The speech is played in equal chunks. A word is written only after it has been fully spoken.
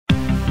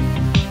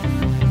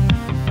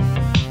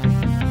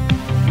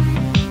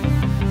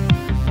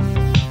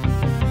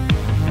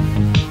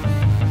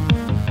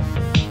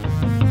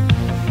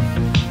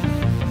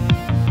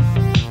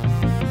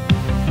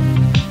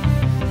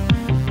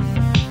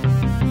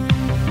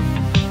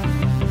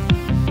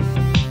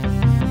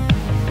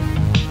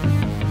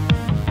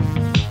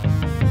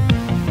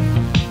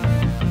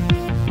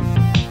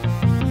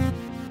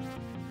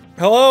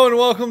Hello and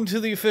welcome to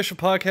the official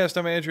podcast.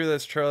 I'm Andrew,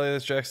 that's Charlie,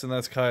 that's Jackson,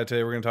 that's Kaya.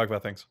 Today we're going to talk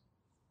about things.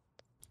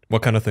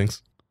 What kind of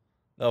things?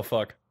 Oh,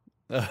 fuck.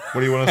 What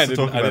do you want us to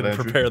talk about, I didn't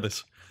Andrew? prepare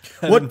this.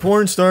 What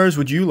porn stars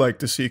would you like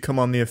to see come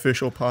on the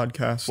official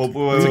podcast?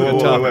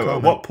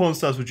 Wait. What porn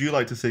stars would you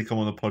like to see come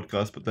on the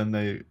podcast, but then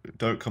they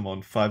don't come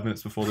on 5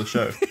 minutes before the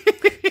show?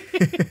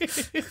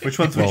 Which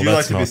ones would you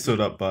like to be stood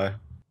up by?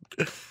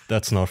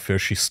 That's not fair.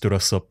 She stood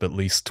us up at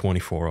least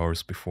 24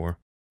 hours before.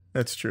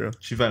 That's true.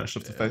 She vanished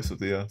off the face of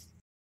the earth.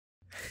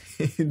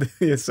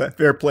 Yes, that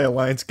Fair Play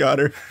Alliance got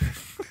her.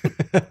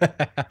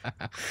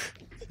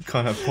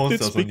 Can't have porn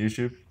stars on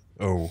YouTube.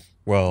 Oh,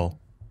 well.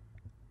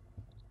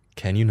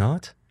 Can you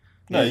not?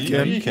 No,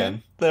 you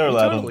can. They're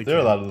allowed totally they're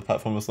allowed on the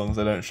platform as long as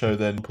they don't show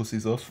their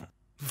pussies off.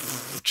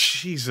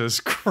 Jesus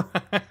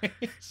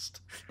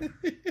Christ.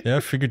 Yeah, I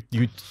figured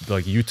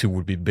YouTube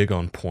would be big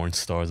on porn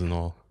stars and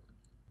all.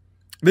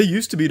 They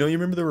used to be. Don't you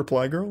remember the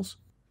Reply Girls?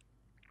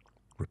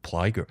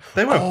 Reply girl.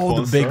 They weren't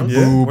porn the big stars.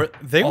 boob.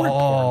 They weren't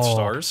porn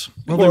stars.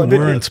 Well, they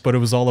weren't, but it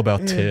was all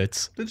about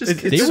tits. They're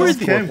just They were were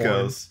cam porn.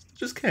 girls.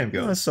 Just cam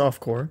girls.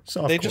 Softcore.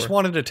 They just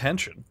wanted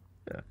attention.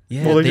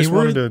 Yeah, Well, they just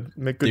wanted to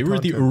make good They were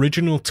content. the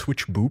original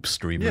Twitch boob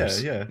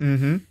streamers. Yeah.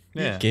 Mm-hmm.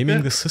 Yeah.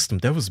 Gaming the system.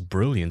 That was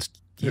brilliant.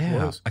 It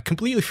Yeah, was. I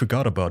completely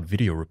forgot about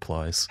video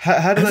replies.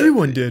 How do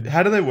Everyone did.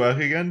 How do they work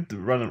again?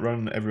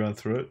 Run everyone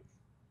through it.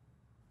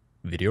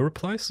 Video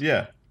replies?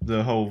 Yeah,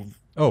 the whole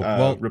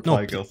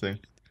reply girl thing.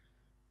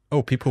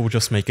 Oh, people would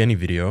just make any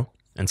video,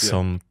 and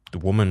the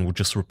woman would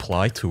just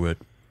reply to it.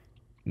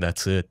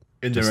 That's it.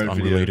 In just their own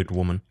unrelated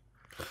woman.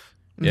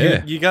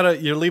 Yeah.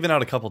 You're leaving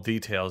out a couple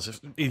details.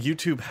 If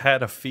YouTube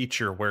had a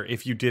feature where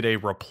if you did a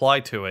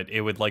reply to it,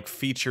 it would like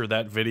feature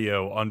that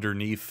video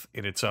underneath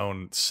in its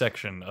own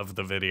section of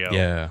the video.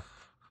 Yeah.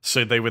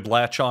 So they would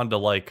latch on to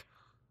like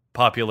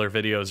popular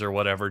videos or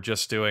whatever,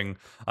 just doing,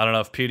 I don't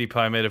know if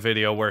PewDiePie made a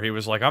video where he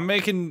was like, I'm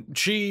making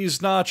cheese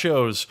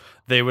nachos.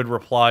 They would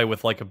reply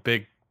with like a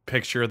big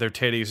picture of their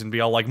titties and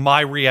be all like, my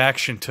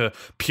reaction to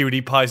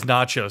PewDiePie's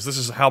nachos. This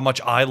is how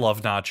much I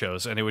love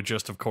nachos. And it would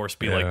just, of course,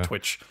 be like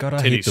Twitch God, I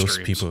titty hate those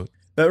streams. people.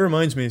 That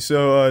reminds me.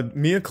 So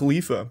Mia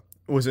Khalifa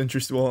was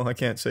interested. Well, I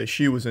can't say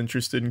she was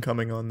interested in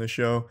coming on the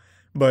show,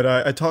 but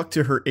I talked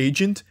to her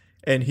agent,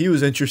 and he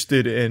was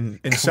interested in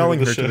selling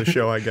her to the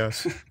show, I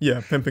guess.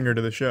 Yeah, pimping her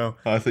to the show.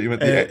 I thought you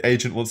meant the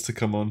agent wants to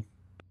come on.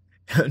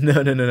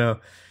 No.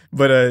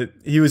 But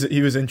he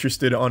was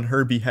interested on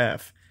her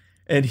behalf,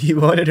 and he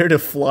wanted her to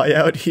fly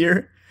out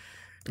here.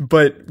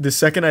 But the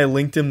second I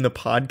linked him the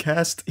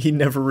podcast, he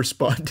never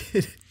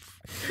responded.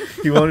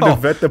 He wanted to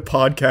vet the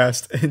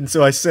podcast, and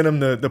so I sent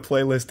him the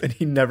playlist, and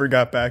he never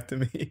got back to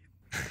me.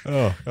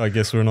 Oh, I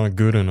guess we're not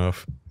good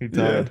enough. He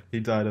died. Yeah. He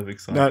died of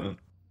excitement.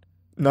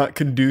 Not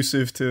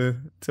conducive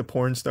to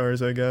porn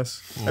stars, I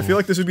guess. I feel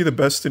like this would be the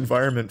best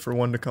environment for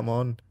one to come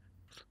on.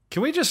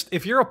 Can we just,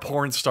 if you're a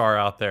porn star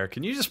out there,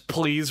 can you just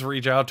please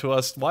reach out to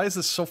us? Why is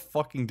this so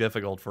fucking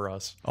difficult for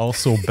us?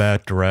 Also,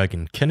 Bad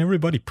Dragon. Can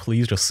everybody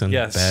please just send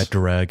Yes. Bad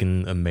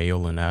Dragon a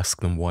mail and ask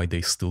them why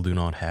they still do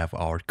not have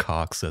our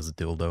cocks as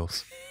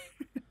dildos?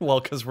 Well,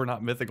 because we're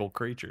not mythical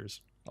creatures.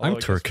 I'm Although I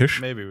guess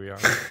Turkish. Maybe we are.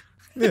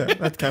 Yeah,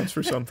 that counts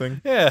for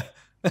something. Yeah.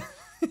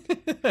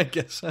 I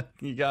guess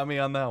you got me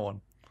on that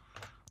one.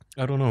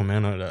 I don't know,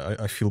 man.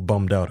 I feel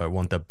bummed out. I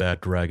want that Bad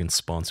Dragon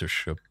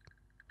sponsorship.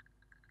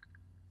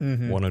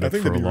 Wanted I it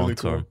think for a that'd be long really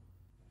time. cool.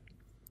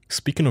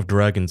 Speaking of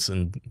dragons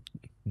and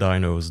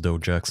dinos, though,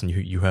 Jackson,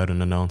 you had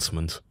an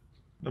announcement.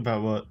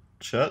 About what?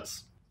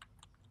 Shirts?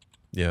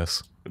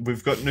 Yes.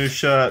 We've got new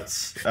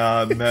shirts,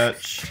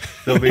 merch.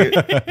 There'll be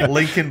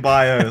link in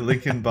bio.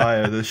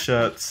 The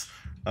shirts.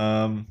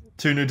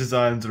 2 new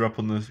designs are up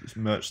on the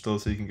merch store,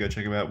 so you can go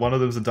check them out. One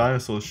of them's a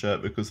dinosaur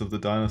shirt because of the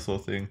dinosaur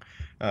thing.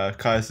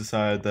 Kai's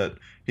decided that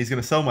he's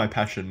going to sell my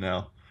passion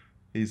now.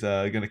 He's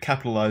going to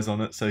capitalize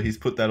on it, so he's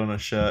put that on a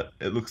shirt.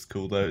 It looks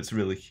cool, though. It's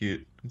really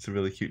cute. It's a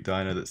really cute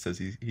dino that says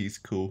he's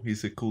cool.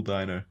 He's a cool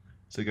dino,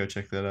 so go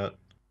check that out.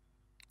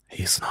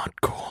 He's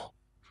not cool.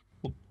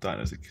 Well,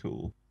 dinos are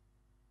cool.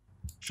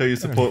 Show your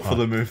support for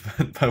the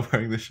movement by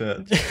wearing the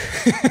shirt.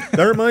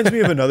 That reminds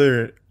me of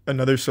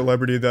another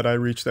celebrity that I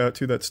reached out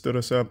to that stood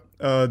us up.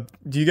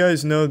 Do you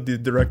guys know the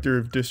director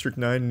of District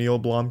 9, Neil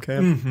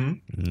Blomkamp?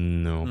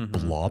 Mm-hmm. No,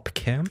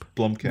 Blompkamp?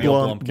 Blomkamp.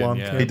 Blomkamp,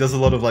 yeah. He does a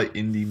lot of like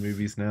indie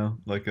movies now,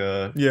 like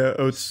Yeah,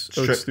 Oats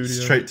Studio.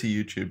 straight to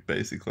YouTube,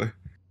 basically.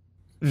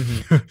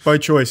 By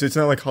choice. It's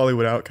not like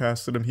Hollywood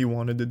outcasted him. He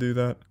wanted to do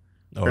that.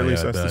 Oh, Or at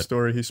least yeah, that's the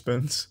story he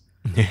spins.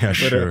 Yeah,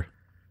 sure.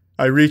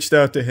 I reached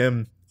out to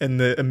him, and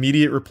the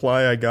immediate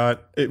reply I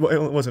got, it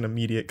wasn't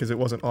immediate because it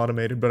wasn't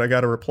automated, but I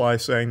got a reply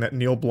saying that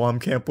Neil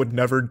Blomkamp would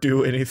never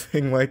do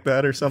anything like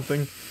that or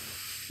something.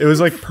 It was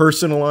like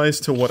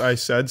personalized to what I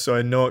said, so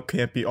I know it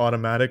can't be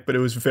automatic, but it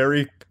was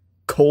very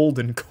cold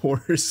and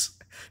coarse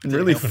and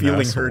really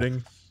feeling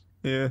hurting.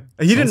 Yeah.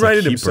 He didn't write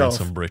it himself.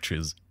 Some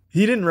britches.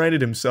 He didn't write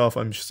it himself.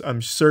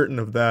 I'm certain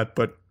of that,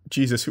 but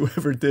Jesus,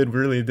 whoever did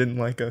really didn't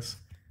like us.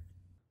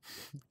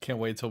 Can't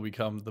wait till we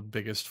become the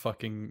biggest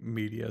fucking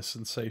media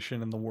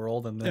sensation in the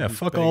world, and then Yeah,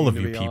 fuck all of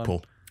you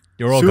people.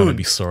 You're all Soon. gonna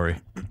be sorry.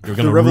 You're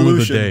gonna rue the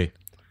revolution. day.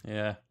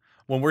 Yeah.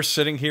 When we're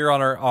sitting here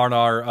on our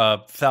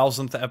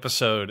 1000th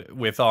episode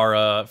with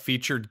our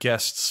featured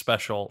guest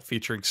special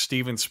featuring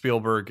Steven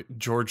Spielberg,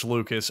 George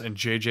Lucas, and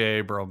J.J.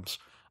 Abrams,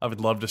 I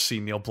would love to see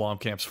Neil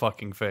Blomkamp's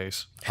fucking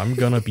face. I'm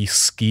gonna be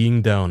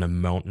skiing down a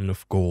mountain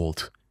of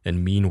gold,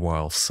 and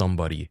meanwhile,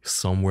 somebody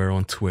somewhere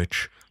on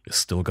Twitch is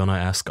still gonna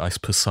ask Ice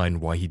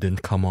Poseidon why he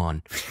didn't come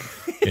on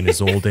in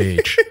his old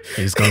age.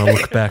 He's gonna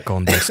look back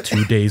on those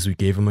 2 days we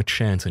gave him a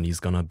chance, and he's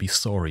gonna be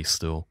sorry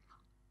still.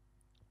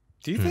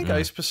 Do you think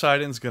Ice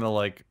Poseidon's gonna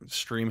like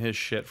stream his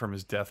shit from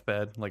his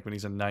deathbed, like when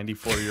he's a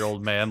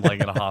 94-year-old man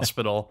laying in a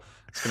hospital?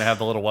 He's gonna have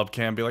the little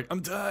webcam and be like,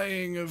 "I'm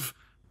dying of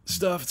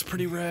stuff. It's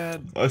pretty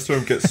rad." I saw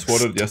him get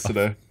swatted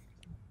yesterday.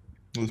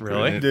 It was pretty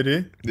Really? neat. Did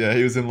he? Yeah,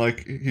 he was in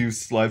he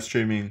was live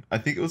streaming. I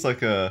think it was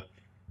like a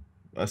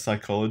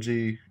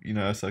psychology,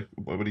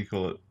 what do you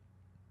call it?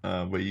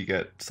 Where you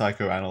get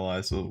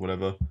psychoanalyzed or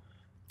whatever.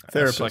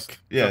 Therapist. Like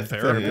Yeah, a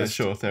therapist.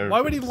 sure, therapist.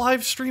 Why would he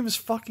live stream his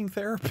fucking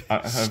therapist?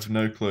 I have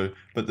no clue.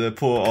 But the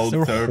poor old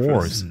They're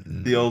therapist,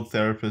 whores. the old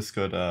therapist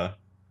got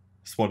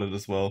swatted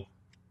as well.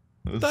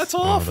 It was, That's that's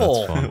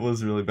awful. fun. it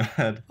was really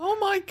bad. Oh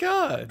my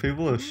god.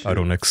 People are shit. I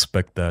don't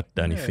expect that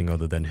anything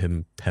other than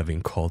him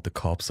having called the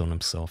cops on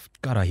himself.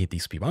 God, I hate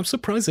these people. I'm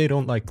surprised they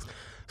don't like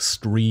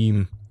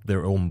stream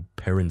their own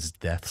parents'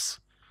 deaths,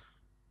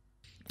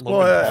 Well,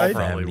 Logan Paul I-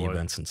 probably family would.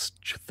 events, and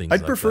things. I'd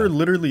like prefer that.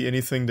 literally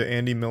anything to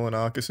Andy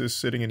Milonakis'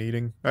 sitting and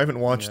eating. I haven't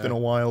watched Yeah. in a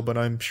while, but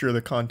I'm sure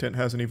the content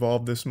hasn't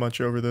evolved this much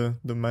over the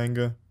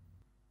manga.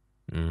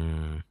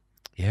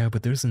 Yeah,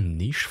 but there's a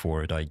niche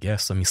for it, I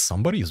guess. I mean,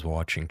 somebody's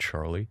watching,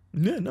 Charlie.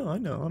 Yeah, no, I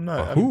know. I'm not.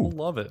 But I'm- who? We'll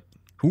love it.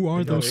 Who are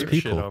We'll go those ape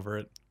shit people? over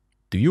it.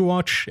 Do you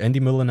watch Andy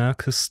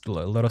Milonakis?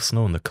 Let us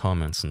know in the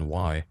comments and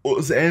why.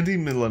 Was Andy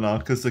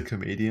Milonakis a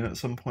comedian at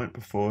some point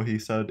before he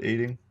started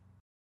eating?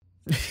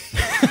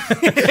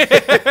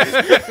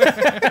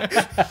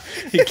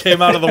 He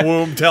came out of the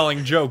womb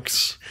telling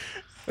jokes.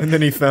 And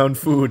then he found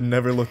food and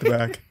never looked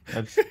back.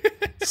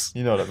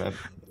 You know what I meant.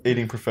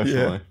 Eating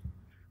professionally.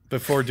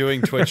 Before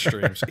doing Twitch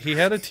streams, he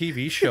had a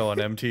TV show on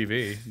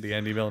MTV, the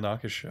Andy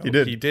Milonakis show. He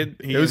did. He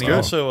It was and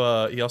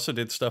good. he also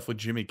did stuff with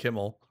Jimmy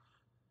Kimmel.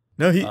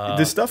 No,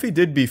 the stuff he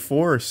did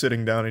before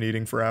sitting down and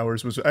eating for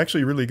hours was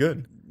actually really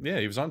good. Yeah,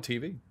 he was on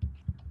TV.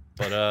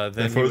 But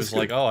then he Before it was was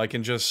like, good. "Oh, I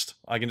can just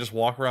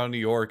walk around New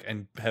York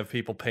and have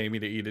people pay me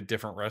to eat at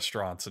different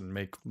restaurants and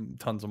make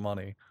tons of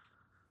money."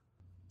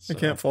 I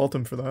can't fault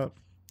him for that.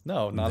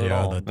 No, not at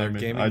Yeah, all. that- They're I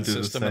mean, gaming I the do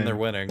the system and they're same.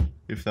 winning.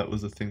 If that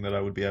was a thing that I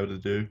would be able to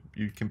do,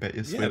 you can bet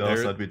your Yeah, sweet ass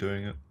they're- I'd be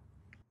doing it.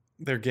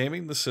 They're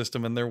gaming the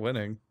system and they're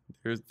winning.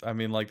 There's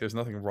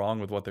nothing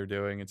wrong with what they're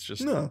doing. It's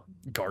just No.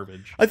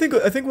 garbage. I think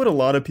what a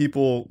lot of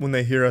people, when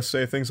they hear us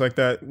say things like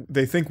that,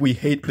 they think we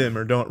hate them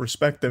or don't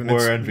respect them. And We're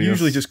it's envious.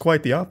 usually just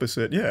quite the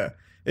opposite. Yeah.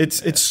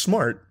 It's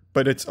smart,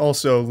 but it's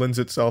also lends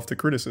itself to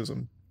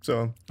criticism.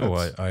 So Oh,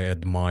 that's- I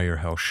admire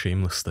how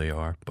shameless they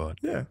are, but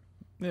yeah,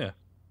 Yeah.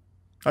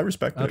 I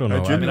respect it. I don't know. I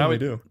I mean, genuinely I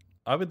do.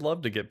 I would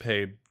love to get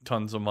paid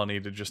tons of money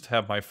to just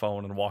have my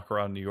phone and walk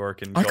around New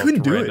York and I go up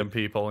couldn't to do random it.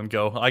 people and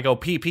I go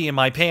pee pee in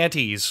my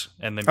panties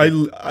and then I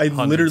get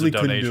hundreds literally of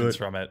couldn't do donations it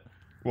from it.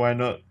 Why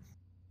not?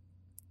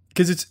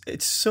 because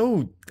it's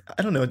so,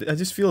 I don't know. I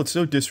just feel it's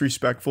so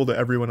disrespectful to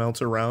everyone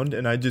else around,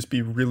 and I'd just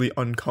be really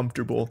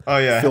uncomfortable Oh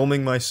yeah,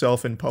 filming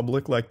myself in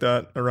public like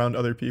that around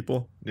other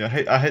people. yeah.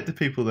 I hate the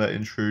people that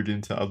intrude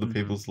into other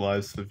people's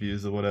lives for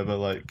views or whatever.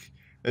 Like,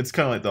 it's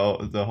kind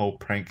of like the whole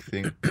prank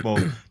thing. Well,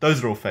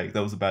 those are all fake.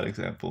 That was a bad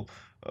example.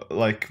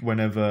 Like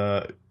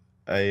whenever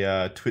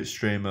a Twitch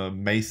streamer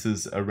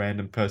maces a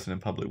random person in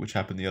public, which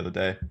happened the other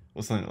day,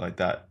 or something like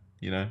that.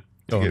 You know,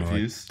 to Oh, get no,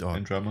 views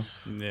and drama.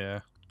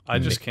 Yeah. I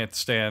just can't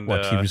stand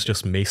what, he was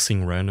just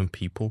macing random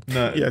people?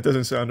 No, Yeah, that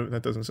doesn't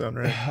sound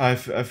right. I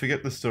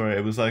forget the story.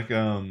 It was like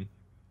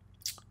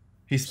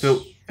he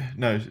spilt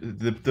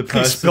the he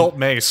person. spilt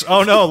mace.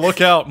 Oh no, look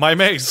out, my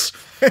mace.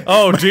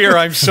 Oh dear,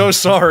 I'm so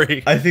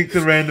sorry. I think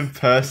the random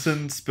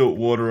person spilt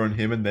water on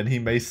him and then he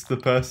maced the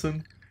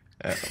person.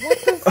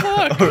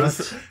 Fuck.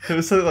 It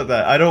was something like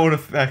that. I don't want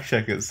to fact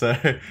check it. So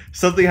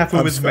something happened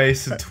I'm with so-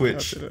 Mace I and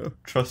Twitch. don't know.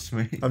 Trust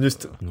me. I'm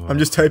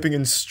just typing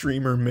in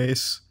streamer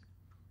mace.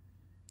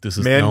 This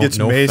is Man no, gets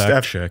no maced fact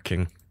after-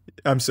 checking.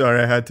 I'm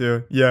sorry, I had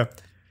to. Yeah.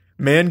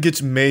 Man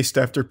gets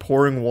maced after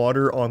pouring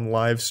water on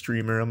live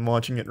streamer. I'm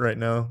watching it right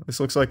now.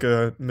 This looks like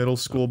a middle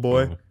school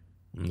boy. Oh,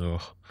 no.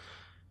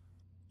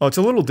 Oh, it's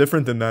a little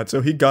different than that. So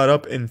he got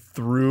up and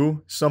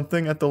threw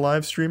something at the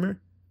live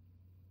streamer.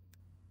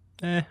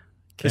 Can't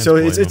So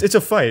blame it's him. it's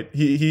a fight.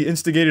 He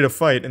instigated a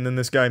fight, and then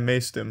this guy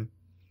maced him.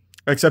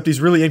 Except he's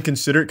really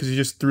inconsiderate because he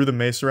just threw the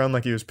mace around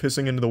like he was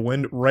pissing into the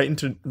wind, right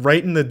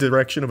in the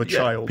direction of a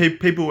child.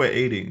 People were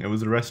eating. It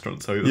was a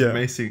restaurant, so he was Yeah.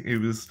 macing.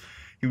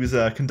 He was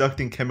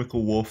conducting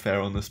chemical warfare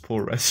on this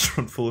poor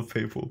restaurant full of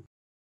people.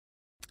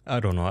 I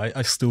don't know.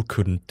 I still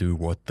couldn't do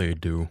what they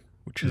do,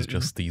 which is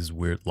just these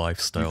weird You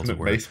lifestyles couldn't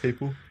where mace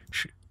people.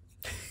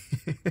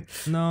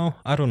 no,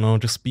 I don't know.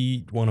 Just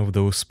be one of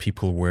those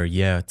people where,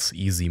 yeah, it's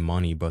easy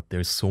money, but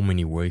there's so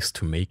many ways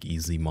to make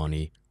easy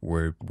money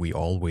where we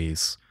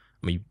always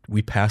I mean,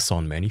 we pass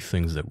on many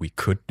things that we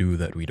could do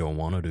that we don't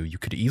want to do. You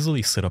could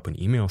easily set up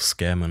an email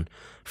scam and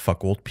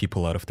fuck old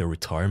people out of their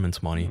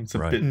retirement money, It's a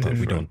right? bit But we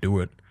different. don't do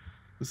it.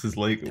 This is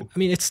legal. I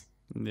mean, it's...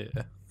 Yeah.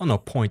 Well, no,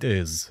 point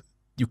is,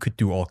 you could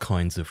do all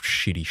kinds of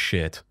shitty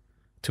shit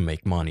to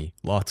make money.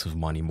 Lots of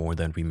money, more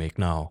than we make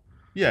now.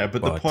 Yeah,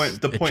 but the But point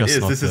it's is,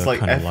 just not this is the like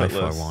kind of life I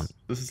effortless. want.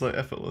 This is like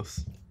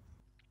effortless.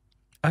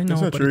 I know,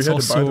 That's not but true. it's You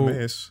had to buy the also...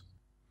 mace.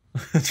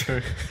 True.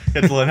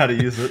 You have to learn how to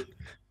use it.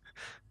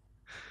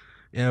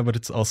 Yeah, but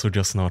it's also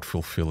just not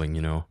fulfilling,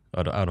 you know?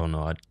 I don't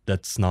know.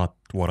 That's not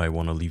what I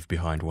want to leave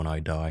behind when I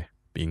die,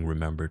 being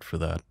remembered for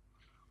that.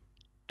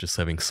 Just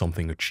having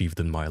something achieved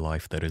in my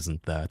life that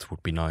isn't that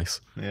would be nice.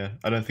 Yeah,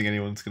 I don't think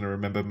anyone's gonna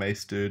remember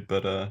Mace Dude,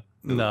 but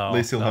No, at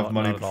least he'll have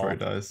money not at before all. he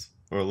dies,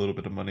 or a little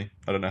bit of money.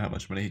 I don't know how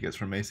much money he gets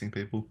from macing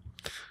people.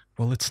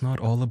 Well, it's not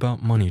all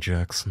about money,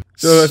 Jackson.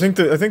 So I think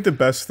the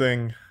best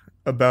thing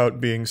about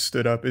being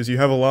stood up is you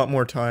have a lot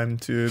more time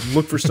to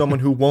look for someone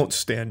who won't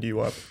stand you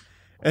up.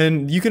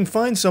 And you can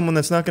find someone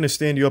that's not going to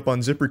stand you up on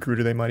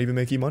ZipRecruiter. They might even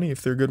make you money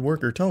if they're a good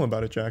worker. Tell them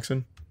about it,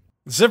 Jackson.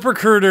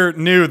 ZipRecruiter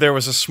knew there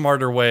was a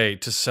smarter way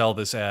to sell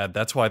this ad.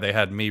 That's why they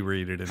had me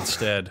read it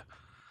instead.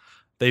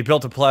 They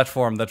built a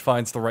platform that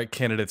finds the right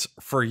candidates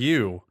for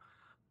you.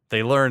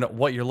 They learn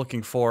what you're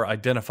looking for,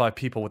 identify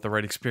people with the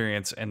right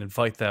experience, and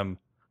invite them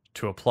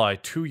to apply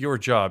to your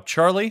job.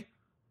 Charlie,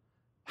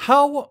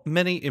 how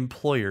many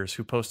employers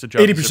who post a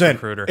job 80%. at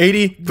ZipRecruiter?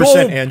 80%,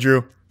 Go-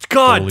 Andrew.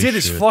 God Holy did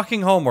his shit.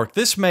 fucking homework.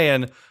 This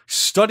man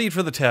studied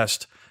for the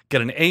test, get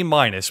an A-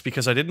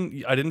 because I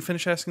didn't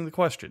finish asking the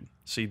question.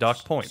 So he docked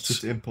It's points.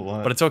 just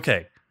impolite. But it's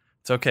okay.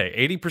 It's okay.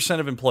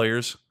 80% of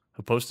employers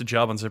who post a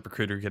job on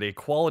ZipRecruiter get a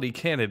quality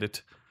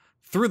candidate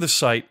through the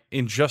site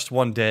in just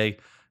one day.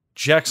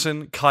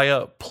 Jackson,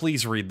 Kaya,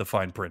 please read the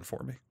fine print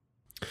for me.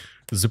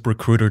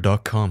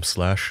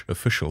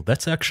 ZipRecruiter.com/official.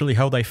 That's actually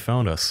how they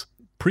found us.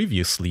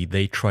 Previously,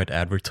 they tried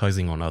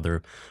advertising on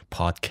other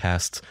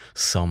podcasts,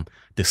 some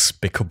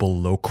despicable,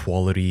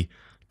 low-quality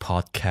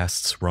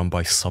podcasts run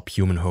by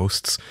subhuman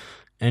hosts.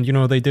 And, you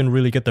know, they didn't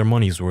really get their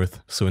money's worth,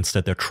 so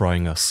instead they're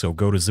trying us. So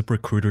go to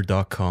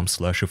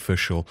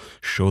ZipRecruiter.com/official,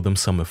 show them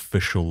some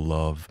official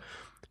love,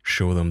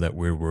 show them that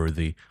we're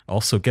worthy.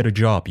 Also, get a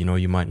job. You know,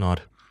 you might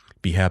not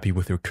be happy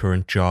with your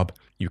current job.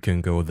 You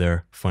can go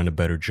there, find a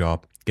better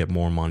job, get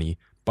more money.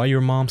 Buy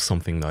your mom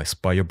something nice.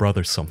 Buy your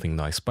brother something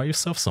nice. Buy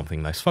yourself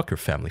something nice. Fuck your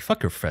family.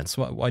 Fuck your friends.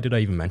 Why did I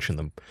even mention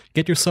them?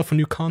 Get yourself a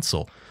new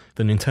console.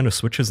 The Nintendo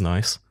Switch is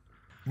nice.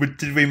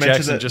 Did we mention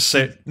Jackson, that? just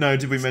say- No,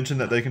 did we mention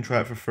that they can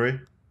try it for free?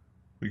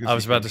 Because I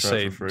was you about can to try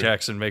it say, for free.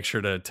 Jackson, make sure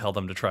to tell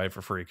them to try it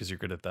for free because you're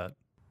good at that.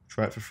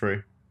 Try it for free.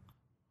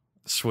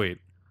 Sweet.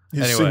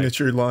 His Anyway.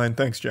 signature line.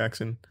 Thanks,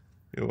 Jackson.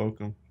 You're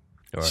welcome.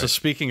 All So right.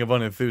 speaking of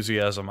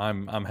unenthusiasm,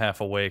 I'm half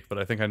awake, but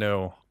I think I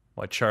know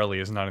why Charlie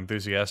is not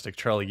enthusiastic.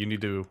 Charlie, you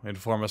need to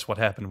inform us what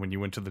happened when you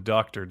went to the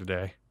doctor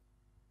today.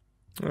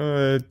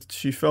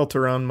 She felt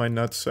around my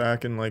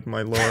nutsack and like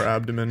my lower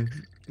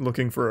abdomen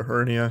looking for a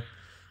hernia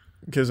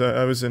because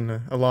I was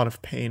in a lot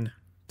of pain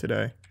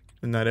today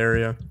in that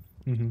area.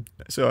 Mm-hmm.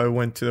 So I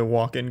went to the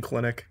walk-in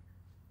clinic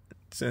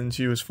and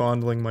she was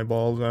fondling my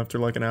balls after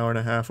like an hour and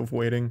a half of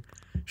waiting.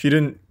 She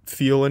didn't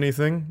feel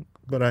anything,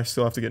 but I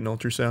still have to get an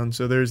ultrasound.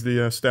 So there's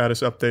the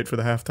status update for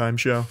the halftime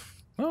show.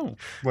 Oh.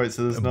 Wait,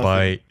 so there's nothing.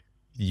 By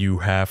you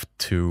have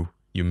to,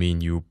 you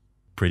mean you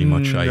pretty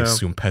much, I No.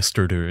 assume,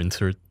 pestered her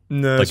into it.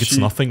 No, Like, it's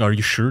nothing? Are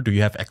you sure? Do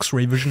you have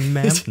x-ray vision,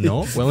 ma'am?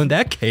 No? Well, in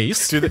that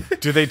case... Do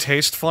they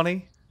taste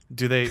funny?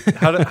 Do they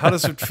how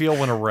does it feel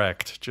when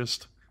erect?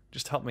 Just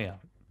help me out.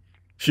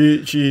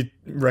 She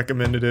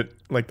recommended it.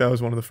 Like that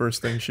was one of the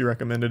first things she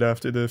recommended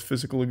after the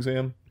physical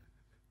exam.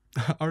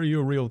 Are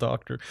you a real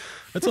doctor?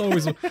 That's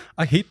always...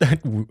 I hate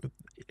that.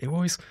 It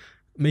always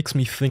makes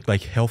me think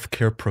like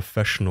healthcare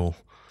professional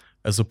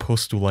as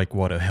opposed to like,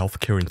 what, a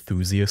healthcare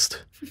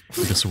enthusiast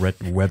who just read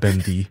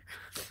WebMD.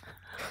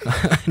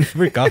 I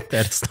never got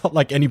that. It's not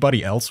like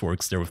anybody else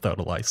works there without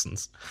a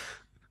license.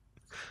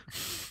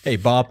 Hey,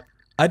 Bob,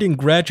 I didn't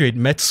graduate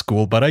med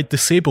school, but I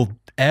disabled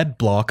ad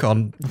block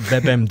on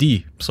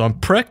WebMD, so I'm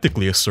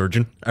practically a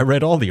surgeon. I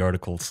read all the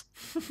articles.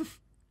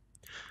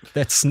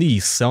 That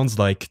sneeze sounds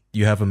like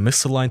you have a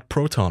misaligned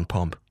proton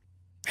pump.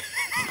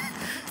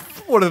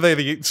 What are they,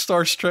 the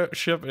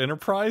Starship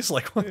Enterprise?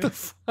 Like, what the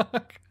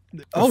fuck?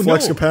 Oh,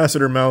 flex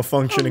capacitor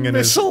malfunctioning in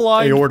his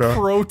Misaligned aorta.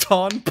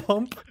 proton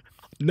pump?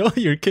 No,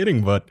 you're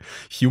kidding, but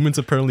humans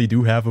apparently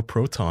do have a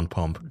proton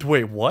pump.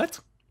 Wait, what?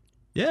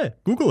 Yeah,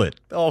 Google it.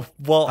 Oh,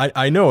 well,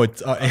 I know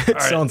it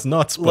right. sounds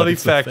nuts, but let me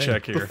it's a fact thing.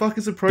 check The here. fuck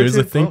is a proton There's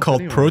a thing pump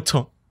called anyway?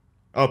 proton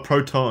Oh,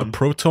 proton.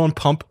 proton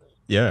pump.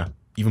 Yeah,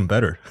 even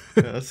better.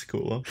 Yeah, that's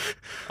cooler.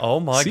 Oh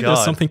my See, god.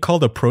 there's something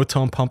called a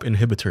proton pump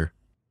inhibitor.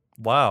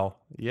 Wow.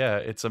 Yeah,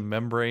 it's a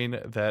membrane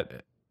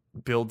that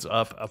builds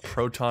up a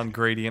proton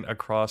gradient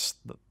across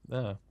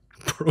the...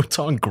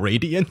 Proton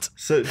gradient?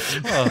 So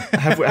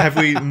have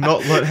we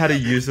not learned how to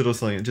use it or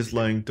something? It's just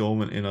laying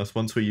dormant in us.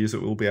 Once we use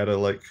it, we'll be able to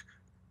like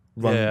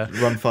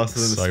run faster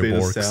than the speed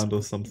of Cyborgs. sound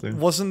or something.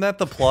 Wasn't that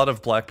the plot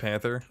of Black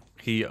Panther?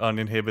 He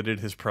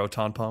uninhibited his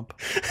proton pump.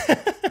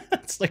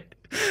 It's like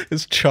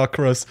his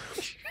chakras.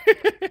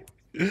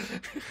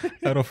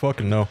 I don't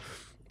fucking know.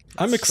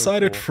 I'm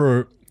excited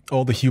for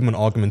all the human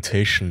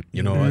augmentation,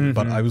 you know,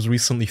 but I was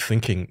recently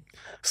thinking,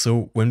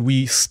 so when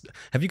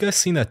have you guys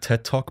seen that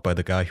TED Talk by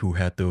the guy who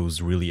had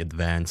those really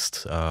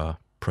advanced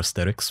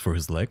prosthetics for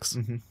his legs?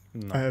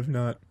 I have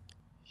not.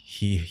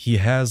 He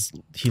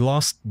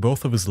lost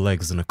both of his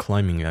legs in a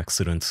climbing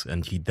accident,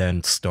 and he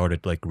then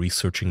started like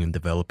researching and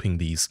developing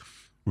these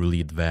really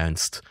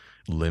advanced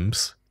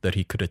limbs that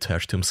he could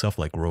attach to himself,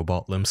 like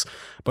robot limbs.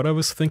 But I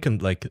was thinking,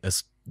 like,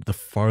 as the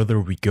farther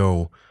we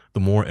go, the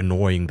more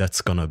annoying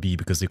that's gonna be,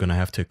 because you're gonna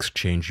have to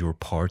exchange your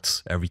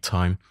parts every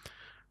time,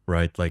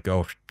 right? Like,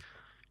 oh,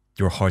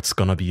 your heart's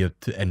gonna be a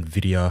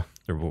NVIDIA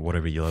or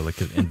whatever you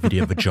like, an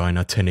NVIDIA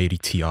Vagina 1080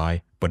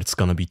 Ti, but it's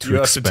gonna be too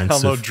expensive. You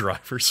have to download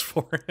drivers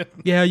for it.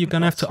 Yeah, you're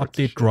gonna have to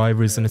update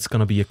drivers, and it's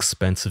gonna be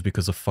expensive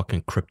because of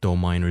fucking crypto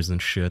miners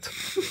and shit.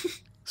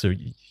 So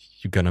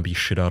you're gonna be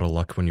shit out of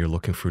luck when you're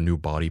looking for new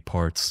body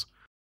parts.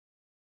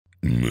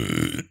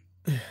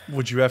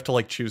 Would you have to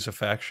like choose a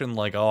faction?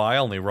 Like, oh, I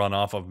only run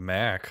off of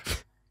Mac.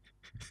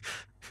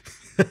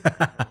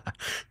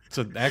 It's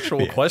an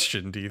actual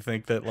question. Do you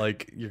think that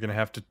like you're gonna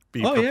have to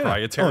be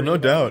proprietary? Oh, no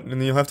doubt. And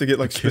then you'll have to get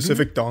like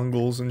specific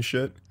dongles and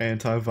shit.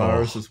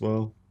 Antivirus as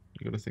well.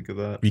 You gotta think of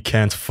that. We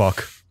can't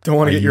fuck. Don't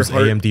want to get your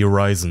heart. AMD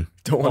Ryzen.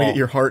 Don't want to get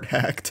your heart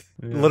hacked.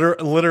 Yeah.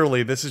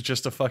 Literally, this is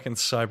just a fucking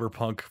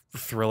cyberpunk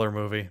thriller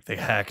movie. They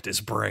hacked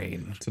his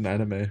brain. It's an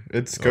anime.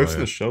 It's Ghost in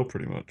the Shell,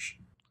 pretty much.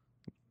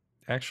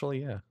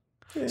 Actually, yeah.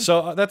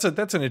 So that's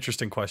an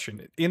interesting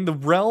question. In the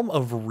realm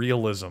of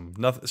realism,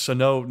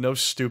 no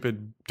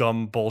stupid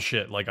dumb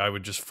bullshit like I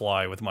would just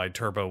fly with my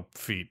turbo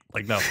feet.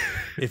 Like no,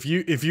 if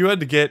you had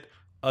to get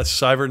a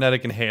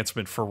cybernetic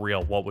enhancement for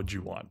real, what would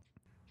you want?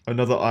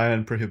 Another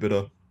iron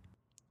prohibitor.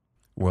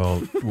 Well,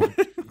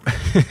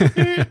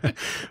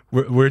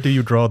 where do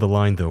you draw the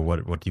line though?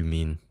 What do you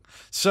mean?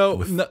 So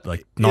with,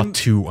 not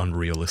too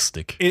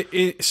unrealistic.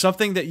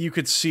 Something that you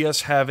could see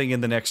us having in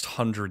the next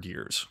 100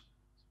 years.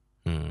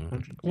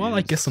 Well,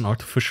 I guess an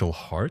artificial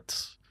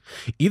heart.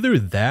 Either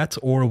that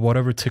or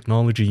whatever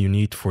technology you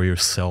need for your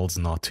cells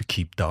not to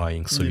keep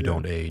dying so you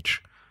don't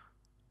age.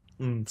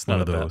 It's one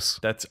not of a those.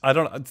 That's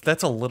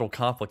a little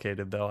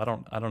complicated though.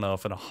 I don't know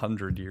if in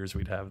 100 years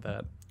we'd have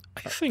that.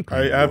 I think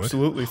I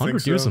absolutely think so.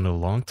 100 years in a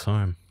long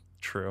time.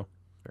 True.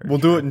 We'll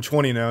do it in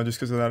 20 now just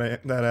because of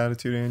that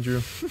attitude, Andrew.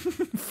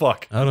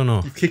 Fuck. I don't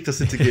know. You kicked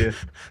us into gear.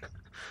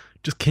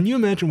 Just can you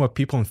imagine what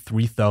people in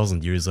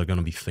 3,000 years are going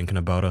to be thinking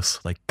about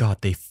us? Like, God,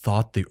 they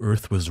thought the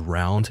Earth was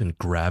round and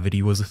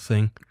gravity was a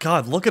thing.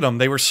 God, look at them.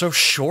 They were so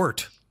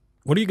short.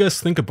 What do you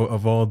guys think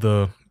of all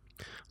the...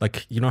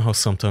 Like, you know how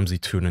sometimes you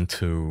tune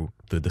into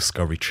the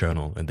Discovery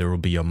Channel and there will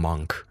be a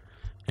monk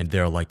and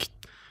they're like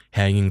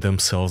hanging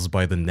themselves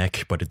by the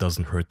neck, but it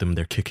doesn't hurt them.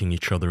 They're kicking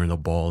each other in the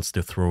balls.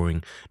 They're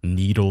throwing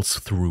needles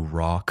through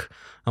rock.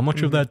 How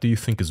much of that do you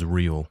think is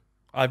real?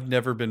 I've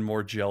never been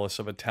more jealous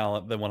of a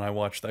talent than when I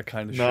watch that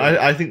kind of shit. No,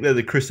 I think they're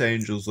the Chris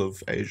Angels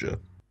of Asia.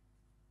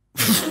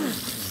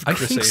 I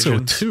think so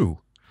too.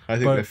 I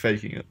think they're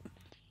faking it.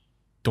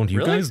 Don't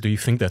you guys? Do you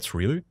think that's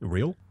really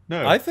real?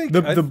 No. I think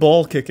the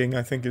ball kicking,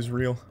 I think, is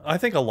real. I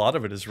think a lot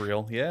of it is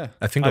real, yeah.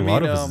 I think a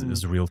lot of it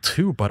is real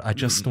too, but I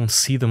just don't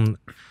see them...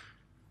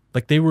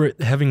 Like, they were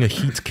having a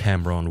heat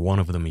camera on one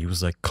of them. He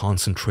was, like,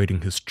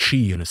 concentrating his chi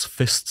in his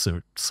fists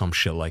or some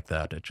shit like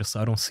that.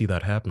 I don't see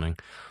that happening.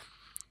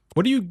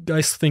 What do you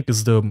guys think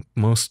is the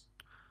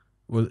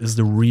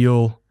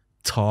real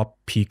top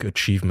peak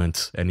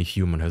achievement any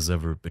human has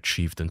ever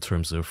achieved in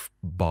terms of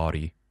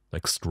body,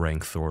 like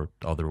strength or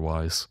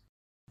otherwise?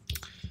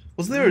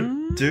 Wasn't there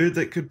a dude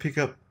that could pick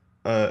up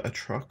a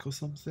truck or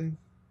something?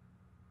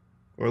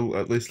 Or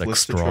at least like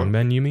lift the truck?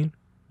 strongmen, you mean?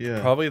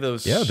 Yeah. Probably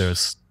those... Yeah,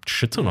 there's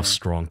shit ton of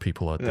strong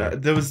people out there.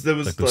 There was like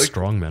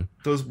strongmen.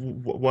 There was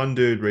one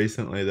dude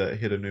recently that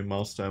hit a new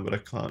milestone, but I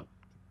can't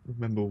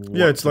remember what.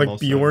 Yeah, it's like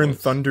Bjorn was.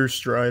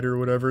 Thunderstride or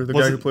whatever, the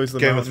Was guy who it plays the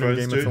Game of mountain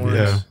in Thrones Game of dude?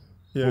 Thrones.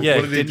 Yeah. Yeah,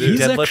 What did he he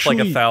do? deadlift like actually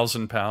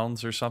 1,000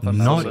 pounds or something?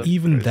 Not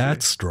even crazy?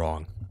 that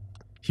strong.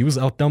 He was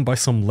outdone by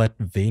some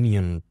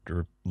Latvian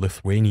or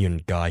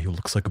Lithuanian guy who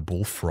looks like a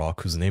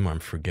bullfrog, whose name I'm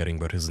forgetting,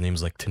 but his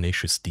name's like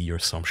Tenacious D or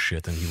some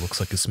shit, and he looks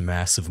like this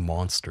massive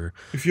monster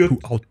who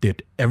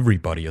outdid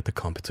everybody at the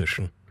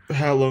competition.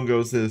 How long ago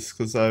was this?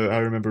 Because I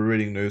remember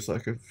reading news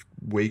like a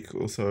week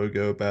or so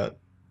ago about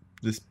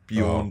this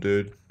Bjorn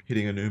dude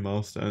hitting a new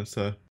milestone.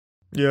 So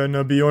Yeah,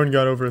 no, Bjorn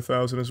got over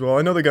 1,000 as well.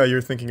 I know the guy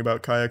you're thinking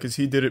about, Kaya, because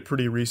he did it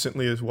pretty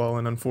recently as well,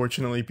 and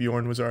unfortunately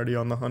Bjorn was already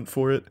on the hunt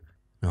for it.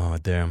 Oh,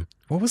 damn.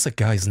 What was that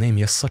guy's name?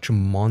 He has such a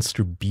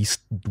monster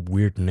beast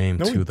weird name,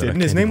 No, too. he That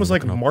didn't. His name was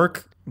like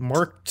Mark.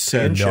 Mark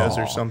Sanchez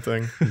No. or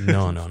something.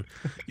 No.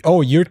 Oh,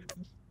 you're...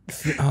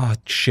 Ah,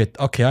 shit.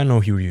 Okay, I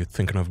know who you're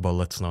thinking of, but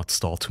let's not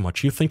stall too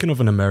much. You're thinking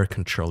of an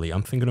American Charlie.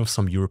 I'm thinking of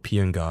some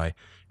European guy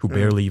who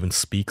barely even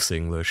speaks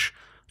English,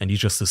 and he's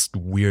just this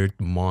weird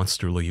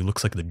monster. Like, he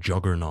looks like the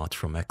Juggernaut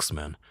from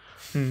X-Men.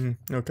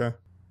 Okay.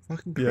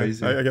 fucking Yeah,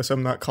 crazy. I guess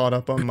I'm not caught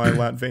up on my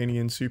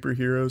Latvanian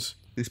superheroes.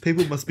 These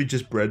people must be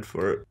just bred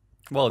for it.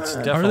 Well, it's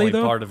they, definitely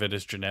though? part of it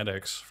is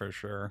genetics, for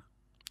sure.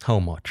 How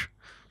much?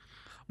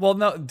 Well,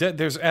 no,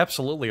 there's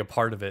absolutely a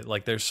part of it.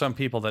 Like, there's some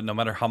people that no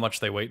matter how much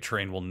they weight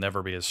train will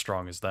never be as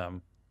strong as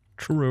them.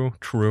 True,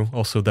 true.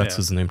 Also, that's Yeah.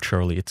 his name,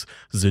 Charlie. It's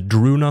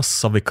Zydrunas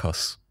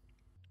savicus.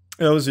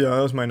 That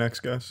was my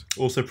next guess.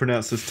 Also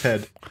pronounced as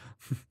Ted.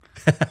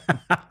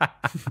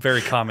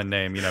 Very common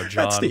name, you know,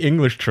 John. That's the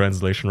English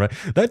translation, right?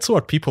 That's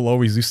what people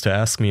always used to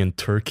ask me in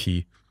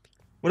Turkey.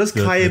 What does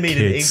The- Kaya the mean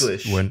in kids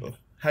English? when-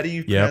 How do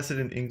you pronounce it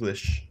in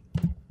English?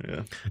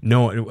 Yeah.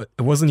 No,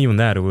 it wasn't even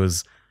that. It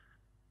was,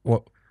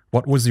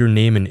 what was your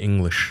name in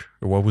English?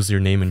 Or what was your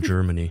name in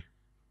Germany?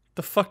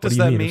 The fuck What does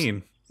do you that mean?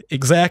 mean?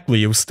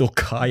 Exactly, it was still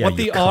Kaya. What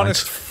you the cunt.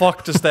 honest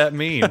fuck does that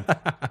mean?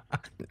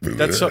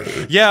 That's so.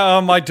 Yeah,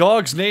 my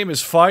dog's name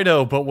is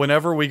Fido, but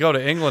whenever we go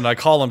to England, I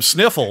call him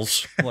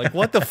Sniffles. Like,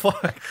 what the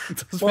fuck? It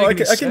doesn't Well, make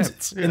I any can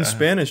sense. in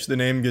Spanish the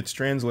name gets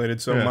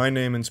translated, so Yeah. my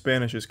name in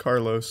Spanish is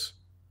Carlos.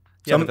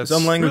 Yeah, but that's-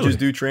 Some languages really?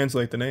 do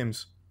translate the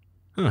names.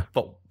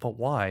 But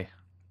why?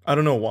 I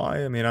don't know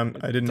why. I mean, I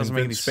didn't Doesn't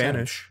make invent any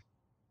Spanish.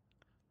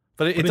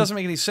 But it doesn't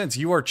make any sense.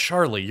 You are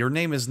Charlie. Your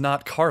name is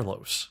not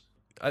Carlos.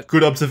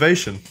 Good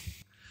observation.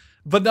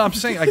 But no, I'm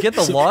saying I get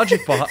the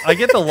logic behind. I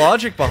get the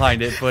logic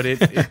behind it, but it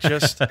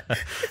just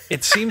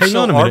it seems Hang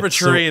so on a minute,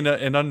 arbitrary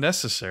and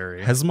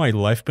unnecessary. Has my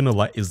life been a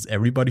lie? Is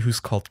everybody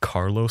who's called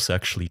Carlos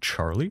actually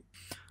Charlie?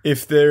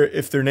 If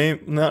their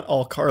name, not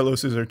all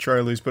Carloses are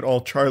Charlies, but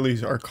all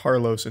Charlies are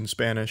Carlos in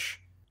Spanish.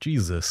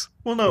 Jesus.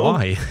 Well, no.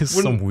 Why? It's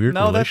some weird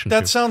No, relationship.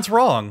 that sounds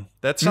wrong.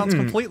 That sounds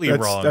completely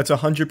wrong. That's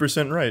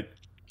 100% right.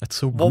 That's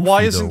so Well, goofy,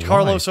 why isn't though.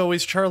 Carlos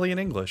always Charlie in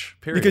English?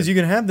 Period. Because you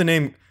can have the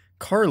name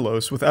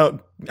Carlos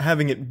without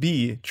having it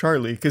be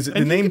Charlie. Because the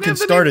you name can can have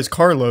the start name- as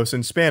Carlos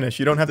in Spanish.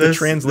 You don't have to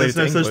translate There's it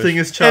no to such English. thing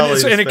as Charlie. and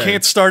in it Spanish.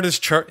 can't start as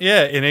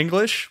in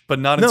English, but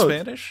not in No.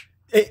 Spanish.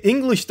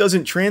 English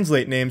doesn't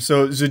translate names,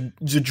 so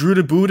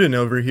Zadruda Budin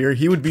over here,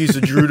 he would be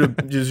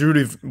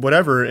Zadruda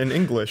whatever in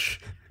English.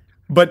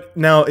 But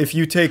now if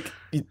you take,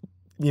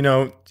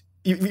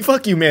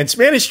 fuck you, man.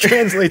 Spanish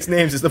translates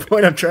names is the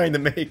point I'm trying to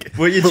make.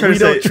 What you're But trying we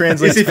to say don't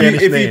translate is if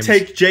Spanish you names.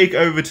 take Jake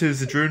over to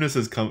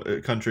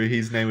Zadrunas' country,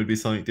 his name would be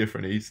something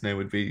different. His name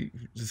would be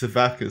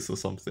Zavakis or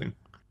something.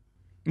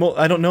 Well,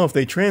 I don't know if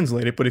they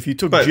translate it, but if you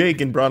took But-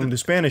 Jake and brought him to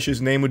Spanish,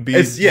 his name would be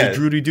yeah.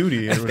 Zadrudy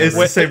Duty. Or It's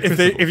whatever. the same If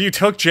principle. you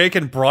took Jake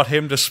and brought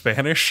him to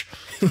Spanish,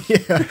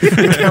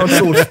 The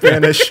Council of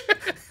Spanish.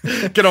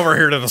 get over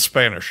here to the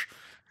Spanish.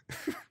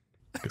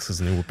 Because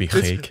his name would be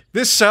Jake.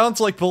 This sounds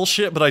like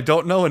bullshit, but I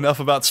don't know enough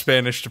about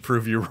Spanish to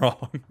prove you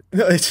wrong.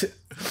 No,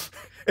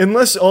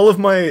 unless all of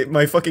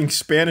my fucking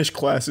Spanish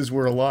classes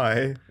were a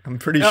lie, I'm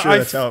pretty Yeah, sure I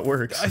that's how it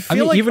works. I I feel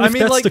mean, like even if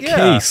that's the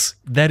yeah. case,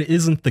 that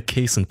isn't the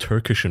case in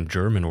Turkish and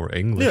German or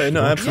English. Yeah, You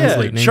no, don't absolutely.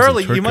 translate Yeah, names in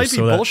Charlie, you Turkish might be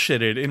so that-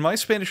 bullshitted. In my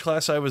Spanish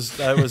class, I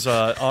was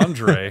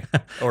Andre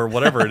or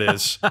whatever it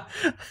is,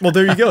 Well,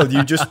 there you go.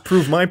 You just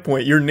proved my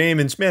point. Your name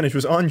in Spanish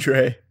was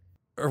Andre.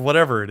 or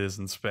whatever it is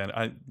in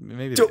Spanish.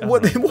 Maybe. So I don't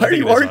what, know. why I are think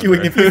you it is arguing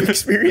Andre. if you've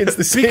experienced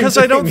the same Because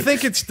thing? I don't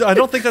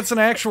think that's an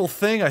actual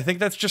thing. I think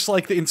that's just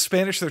like in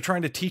Spanish they're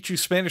trying to teach you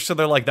Spanish, so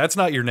they're like, "That's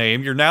not your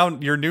name.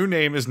 Your new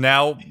name is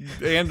now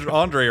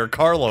Andre or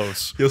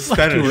Carlos." You're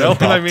Spanish. You know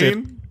what I adopted.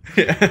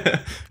 mean?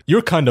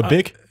 You're kind of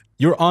big.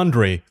 You're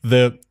Andre,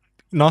 the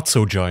not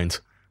so giant.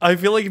 I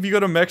feel like if you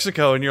go to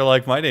Mexico and you're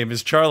like, "My name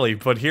is Charlie,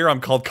 but here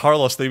I'm called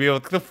Carlos," they'd be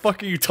like, "What the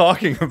fuck are you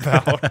talking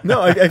about?" No,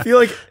 I feel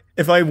like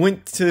if I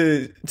went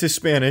to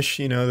Spanish,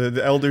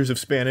 the elders of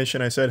Spanish,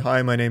 and I said,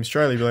 "Hi, my name's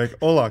Charlie," they'd be like,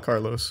 "Hola,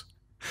 Carlos."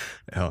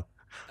 Yeah.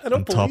 I don't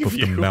On top believe of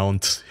you.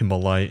 the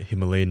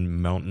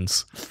Himalayan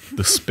mountains,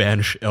 the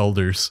Spanish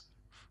elders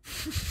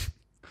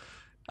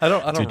I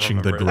don't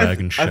teaching the remember.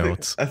 dragon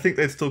shouts. I think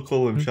they still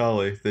call him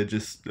Charlie. They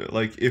just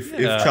like if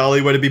Yeah.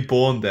 Charlie were to be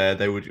born there,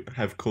 they would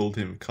have called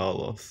him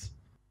Carlos.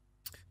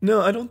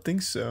 No, I don't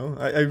think so.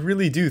 I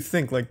really do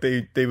think like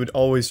they would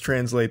always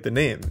translate the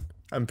name.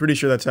 I'm pretty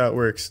sure that's how it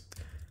works.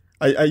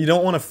 You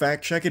don't want to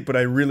fact check it, but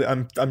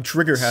I'm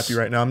trigger happy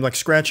right now. I'm like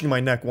scratching my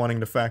neck wanting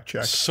to fact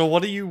check. So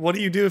what do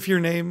you do if your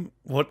name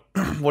what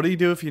do you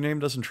do if your name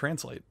doesn't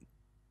translate?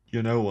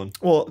 You're no one.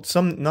 Well,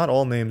 not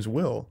all names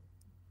will.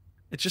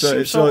 It just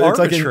seems so it's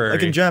arbitrary.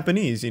 like in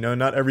Japanese,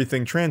 not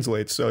everything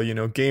translates. So,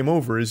 game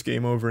over is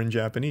game over in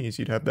Japanese.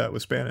 You'd have that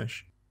with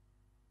Spanish.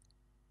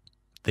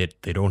 They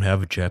don't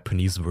have a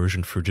Japanese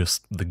version for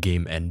just the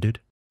game ended.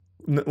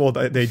 Well,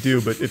 they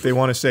do, but if they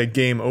want to say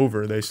game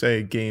over, they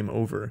say game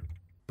over.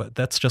 But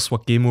that's just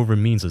what game over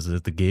means, is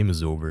that the game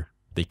is over.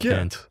 They Yeah.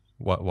 can't.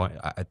 Why?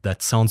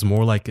 That sounds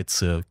more like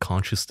it's a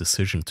conscious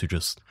decision to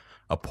just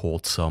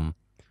uphold some,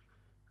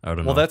 I don't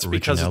know, Well, that's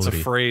because it's a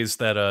originality. phrase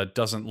that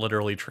doesn't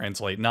literally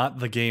translate. Not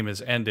the game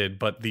is ended,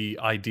 but the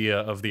idea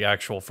of the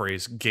actual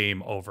phrase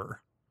 "game over."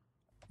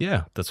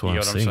 Yeah, that's what You I'm know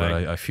what I'm saying.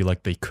 saying? But I feel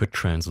like they could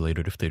translate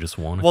it if they just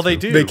wanted Well, to. they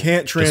do. They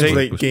can't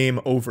translate Just- game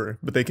over,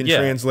 but they can Yeah.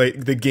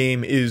 translate the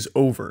game is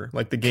over,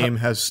 like the game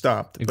has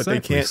stopped. But they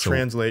Exactly, can't so-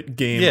 translate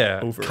game Yeah,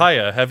 over.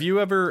 Kaya, have you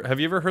ever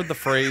heard the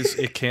phrase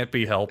 "it can't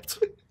be helped"?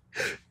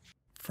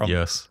 From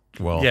Yes.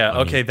 Well, Yeah, I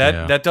mean, okay,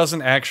 that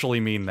doesn't actually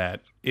mean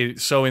that.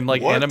 So in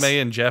like What? anime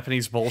and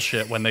Japanese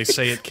bullshit, when they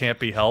say it can't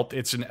be helped,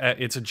 it's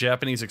a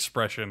Japanese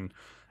expression,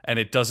 and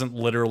it doesn't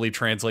literally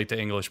translate to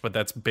English, but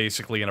that's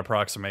basically an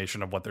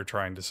approximation of what they're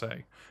trying to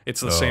say. It's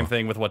the same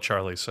thing with what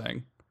Charlie's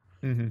saying.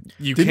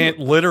 You can't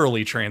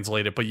literally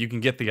translate it, but you can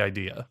get the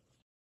idea.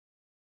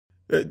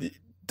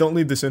 Don't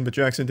leave this in, but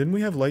Jackson, didn't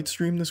we have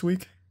Lightstream this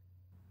week?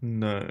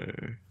 No.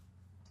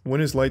 When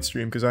is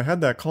Lightstream? Because I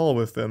had that call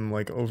with them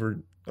like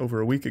over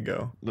a week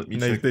ago. Let me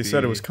and check they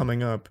said it was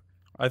coming up.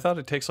 I thought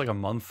it takes like a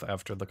month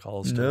after the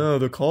calls. No,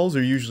 the calls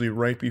are usually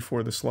right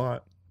before the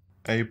slot.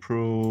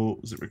 April,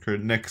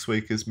 ZipRecruiter. Next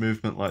week is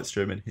Movement,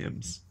 Lightstream, and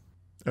Hymns.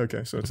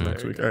 Okay, so it's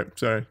next There you week. All right,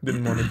 sorry.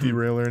 Didn't want to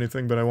derail or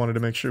anything, but I wanted to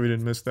make sure we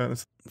didn't miss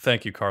that.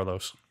 Thank you,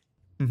 Carlos.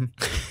 Muy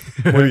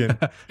bien.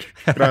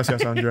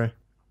 Gracias, Andre.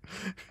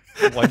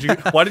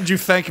 Why did you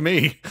thank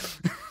me?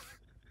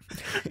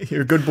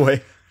 You're a good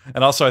boy.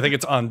 And also, I think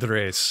it's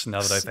Andres,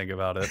 now that I think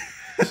about it.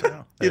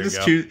 So, there you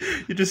go.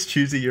 You're just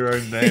choosing your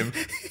own name.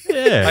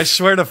 Yeah. I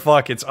swear to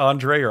fuck, it's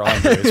Andre or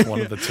Andres,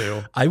 one of the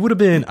two. I would have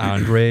been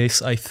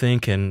Andres, I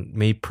think, and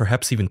maybe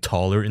perhaps even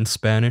taller in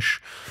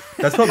Spanish.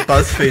 That's what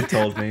BuzzFeed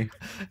told me.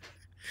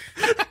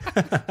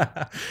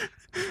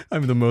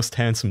 I'm the most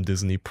handsome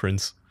Disney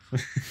prince.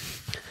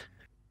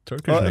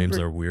 Turkish names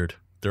are weird.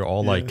 They're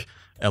all like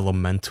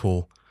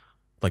elemental.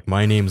 Like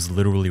my name's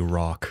literally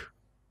rock.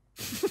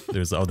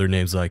 There's other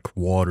names like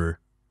water,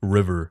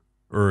 river,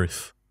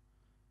 earth,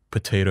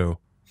 potato,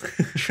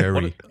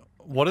 cherry.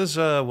 What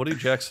do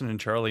Jackson and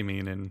Charlie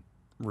mean in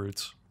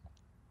roots?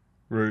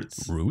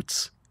 Roots.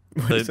 Roots?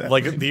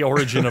 Like the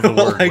origin of the word.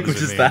 What language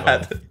is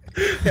that?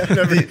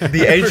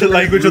 The ancient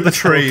language of the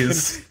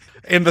trees.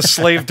 In the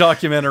slave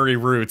documentary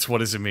Roots, what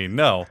does it mean?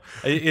 No.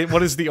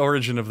 What is the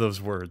origin of those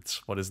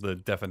words? What is the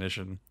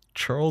definition?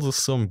 Charles is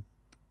some...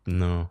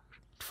 No.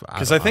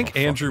 Because I think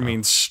Andrew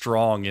means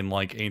strong in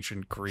like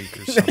ancient Greek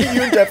or something.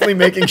 You're definitely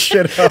making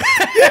shit up.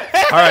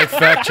 All right,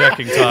 fact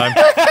checking time.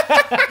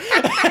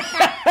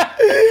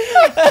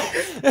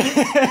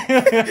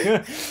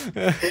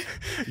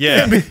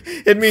 Yeah,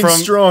 It means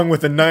strong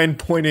with a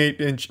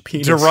 9.8-inch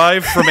penis.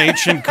 derived from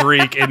ancient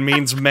Greek, it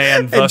means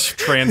man, thus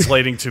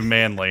translating to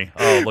manly.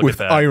 Oh, look with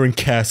at that. iron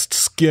cast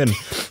skin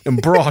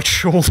and broad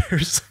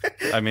shoulders.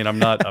 I mean, I'm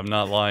not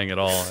lying at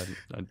all.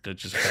 I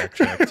just fact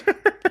checked.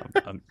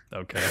 I'm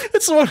okay.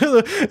 It's one of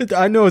the...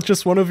 I know, it's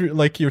just one of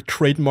your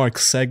trademark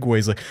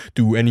segues. Like,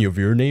 do any of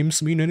your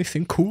names mean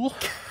anything cool?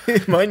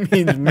 Mine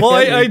means manly. Well,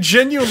 I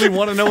genuinely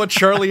want to know what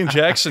Charlie and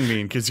Jackson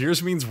mean, because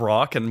yours means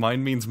rock and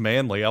mine means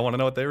manly. I want to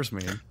know what theirs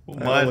mean.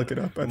 Mine, look it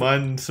up.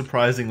 Mine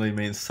surprisingly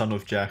means son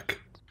of Jack.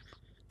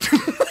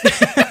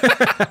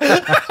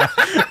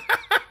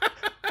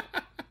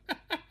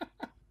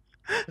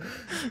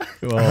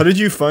 Well, How did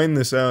you find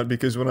this out?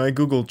 Because when I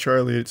googled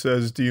Charlie, it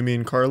says, "Do you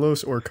mean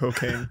Carlos or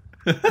cocaine?"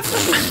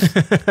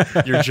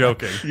 You're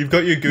joking. You've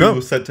got your Google No.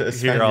 set to Here,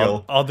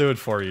 Espanol. I'll do it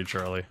for you,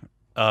 Charlie.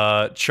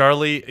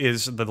 Charlie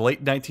is the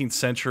late 19th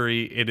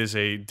century. It is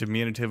a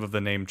diminutive of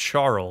the name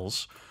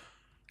Charles,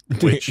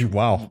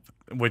 wow.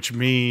 which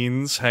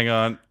means, hang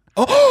on.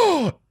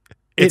 Oh!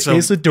 It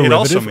is a it derivative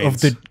also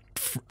means,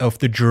 of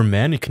the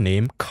Germanic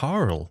name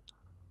Karl.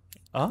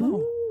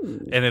 Oh.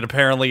 And it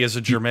apparently is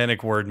a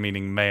Germanic word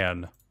meaning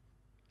man.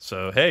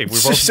 So, hey,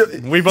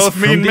 we both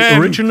From mean the man.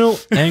 original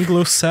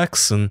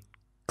Anglo-Saxon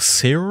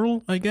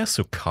Cyril, I guess,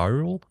 or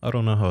Karl? I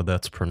don't know how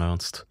that's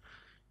pronounced.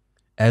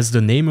 As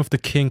the name of the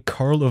king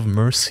Karl of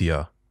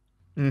Mercia.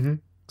 Mm-hmm.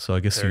 So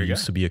I guess There he you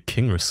used to be a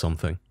king or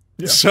something.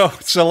 Yeah.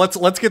 So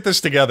let's get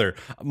this together.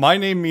 My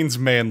name means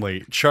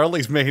manly.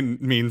 Charlie's name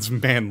means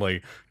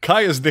manly.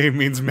 Kaya's name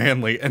means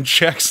manly, and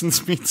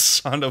Jackson's means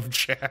son of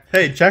Jack.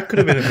 Hey, Jack could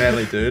have been a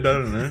manly dude. I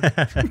don't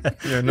know.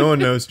 Yeah, no one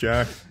knows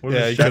Jack. What Yeah,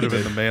 does he Jack could have do?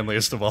 been the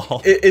manliest of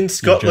all. In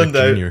Scotland,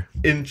 Jack though,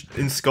 Jr..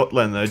 in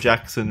Scotland, though,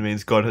 Jackson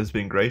means God has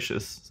been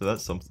gracious, so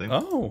that's something.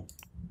 Oh,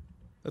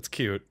 that's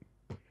cute.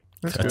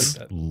 That's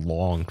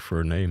long for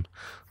a name.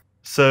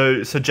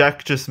 So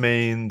Jack just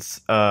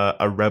means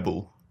a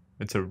rebel.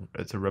 It's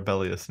a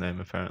rebellious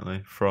name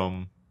apparently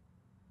from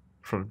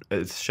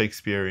it's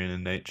Shakespearean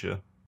in nature.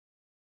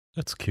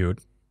 That's cute.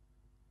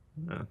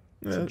 Yeah,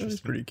 Yeah, that's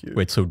pretty cute.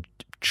 Wait, so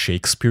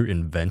Shakespeare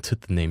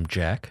invented the name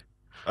Jack?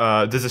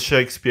 there's a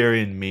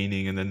Shakespearean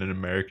meaning and then an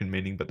American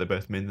meaning, but they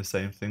both mean the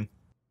same thing.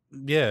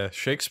 Yeah,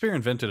 Shakespeare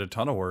invented a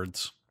ton of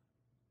words.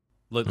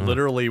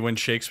 Literally, when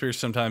Shakespeare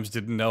sometimes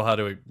didn't know how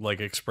to like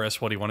express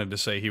what he wanted to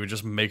say, he would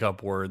just make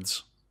up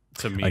words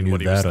to mean I knew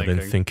what he was that. I thinking.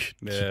 didn't think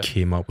Yeah. he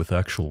came up with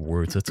actual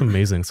words. That's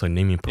amazing. It's like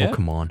naming Yeah.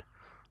 Pokemon.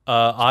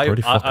 I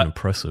Pretty fucking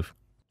impressive.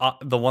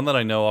 the one that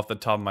I know off the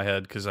top of my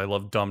head, because I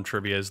love dumb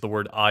trivia, is the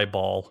word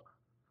eyeball.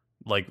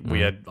 Like, we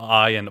had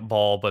eye and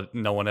ball, but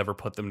no one ever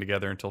put them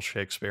together until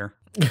Shakespeare.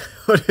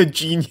 What a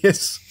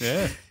genius.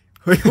 Yeah.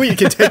 Well, you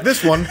can take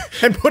this one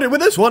and put it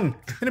with this one,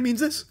 and it means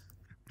this.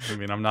 I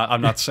mean, I'm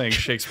not saying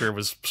Shakespeare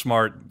was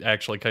smart.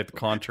 Actually, quite the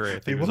contrary. I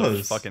think he was a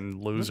was.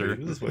 fucking loser.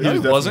 He was No, he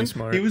definitely wasn't.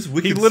 smart. He was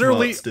wicked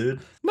literally- smart, dude.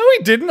 No,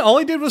 he didn't. All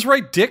he did was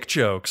write dick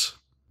jokes.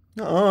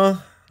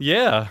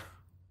 Yeah.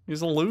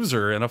 He's a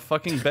loser and a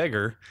fucking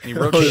beggar. And he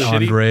wrote Hey, shitty.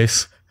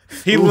 Andres.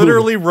 He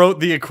literally wrote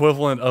the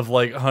equivalent of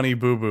like Honey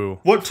Boo Boo.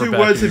 What for 2 back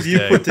words in have his you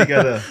day. put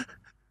together?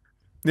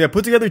 Yeah,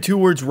 put together 2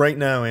 words right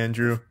now,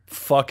 Andrew.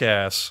 Fuck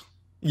ass.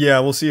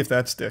 Yeah, we'll see if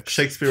that sticks.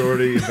 Shakespeare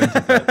already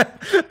invented that.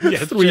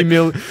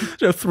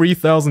 Yeah,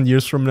 3,000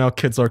 years from now,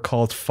 kids are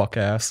called fuck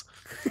ass.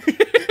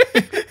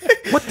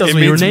 What does It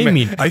your means name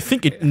mean? I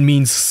think it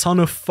means son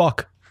of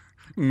fuck.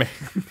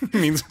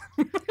 means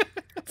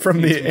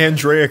From the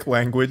Andraic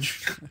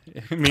language.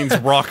 it means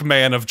rock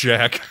man of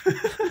Jack.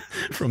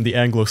 From the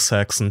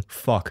Anglo-Saxon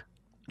fuck.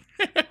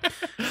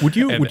 Would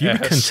you And be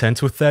ass.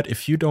 content with that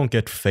if you don't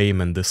get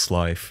fame in this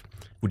life?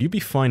 Would you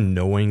be fine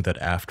knowing that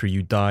after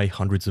you die,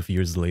 hundreds of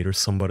years later,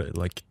 somebody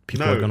like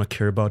people No. are gonna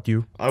care about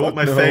you? I want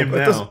my no, fame that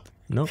now. doesn't-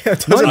 No, Yeah,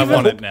 it not doesn't I even.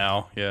 want it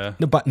now. Yeah.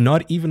 No, but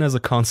not even as a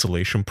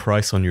consolation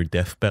prize on your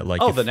deathbed.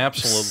 Like, Oh, if then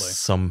absolutely.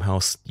 somehow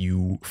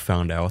you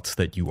found out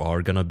that you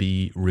are gonna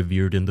be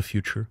revered in the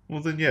future. Well,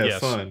 then yeah, Yes.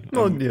 fine.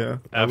 Well, yeah.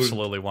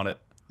 Absolutely want it.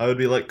 I would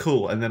be like,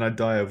 cool, and then I'd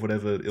die of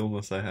whatever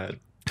illness I had.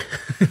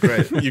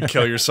 Great. You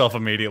kill yourself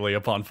immediately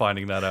upon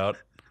finding that out.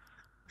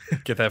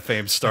 Get that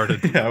fame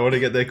started. Yeah, I want to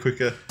get there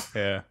quicker.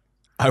 Yeah.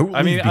 I would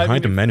leave mean,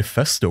 behind a if-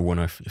 manifesto when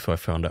if I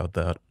found out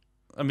that.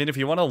 I mean, if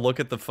you want to look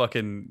at the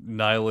fucking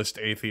nihilist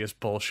atheist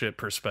bullshit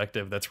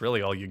perspective, that's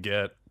really all you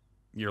get.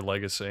 Your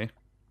legacy.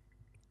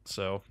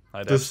 So,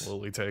 I'd Does-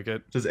 absolutely take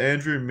it. Does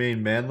Andrew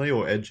mean manly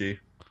or edgy?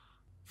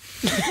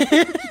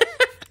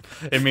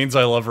 It means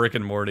I love Rick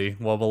and Morty.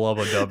 Wubba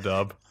lubba dub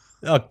dub.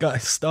 Oh,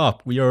 guys,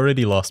 stop! We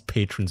already lost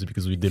patrons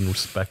because we didn't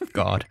respect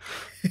God.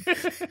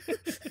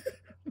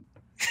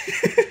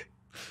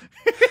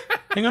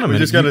 Hang on a minute.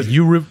 just gotta-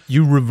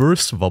 You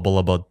reversed Wubba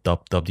Lubba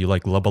Dub Dub. You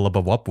like Lubba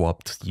Lubba Wup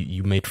Wupped.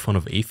 You made fun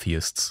of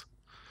atheists.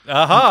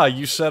 Aha!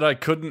 You said I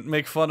couldn't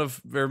make fun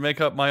of or make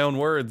up my own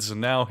words,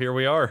 and now here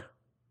we are.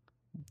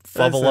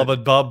 That's Fubba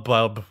lubba bub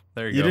bub.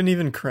 There you You go. didn't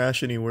even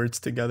crash any words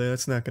together.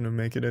 That's not going to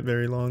make it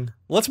very long.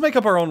 Let's make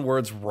up our own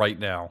words right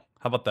now.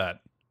 How about that?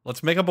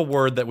 Let's make up a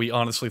word that we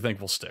honestly think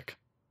will stick.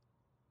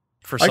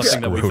 For I guess-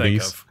 something that we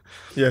think Scroties. of.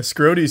 Yeah,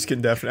 Scroties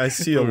can definitely. I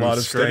see a Ooh, lot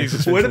of Scroties staying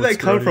is- Where did potential that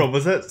come with from? Scroties.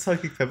 Was that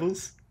Psychic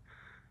Pebbles?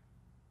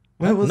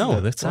 Where was No,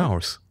 that? that's What?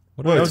 ours.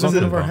 What Wait, are That you was on was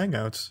one it of our about?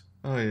 hangouts.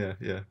 Oh yeah.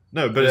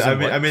 No, but Was it I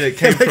what? mean, it I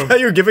came like from. how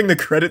you're giving the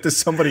credit to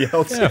somebody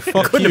else. Yeah,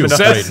 fuck Couldn't you. have been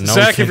Zach, Great, now we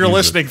Zach, if can't you're use it.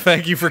 listening,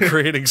 thank you for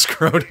creating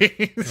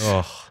Scroties.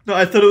 Oh, No,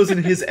 I thought it was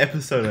in his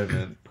episode. I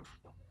meant.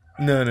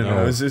 No.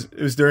 No.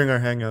 It was during our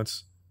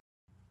hangouts.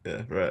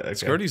 Yeah, right. Okay.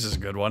 Scroties is a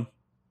good one.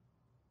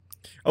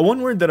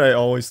 One word that I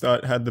always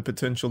thought had the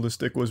potential to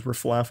stick was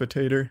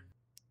reflaffitator.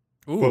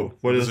 Ooh, Whoa,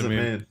 what does it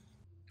mean?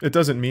 It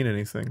doesn't mean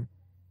anything.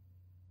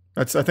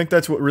 I think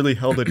that's what really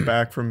held it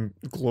back from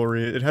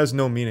glory. It has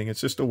no meaning.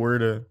 It's just a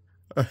word.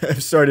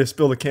 I'm sorry to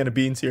spill the can of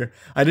beans here.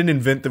 I didn't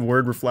invent the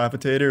word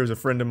reflaffitator. It was a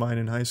friend of mine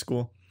in high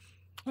school.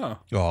 Oh.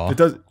 aw.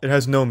 It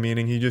has no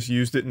meaning. He just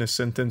used it in a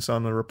sentence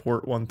on a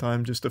report one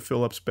time just to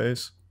fill up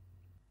space.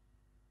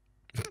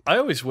 I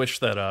always wish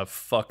that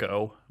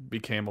fucko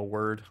became a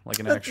word, like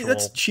an actual.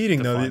 That's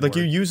cheating though. defined Like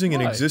you're word. using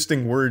an Why?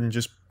 existing word and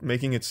just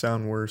making it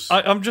sound worse.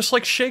 I'm just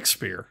like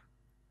Shakespeare.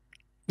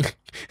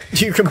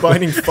 You're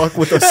combining fuck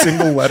with a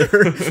single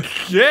letter.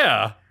 At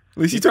Yeah.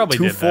 least He you took probably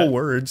 2 did full that.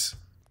 words.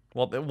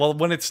 Well,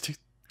 when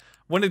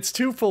it's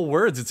two full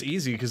words, it's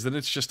easy because then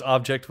it's just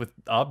object with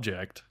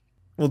object.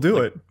 We'll do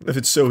it if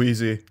it's so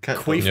easy. Cat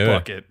Queef Yeah.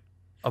 bucket.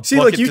 A See,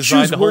 bucket like you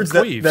designed choose to hold words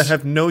that, queefs. that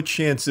have no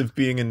chance of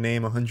being a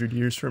name 100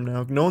 years from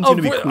now. No one's Oh, going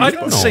to be I queef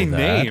didn't know say that.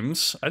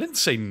 names. I didn't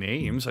say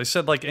names. I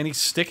said like any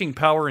sticking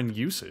power in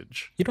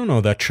usage. You don't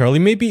know that, Charlie.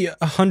 Maybe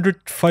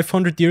 100,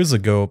 500 years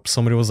ago,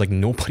 somebody was like,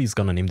 nobody's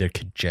gonna name their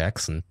kid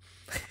Jackson.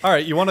 All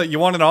right, you want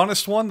an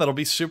honest one that'll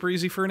be super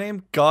easy for a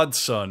name?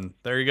 Godson.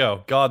 There you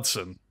go,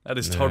 Godson. That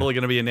is Yeah. totally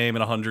going to be a name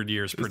in 100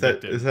 years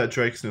predicted. Is that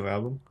Drake's new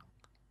album?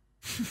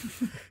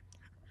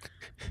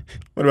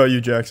 What about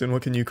you, Jackson?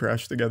 What can you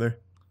crash together?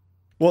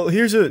 Well,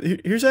 here's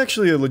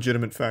actually a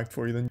legitimate fact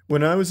for you then.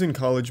 When I was in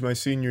college my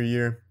senior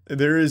year,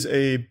 there is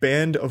a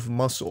band of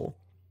muscle.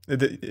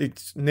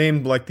 It's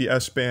named like the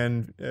S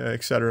band,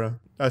 etc.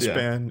 S Yeah.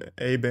 band,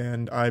 A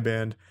band, I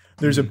band.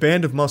 There's a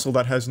band of muscle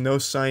that has no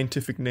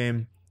scientific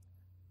name.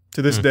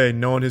 To this day,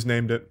 no one has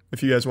named it.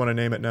 If you guys want to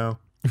name it now.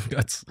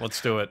 That's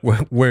Let's do it.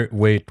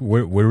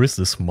 where is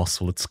this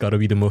muscle? It's gotta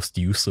be the most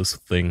useless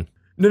thing.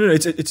 No,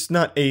 it's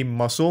not a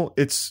muscle.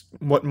 It's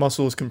what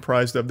muscle is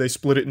comprised of. They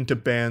split it into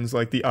bands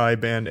like the I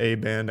band, A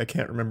band. I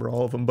can't remember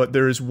all of them, but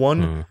there is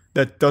one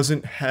that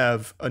doesn't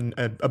have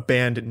a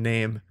band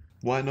name.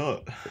 Why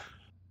not?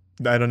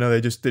 I don't know. They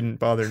just didn't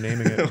bother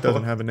naming it. It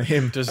doesn't have a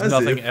name. Does As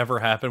nothing if- ever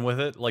happen with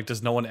it? Like,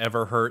 does no one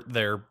ever hurt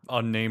their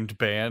unnamed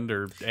band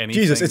or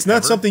anything? Jesus, it's not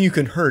ever? something you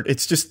can hurt.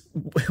 It's just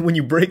when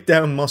you break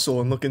down muscle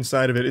and look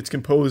inside of it, it's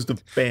composed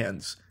of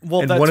bands.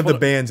 Well, and that's one of the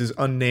what- bands is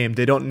unnamed.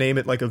 They don't name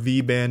it like a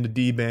V band, a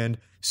D band,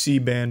 C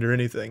band, or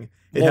anything.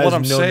 It Well, has what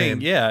I'm no saying,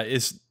 name. yeah,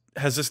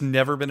 has this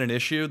never been an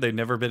issue? They've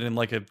never been in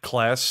like a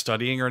class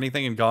studying or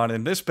anything and gone,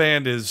 and this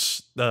band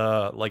is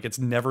like it's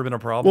never been a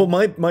problem.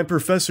 Well, my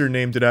professor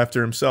named it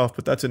after himself,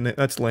 but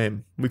that's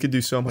lame. We could do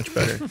so much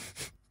better.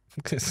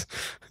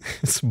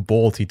 It's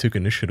bold. He took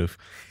initiative.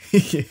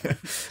 Yeah,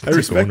 I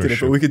respected it, ownership.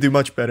 but we could do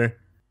much better.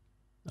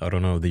 I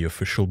don't know, the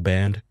official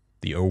band,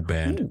 the O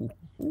band.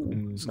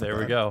 There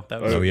we go.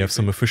 That was So we have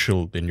some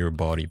official in your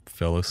body,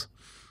 fellas.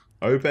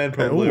 O-Band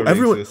probably Ooh, already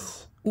everyone-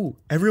 exists. Ooh,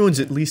 everyone's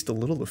at least a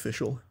little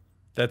official.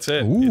 That's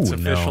it. Ooh, It's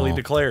officially no.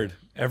 declared.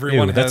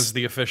 Everyone Ew, that's- has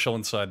the official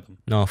inside them.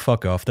 No,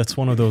 fuck off. That's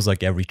one of those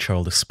like every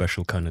child is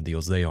special kind of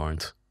deals. They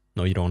aren't.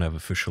 No, you don't have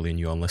officially in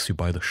you unless you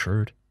buy the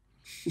shirt.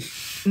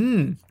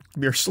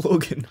 Your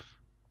slogan.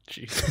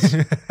 Jesus.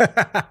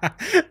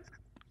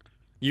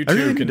 You I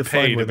really too need can to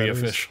find pay to where be that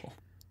is. official.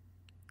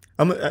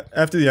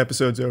 After the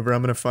episode's over,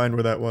 I'm gonna find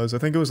where that was. I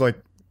think it was like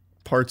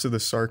parts of the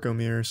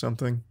sarcomere or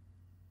something.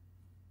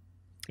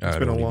 I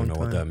been a don't long even know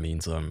what time. that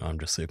means. I'm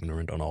just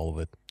ignorant on all of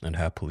it, and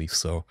happily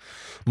so.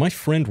 My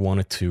friend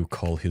wanted to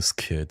call his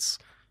kid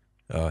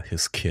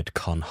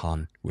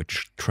Kanhan,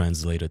 which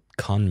translated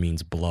Kan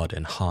means blood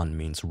and Han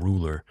means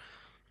ruler.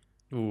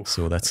 Ooh,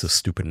 So that's a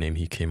stupid name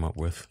he came up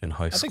with in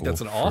high I school. think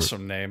that's an for-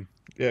 awesome name.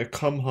 Yeah,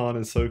 Come Han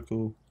is so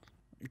cool.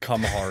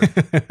 Come hard.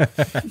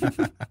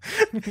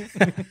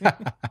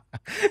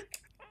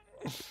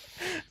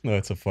 No,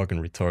 it's a fucking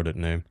retarded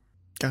name.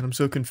 God,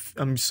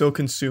 I'm so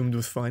consumed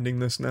with finding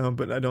this now,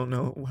 but I don't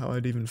know how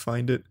I'd even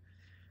find it.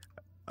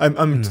 I'm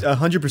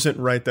 100%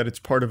 right that it's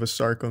part of a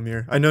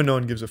sarcomere. I know no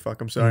one gives a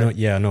fuck. I'm sorry. No,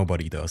 yeah,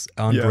 nobody does.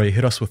 Andre,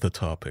 hit us with the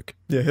topic.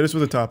 Yeah, hit us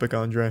with a topic,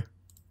 Andre.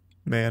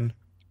 Man.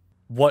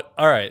 What?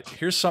 All right,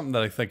 here's something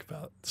that I think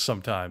about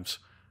sometimes.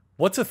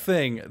 What's a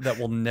thing that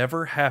will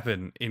never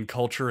happen in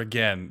culture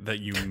again that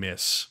you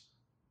miss?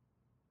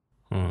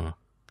 Huh.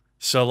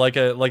 So like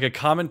a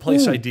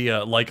commonplace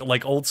idea,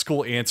 like old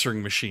school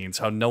answering machines,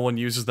 how no one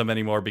uses them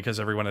anymore because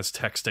everyone has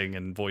texting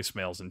and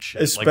voicemails and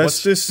shit.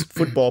 Asbestos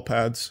football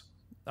pads.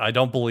 I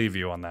don't believe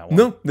you on that one.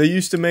 No, they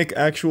used to make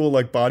actual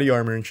like body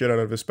armor and shit out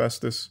of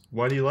asbestos.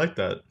 Why do you like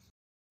that?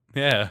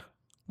 Yeah.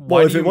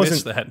 Well, Why if do it you miss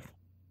wasn't- that?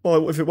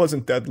 Well, if it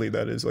wasn't deadly,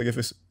 that is. Like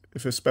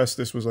if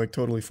asbestos was like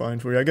totally fine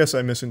for you. I guess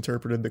I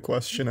misinterpreted the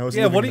question. I was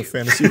living what in do a you-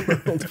 fantasy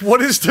world.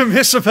 What is to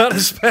miss about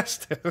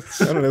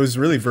asbestos? I don't know. It was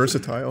really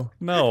versatile.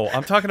 No,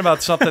 I'm talking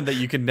about something that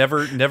you can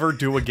never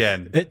do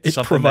again. It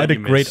Something that provided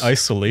you great miss.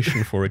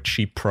 isolation for a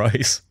cheap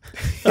price.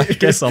 I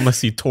guess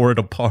unless you tore it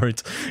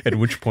apart, at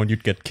which point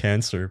you'd get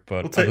cancer.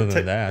 But Well, other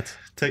than that,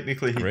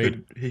 Technically,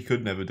 Great. he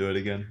could never do it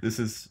again. This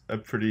is a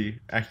pretty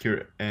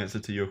accurate answer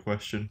to your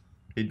question.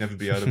 He'd never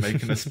be able to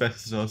make an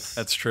asbestos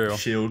That's true.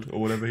 shield or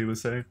whatever he was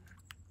saying.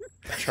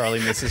 Charlie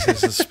misses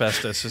his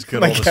asbestos, his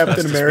good My old Captain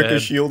asbestos America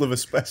bed. shield of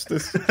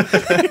asbestos.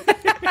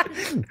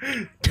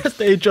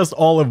 they just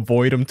all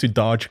avoid him to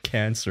dodge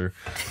cancer.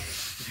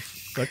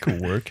 That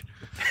could work.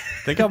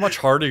 Think how much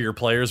harder your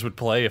players would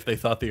play if they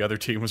thought the other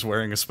team was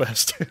wearing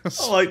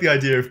asbestos. I like the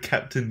idea of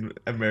Captain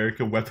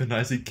America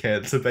weaponizing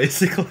cancer,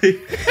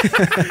 basically.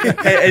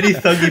 Any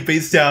thug he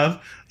beats down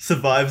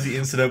survives the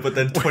incident, but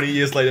then 20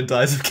 years later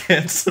dies of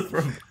cancer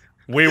from...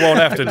 We won't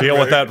have to deal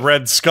with that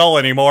red skull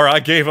anymore. I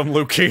gave him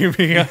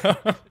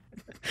leukemia.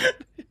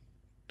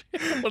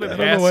 What an I don't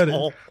know what-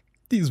 asshole.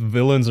 These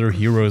villains or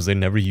heroes, they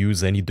never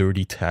use any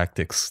dirty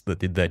tactics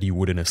that you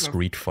would in a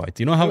street fight.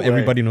 You know how No way.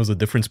 everybody knows the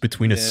difference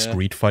between a Yeah.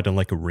 street fight and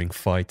like a ring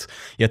fight?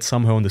 Yet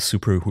somehow in the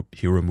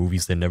superhero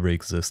movies, they never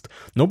exist.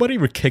 Nobody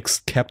ever kicks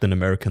Captain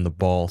America in the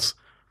balls.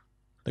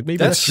 Like maybe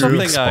That's your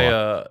weak something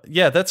spot.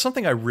 that's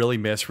something I really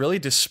miss. Really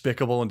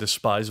despicable and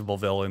despisable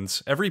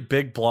villains. Every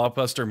big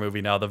blockbuster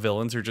movie now, the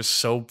villains are just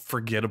so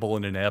forgettable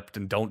and inept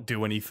and don't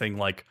do anything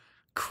like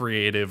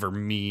creative or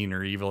mean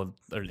or evil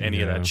or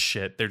any of Yeah. that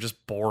shit. They're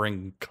just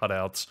boring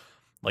cutouts.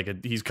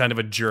 He's kind of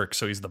a jerk,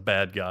 so he's the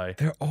bad guy.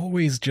 They're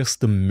always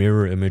just the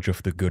mirror image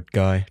of the good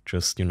guy.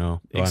 Just, I'm gonna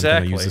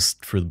Exactly. use this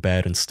for the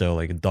bad instead.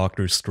 Like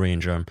Doctor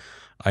Strange,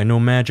 I know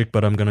magic,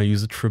 but I'm gonna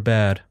use it for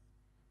bad.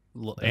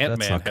 That's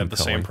Ant-Man not had the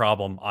same compelling.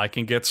 problem. I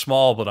can get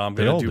small, but I'm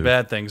They going all to do do.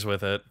 bad things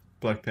with it.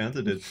 Black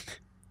Panther did.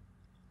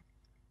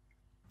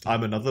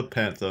 I'm another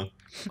panther.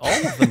 All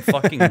of them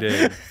fucking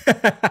did.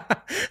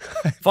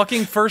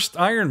 Fucking first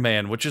Iron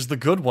Man, which is the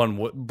good one.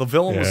 The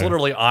villain was Yeah.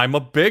 literally, I'm a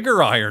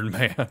bigger Iron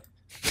Man.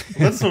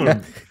 That's not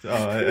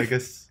a... I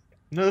guess...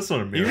 No, that's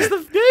not a He mirror.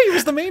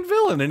 was the main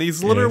villain, and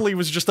he's literally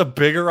was just a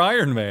bigger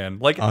Iron Man.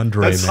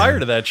 Andre, I'm man.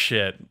 tired of that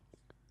shit.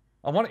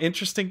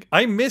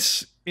 I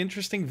miss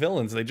interesting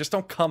villains. They just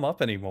don't come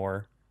up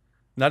anymore.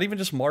 Not even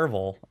just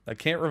Marvel. I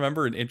can't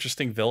remember an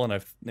interesting villain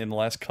in the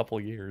last couple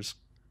of years.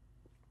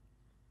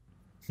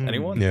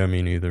 Anyone? Yeah,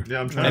 me neither. Yeah,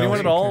 I'm trying Anyone to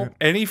at think. all?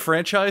 Any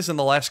franchise in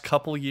the last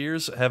couple of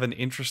years have an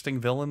interesting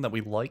villain that we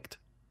liked?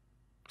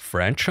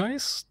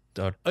 Franchise?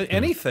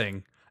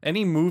 Anything.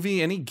 Any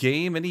movie, any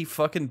game, any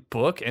fucking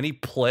book, any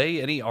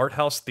play, any art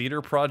house theater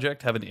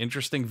project have an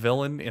interesting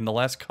villain in the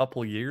last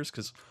couple of years?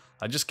 Because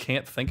I just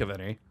can't think of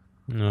any.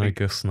 No, I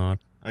guess not.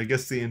 I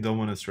guess the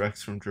Indominus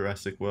Rex from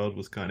Jurassic World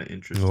was kind of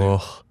interesting.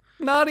 Ugh.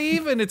 Not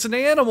even. It's an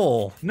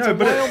animal. No, it's a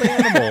but wild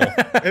animal.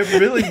 It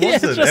really Yeah,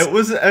 wasn't. just- It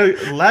was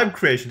a lab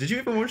creation. Did you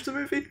even watch the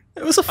movie?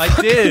 It was a I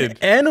fucking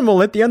did.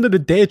 animal. At the end of the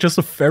day, it's just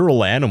a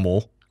feral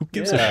animal. Who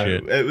gives a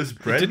shit? It was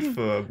bred didn't-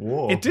 for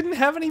war. It didn't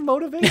have any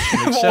motivation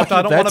except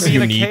I don't want to That's be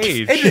unique. in a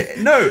cage.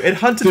 It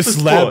hunted for This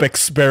sport. lab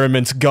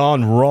experiment's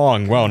gone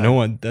wrong. Wow, no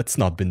one. That's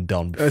not been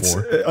done That's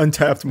before.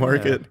 untapped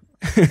market.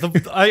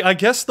 I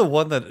guess the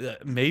one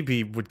that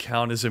maybe would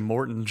count is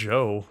Immortan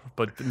Joe,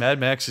 but Mad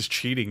Max is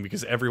cheating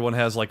because everyone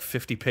has like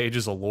 50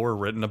 pages of lore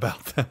written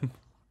about them.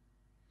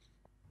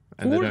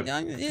 And they don't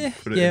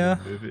put it in the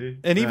movie.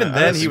 And even I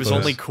then, don't he was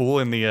suppose. only cool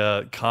in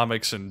the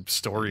comics and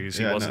stories.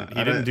 He Yeah, no, wasn't. I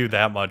He didn't don't- do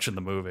that much in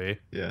the movie.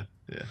 Yeah.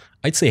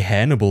 I'd say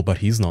Hannibal, but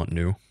he's not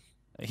new.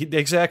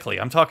 Exactly.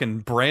 I'm talking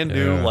brand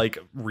new, Yeah. like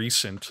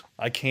recent.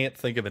 I can't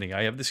think of any.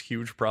 I have this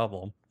huge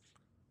problem.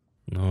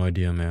 No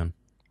idea, man.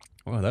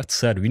 Wow, that's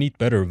sad. We need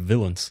better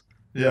villains.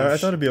 Yeah, I'm I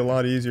thought it'd be a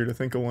lot easier to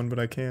think of one, but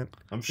I can't.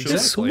 I'm sure.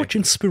 There's so Exactly. much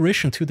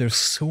inspiration too. There's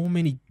so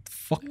many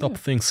fucked up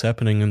things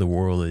happening in the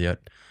world,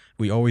 yet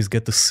we always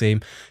get the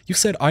same. You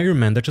said Iron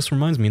Man. That just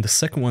reminds me. In the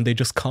second one, they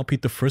just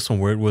copied the first one,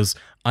 where it was,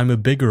 "I'm a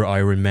bigger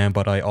Iron Man,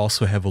 but I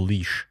also have a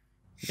leash."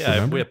 Yeah,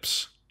 Remember?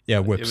 whips. Yeah,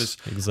 whips. It was.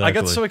 Exactly. I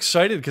got so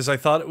excited because I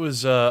thought it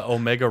was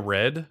Omega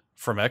Red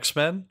from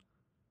X-Men.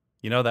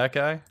 You know that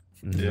guy?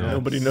 Yeah.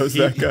 Nobody knows He-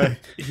 that guy.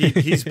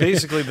 He's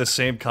basically the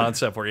same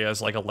concept where he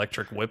has like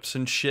electric whips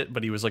and shit,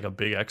 but he was like a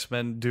big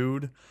X-Men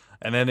dude.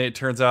 And then it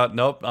turns out,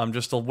 nope, I'm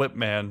just a whip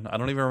man. I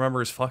don't even remember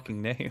his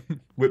fucking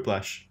name.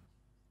 Whiplash.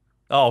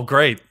 Oh,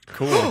 great.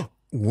 Cool.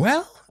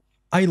 Well,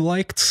 I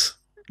liked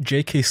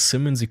J.K.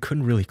 Simmons. You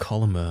couldn't really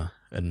call him a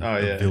Oh,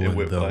 yeah, in villain though,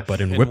 Whiplash. but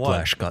in In what?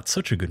 Whiplash, got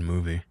such a good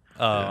movie.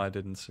 Oh, Yeah. I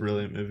didn't see.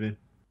 Brilliant movie.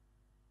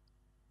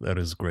 That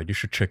is great. You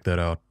should check that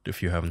out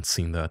if you haven't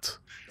seen that,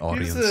 He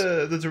was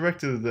audience. the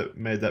director that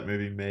made that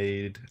movie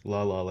made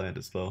La La Land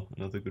as well.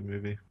 Another good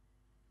movie.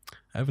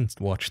 I haven't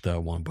watched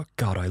that one, but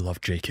God, I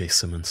love J.K.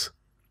 Simmons.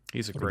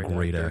 He's a What a great,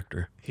 great actor.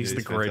 actor. He's Yeah, the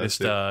he's greatest.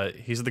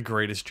 fantastic. He's the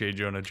greatest J.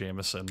 Jonah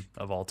Jameson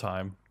of all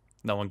time.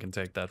 No one can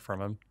take that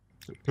from him.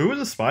 Who were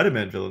the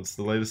Spider-Man villains?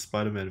 The latest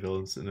Spider-Man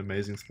villains in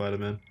Amazing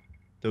Spider-Man.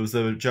 There was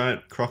a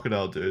giant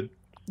crocodile dude.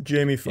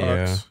 Jamie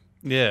Foxx.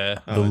 Yeah.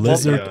 Oh, The it's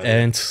Lizard the,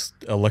 and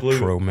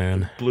Electro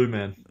Man. Blue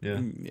Man.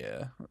 Yeah.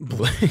 Yeah.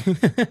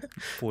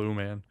 Blue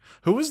Man.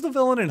 Who was the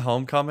villain in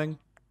Homecoming?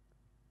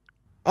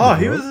 Oh, The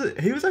he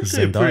Rogue? was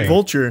actually a Zendaya. pretty.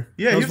 Vulture.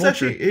 Yeah, That he was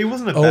Vulture. actually. He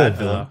wasn't a Oh, bad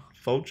villain. uh,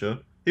 Vulture.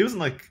 He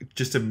wasn't like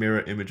just a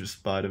mirror image of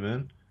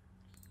Spider-Man.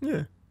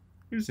 Yeah,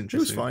 He was he interesting.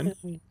 was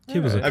fine. He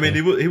was I mean,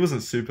 okay. he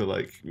wasn't super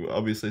like.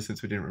 Obviously,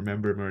 since we didn't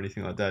remember him or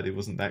anything like that, he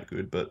wasn't that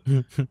good. But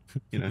you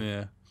know,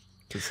 Yeah.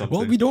 it's something.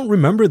 Well, we don't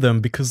remember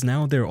them because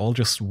now they're all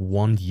just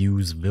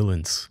one-use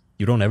villains.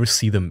 You don't ever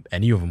see them,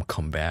 any of them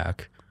come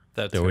back.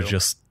 That They too. were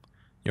just,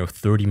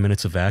 30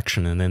 minutes of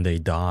action and then they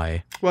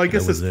die. Well, I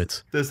guess that was there's,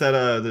 it. there's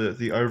that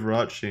the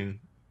overarching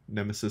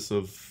nemesis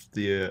of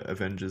the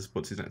Avengers.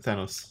 What's his name?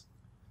 Thanos.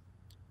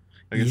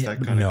 I guess Yeah,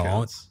 that kind of no.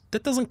 counts.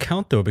 That doesn't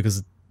count though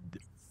because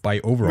by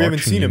overarching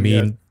seen you him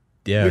mean yet.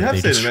 yeah, We have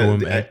they seen just him show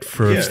at- him at- at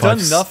for yeah. He's five done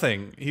s-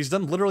 nothing. He's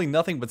done literally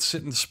nothing but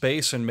sit in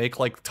space and make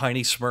like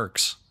tiny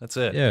smirks. That's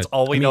it. Yeah, That's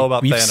all we I know mean,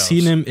 about we've Thanos.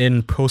 seen him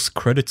in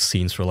post-credit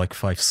scenes for like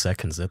 5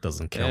 seconds. That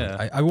doesn't count.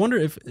 Yeah. I wonder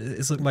if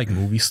is it like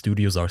movie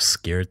studios are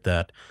scared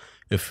that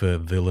if a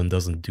villain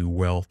doesn't do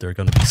well, they're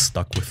gonna be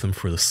stuck with him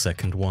for the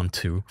second one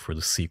too, for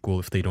the sequel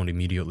if they don't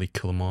immediately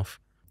kill him off.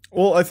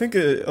 Well, I think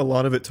a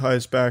lot of it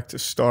ties back to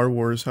Star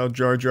Wars, how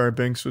Jar Jar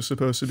Binks was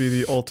supposed to be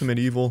the ultimate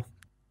evil.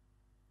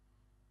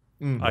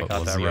 I What got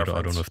was that the other- I don't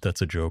reference. know if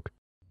that's a joke.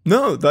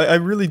 No, I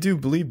really do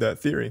believe that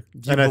theory.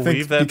 You and I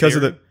believe think that because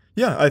of theory?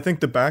 I think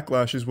the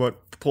backlash is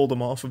what pulled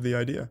him off of the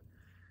idea.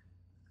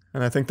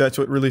 And I think that's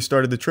what really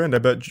started the trend. I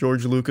bet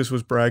George Lucas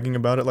was bragging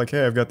about it like,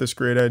 hey, I've got this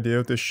great idea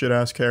with this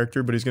shit-ass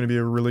character, but he's going to be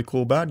a really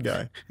cool bad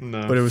guy.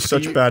 No. But it was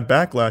such bad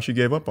backlash, he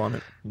gave up on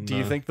it. Do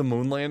you No. think the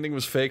moon landing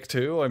was fake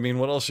too? I mean,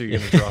 what else are you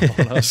going to drop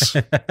on us?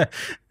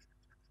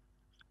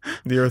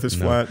 The earth is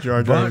No. flat,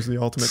 Jar Jar But- is the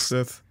ultimate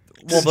Sith.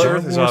 Well, the Star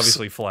Earth is Wars,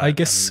 obviously flat. I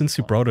guess mean, since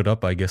you brought it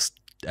up, I guess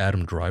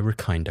Adam Driver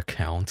kind of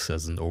counts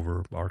as an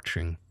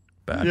overarching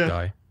bad Yeah.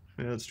 guy.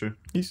 Yeah, that's true.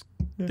 Yeah.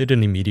 They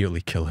didn't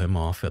immediately kill him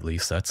off. At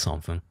least that's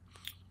something.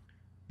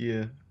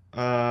 Yeah.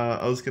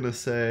 I was gonna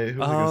say. Who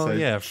was I gonna Oh say?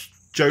 yeah,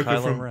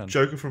 Kylo Ren.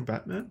 Joker from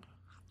Batman.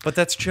 but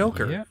that's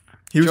Joker. Yeah.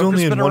 He was Joker's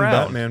only in been one around.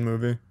 Batman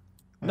movie.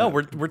 No,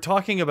 we're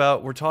talking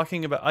about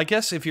I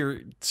guess if you're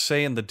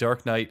saying the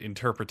Dark Knight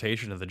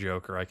interpretation of the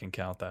Joker, I can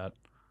count that.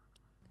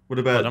 What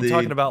about But I'm the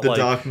talking about, the like,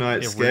 Dark Knight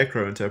it re-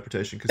 Scarecrow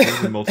interpretation? Because he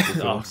was in multiple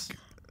Oh, films.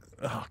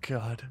 Oh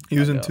God, He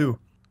was I in know. 2.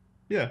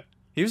 Yeah.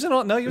 He was in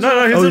all. No, he was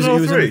No, in he all. was Oh, in all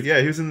he was in three. the-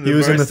 Yeah, he was in the he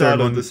was in very the start third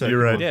of one. the second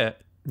You're right. one. Yeah,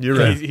 You're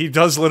right. he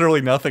does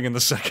literally nothing in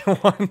the second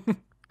one.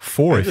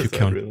 4 I if you guess that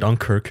count really-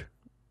 Dunkirk.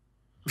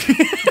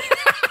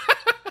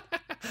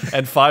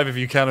 And 5 if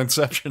you count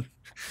Inception.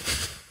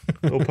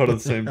 All part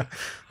of the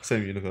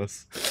same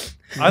universe.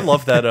 I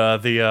love that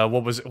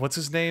what's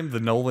his name? The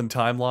Nolan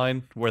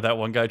timeline, where that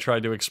one guy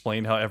tried to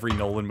explain how every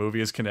Nolan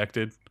movie is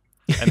connected.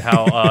 And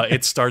how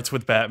it starts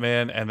with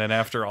Batman, and then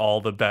after all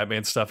the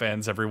Batman stuff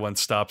ends, everyone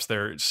stops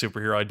their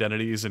superhero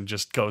identities and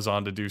just goes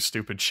on to do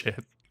stupid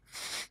shit.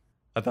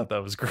 I thought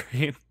that was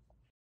great.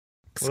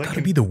 It's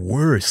gotta be the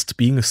worst,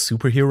 being a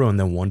superhero and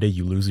then one day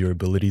you lose your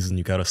abilities and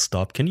you gotta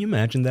stop. Can you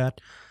imagine that?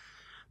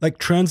 Like,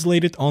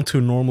 translate it onto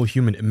a normal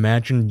human.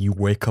 Imagine you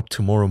wake up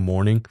tomorrow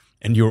morning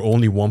and you're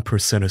only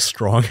 1% as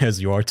strong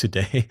as you are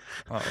today.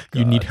 Oh,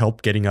 You need God.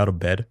 help getting out of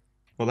bed.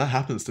 Well, that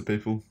happens to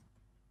people.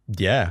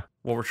 Yeah.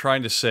 What we're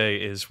trying to say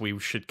is we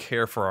should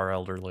care for our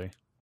elderly.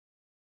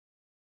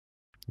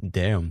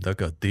 Damn, that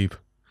got deep.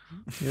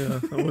 Yeah,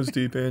 that was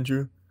deep,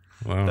 Andrew.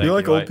 Wow. Thank You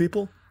like you. old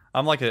people?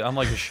 I'm like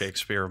a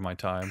Shakespeare of my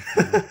time.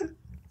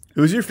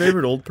 Who's your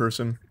favorite old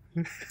person?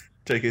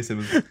 J.K.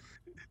 Simmons.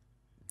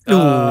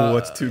 Oh,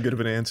 that's too good of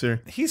an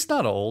answer. He's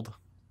not old.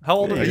 How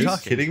old Are are you you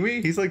talking? kidding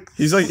me? He's like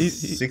He's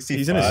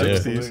 65. in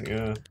his or 60s. something,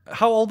 yeah.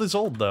 How old is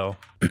old though?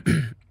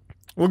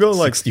 We'll go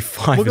like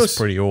 65 we'll go is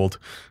pretty old.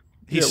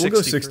 He's we'll go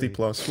 63. 60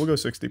 plus. We'll go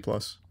 60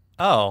 plus.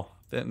 Oh,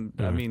 then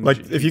I mean,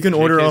 Like if you can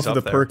order JK's off of up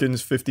the there.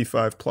 Perkins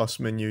 55 plus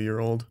menu, you're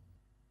old.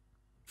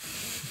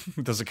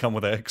 Does it come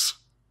with eggs?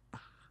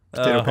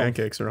 Potato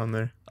pancakes are on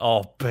there.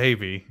 Oh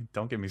baby,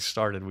 don't get me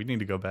started. We need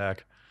to go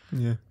back.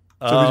 Yeah.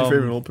 So who's your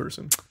favorite Um, old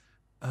person?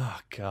 Oh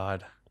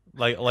God,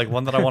 like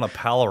one that I want to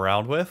pal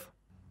around with.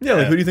 Yeah,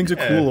 like who do you think's a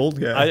yeah. cool old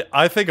guy?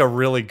 I think a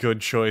really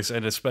good choice,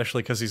 and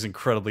especially because he's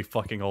incredibly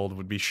fucking old,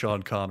 would be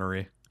Sean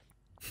Connery.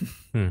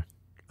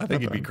 I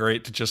think he'd be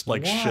great to just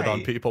like shit on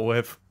Why? people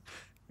with,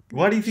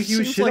 Why do you think he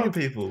would Seems shit like on a-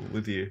 people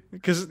with you?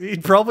 because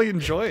he'd probably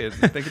enjoy it.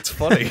 I think it's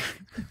funny.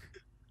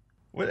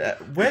 Where do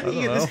I you don't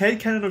get this know.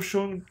 headcanon of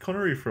Sean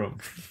Connery from?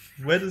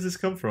 Where does this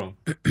come from?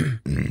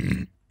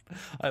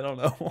 I don't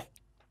know.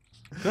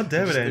 God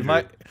damn it,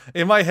 Andrew.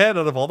 In my head,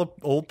 out of all the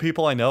old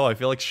people I know, I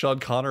feel like Sean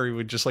Connery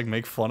would just like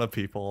make fun of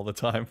people all the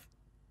time.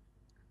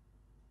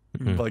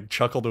 Mhm. Like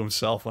chuckle to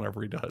himself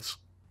whenever he does.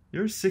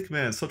 You're a sick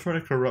man. Stop trying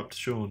to corrupt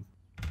Sean.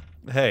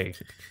 Hey,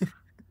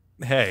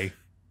 hey,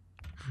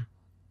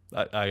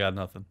 I got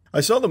nothing.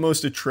 I saw the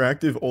most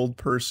attractive old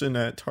person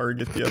at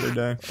Target the other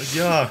day.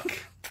 Yuck.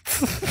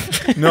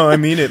 No, I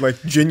mean it,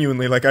 like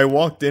genuinely. Like I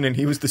walked in and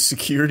he was the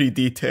security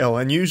detail.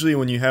 And usually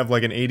when you have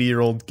like an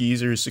 80-year-old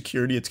geezer as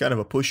security, it's kind of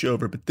a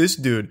pushover. But this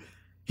dude,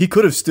 he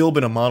could have still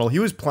been a model. He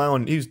was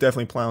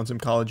definitely plowing some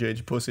college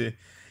age pussy.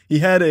 He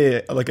had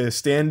a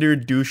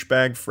standard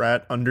douchebag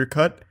frat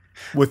undercut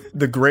with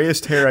the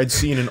grayest hair I'd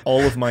seen in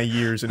all of my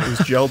years, and it was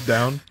gelled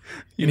down.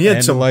 You And he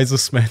had some. analyze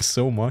this man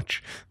so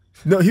much.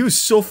 No, he was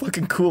so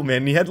fucking cool, man.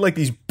 And he had like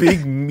these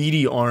big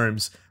meaty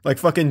arms, like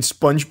fucking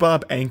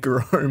SpongeBob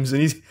anchor arms,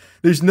 and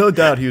there's no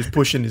doubt he was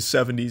pushing his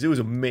 70s. It was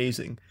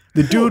amazing.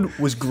 The dude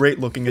was great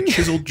looking, a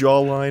chiseled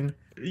jawline.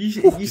 You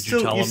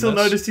still tell him this?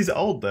 noticed he's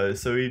old though,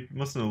 so he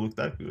mustn't have looked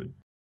that good.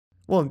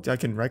 Well, I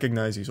can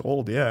recognize he's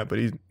old, yeah, but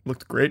he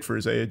looked great for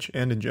his age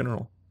and in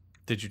general.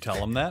 Did you tell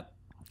him that?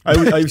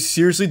 I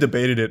seriously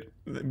debated it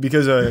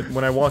because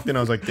when I walked in, I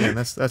was like, "Damn,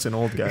 that's an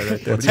old guy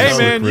right there." But Hey he's-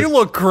 man, you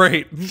look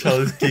great.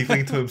 Charlie's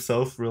giggling to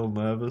himself, real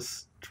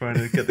nervous, trying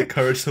to get the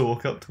courage to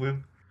walk up to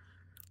him.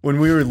 when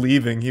we were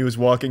leaving, he was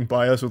walking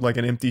by us with like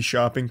an empty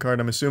shopping cart.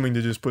 I'm assuming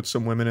to just put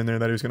some women in there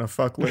that he was gonna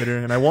fuck later.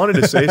 And I wanted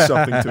to say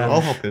something to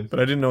I'll him, hop in. but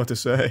I didn't know what to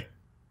say.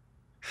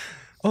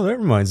 Oh, that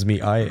reminds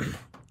me. I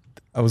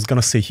was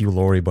gonna say Hugh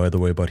Laurie, by the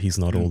way, but he's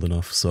not old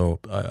enough. So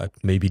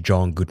maybe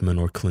John Goodman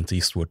or Clint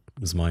Eastwood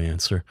is my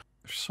answer.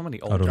 There's so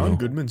many I old. don't John know.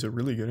 Goodman's a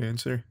really good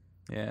answer.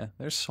 Yeah,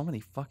 there's so many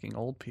fucking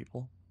old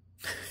people.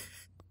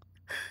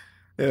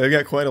 Yeah, they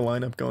got quite a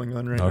lineup going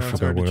on right I now. It's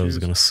forgot hard to what I was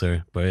choose. gonna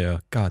say, but yeah,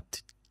 God,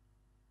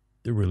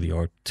 there really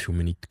are too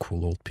many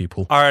cool old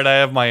people. All right, I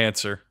have my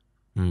answer.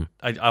 Hmm.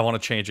 I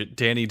want to change it.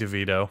 Danny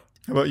DeVito.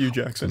 How about you,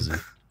 Jackson? Is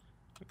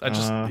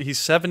it- He's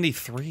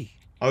 73.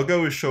 I'll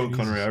go with Sean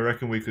Jesus. Connery. I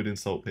reckon we could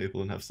insult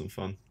people and have some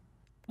fun.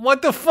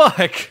 What the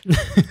fuck?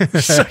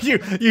 So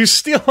you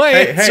steal my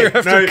Hey, answer hey,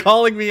 after no,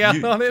 calling me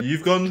out on it?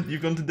 You've gone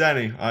to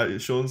Danny.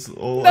 Sean's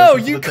all. No,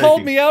 open for you the called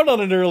taking. me out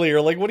on it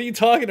earlier. Like, what are you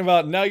talking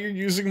about? Now you're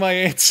using my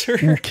answer.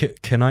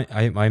 Can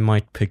I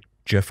might pick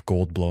Jeff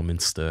Goldblum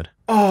instead.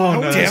 Oh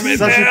no! Damn it, that's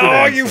such man. a good Oh,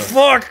 answer. you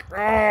fuck.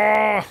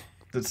 Oh.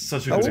 That's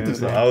such a How good old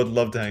is answer. he? I would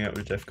love to hang out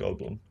with Jeff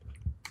Goldblum.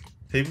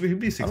 He'd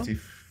be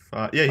 65. Yeah,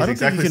 I he's don't think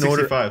exactly you can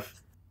order-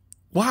 65.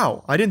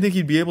 Wow, I didn't think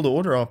he'd be able to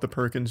order off the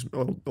Perkins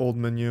old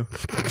menu.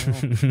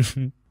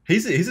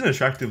 He's an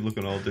attractive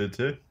looking old dude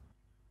too.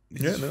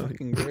 Yeah, no.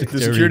 Fucking great.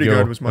 The security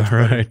guard was much All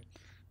better. right.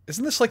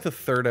 Isn't this like the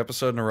third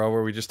episode in a row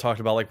where we just talked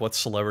about like what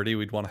celebrity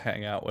we'd want to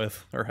hang out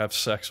with or have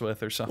sex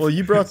with or something? Well,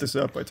 you brought this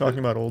up by talking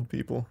about old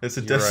people. It's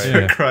a You're right.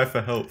 desperate Yeah. cry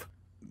for help.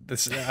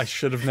 I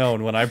should have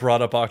known when I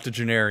brought up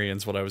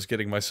octogenarians what I was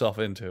getting myself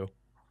into.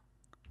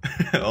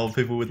 Old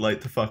people would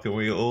like to fuck, and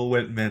we all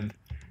went men.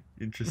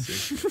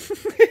 Interesting.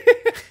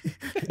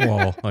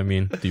 Well, I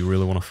mean, do you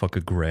really want to fuck a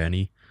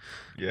granny?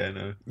 Yeah,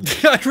 no.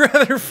 I'd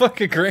rather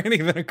fuck a granny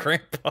than a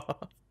grandpa.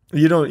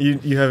 You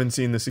haven't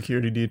seen the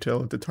security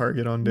detail at the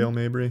Target on Dale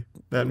Mabry.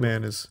 That's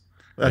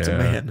a Yeah.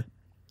 man.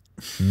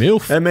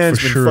 MILF. That man's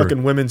for been sure.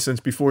 fucking women since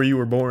before you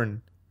were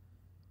born.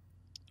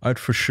 I'd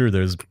for sure.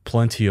 There's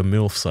plenty of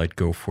MILFs I'd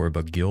go for,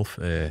 but GILF,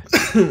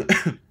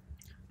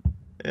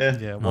 Yeah.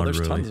 Yeah, well, Not there's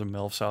really. tons of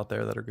MILFs out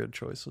there that are good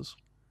choices.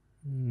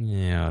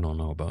 yeah, I don't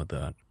know about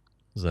that.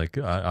 It's like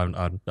I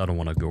don't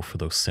want to go for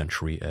those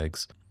century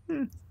eggs.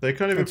 They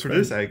can't even That's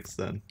produce fine. eggs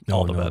then.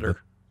 All the better.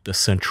 The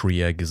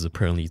century egg is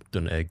apparently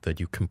an egg that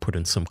you can put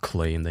in some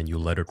clay and then you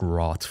let it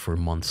rot for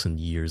months and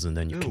years and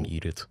then you can Ew.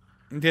 eat it.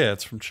 Yeah,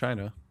 it's from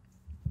China.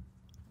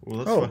 Well,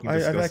 that's Oh, fucking I've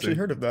disgusting. actually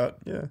heard of that.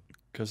 Yeah.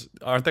 Because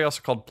aren't they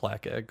also called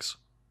black eggs?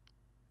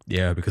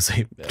 Yeah, because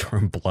they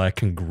turn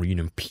black and green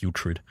and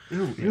putrid.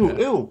 Ew, ew,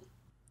 ew.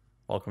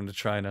 Welcome to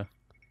China.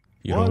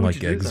 You Why don't would like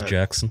you do eggs, that?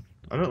 Jackson?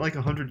 I don't like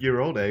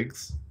 100-year-old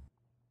eggs.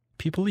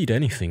 People eat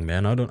anything,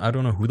 man. I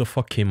don't know who the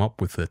fuck came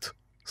up with it.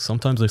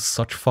 Sometimes there's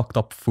such fucked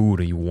up food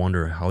and you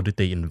wonder how did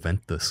they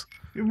invent this?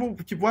 Well,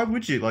 why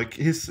would you? Like,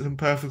 here's some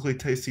perfectly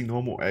tasty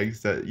normal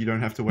eggs that you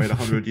don't have to wait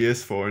 100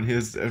 years for, and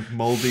here's a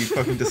moldy,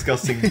 fucking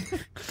disgusting,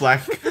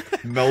 black,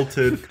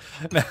 melted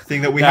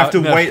thing that we have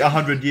to wait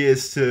 100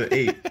 years to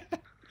eat.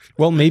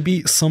 Well,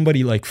 maybe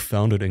somebody like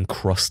found it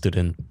encrusted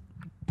in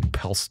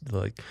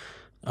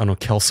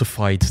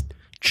calcified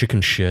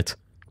chicken shit,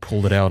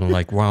 pulled it out and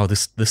like, wow,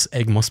 this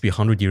egg must be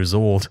 100 years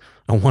old.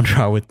 I wonder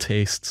how it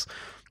tastes.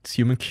 It's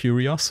human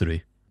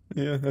curiosity.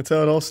 Yeah, that's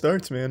how it all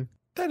starts, man.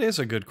 That is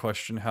a good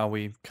question, how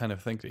we kind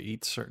of think to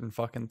eat certain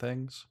fucking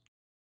things.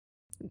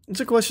 It's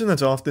a question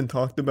that's often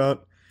talked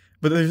about,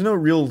 but there's no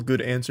real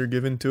good answer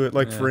given to it.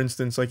 Like, for Yeah.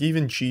 instance, like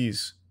even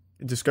cheese.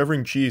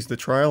 Discovering cheese, the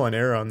trial and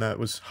error on that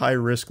was high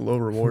risk, low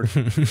reward.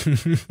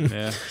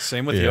 Yeah,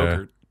 same with Yeah.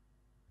 yogurt.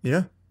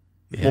 Yeah.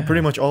 Well,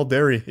 pretty much all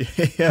dairy.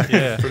 Yeah.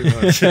 Yeah. Pretty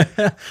much.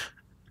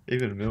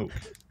 Even milk.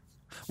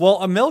 Well,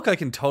 a milk I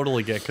can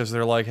totally get because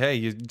they're like, hey,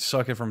 you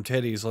suck it from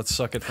titties, let's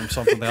suck it from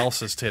something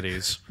else's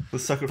titties.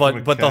 Let's suck it from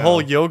a But the cow.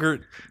 whole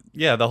yogurt,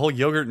 the whole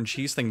yogurt and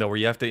cheese thing though, where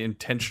you have to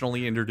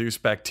intentionally introduce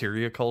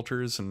bacteria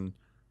cultures and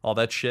all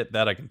that shit,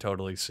 that I can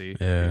totally see.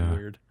 Yeah. Being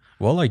weird.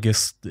 Well, I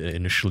guess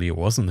initially it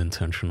wasn't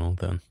intentional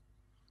then.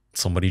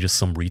 Some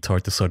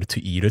retard decided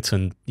to eat it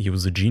and he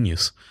was a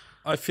genius.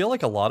 I feel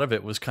like a lot of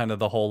it was kind of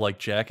the whole like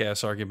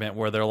jackass argument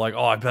where they're like,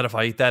 oh, I bet if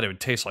I eat that, it would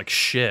taste like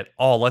shit.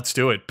 Oh, let's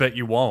do it. Bet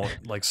you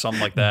won't. Like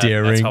something like that. That's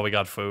Daring. how we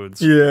got foods.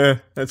 Yeah,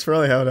 that's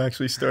probably how it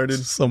actually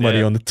started. Somebody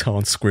Yeah. on the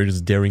town square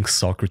just daring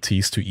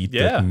Socrates to eat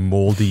Yeah. that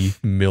moldy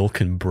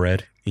milk and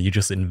bread. And you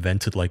just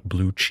invented like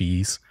blue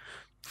cheese.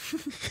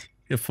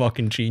 You're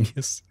fucking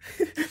genius.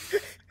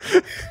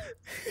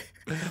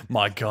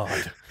 My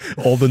God.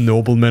 All the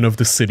noblemen of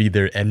the city,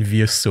 they're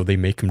envious, so they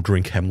make him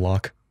drink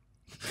hemlock.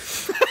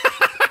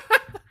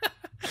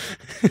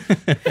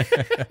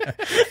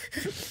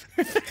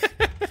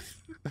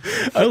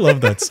 I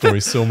love that story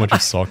so much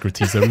of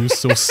Socrates. That he was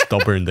so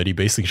stubborn that he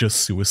basically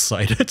just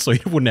suicided so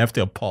he wouldn't have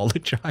to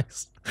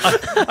apologize.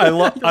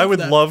 I would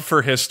love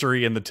for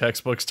history in the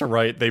textbooks to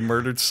write they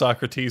murdered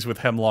Socrates with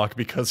hemlock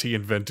because he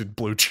invented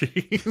blue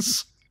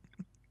cheese.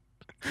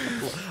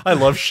 I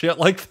love shit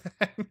like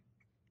that.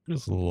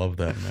 Just love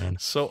that, man.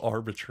 So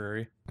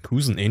arbitrary.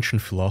 Who's an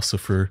ancient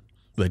philosopher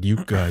that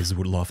you guys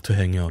would love to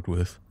hang out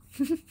with?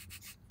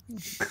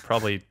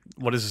 Probably,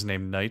 what is his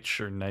name?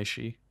 Nietzsche or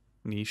Nietzsche?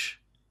 Nietzsche?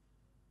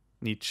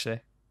 Nietzsche?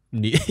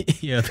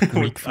 Yeah, the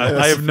Greek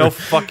I have no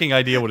fucking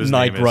idea what his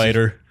Knight name is.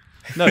 Rider.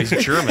 No, he's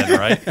German,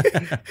 right?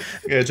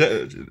 Yeah,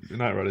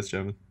 Knight Rider's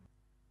German.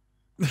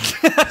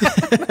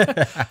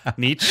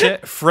 Nietzsche?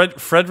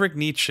 Friedrich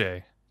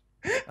Nietzsche.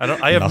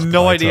 I have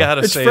no Nachtreiter. idea how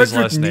to It's say his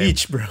Friedrich last name.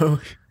 Nietzsche, bro.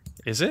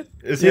 Is it?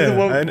 Is he Yeah, the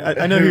one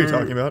I know who you're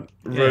talking about.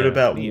 wrote Yeah,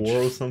 about Nietzsche.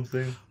 war or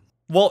something?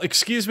 Well,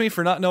 excuse me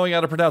for not knowing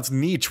how to pronounce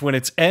Nietzsche when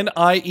it's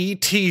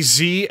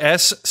Nietzsche.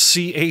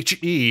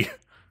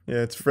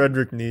 Yeah, it's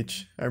Friedrich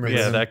Nietzsche. I remember.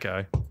 Yeah, him. that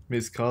guy.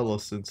 Miss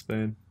Carlos in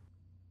Spain.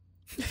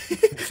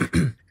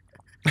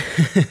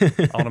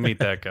 I want to meet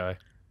that guy.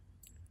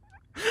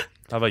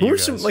 How about Who you are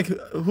guys? some like?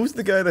 Who's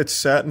the guy that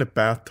sat in a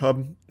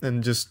bathtub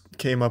and just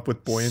came up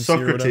with buoyancy or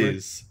whatever?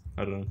 Socrates.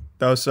 I don't know.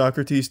 That was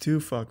Socrates too.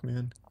 Fuck,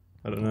 man.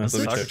 I don't know. That's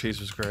Let me check. Socrates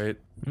was great.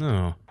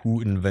 No,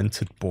 who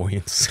invented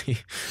buoyancy?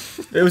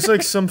 It was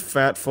like some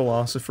fat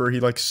philosopher. He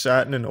like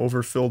sat in an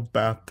overfilled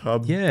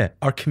bathtub. Yeah,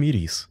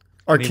 Archimedes.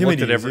 And he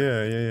looked Archimedes. at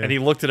Yeah. And he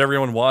looked at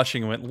everyone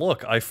watching and went,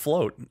 look, I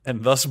float.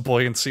 And thus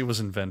buoyancy was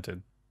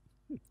invented.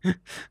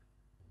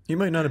 He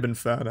might not have been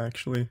fat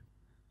actually.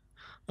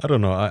 I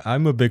don't know.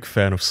 I'm a big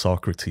fan of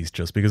Socrates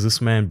just because this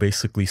man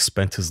basically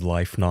spent his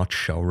life not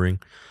showering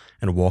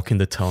and walking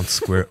the town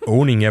square,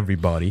 owning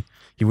everybody.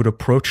 He would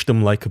approach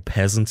them like a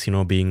peasant, you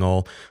know, being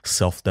all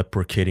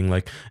self-deprecating,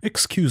 like,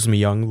 excuse me,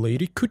 young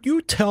lady, could you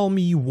tell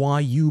me why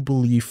you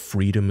believe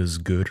freedom is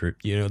good? Or,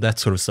 you know, that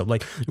sort of stuff.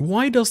 Like,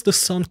 why does the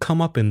sun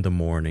come up in the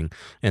morning?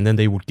 And then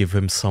they would give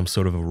him some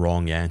sort of a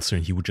wrong answer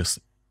and he would just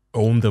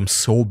own them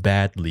so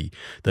badly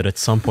that at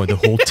some point the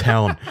whole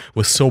town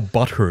was so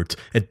butthurt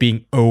at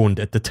being owned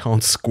at the town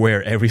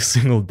square every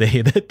single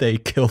day that they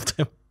killed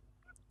him.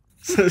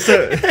 So this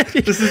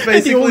is And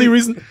basically the only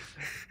reason...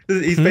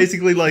 he's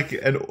basically like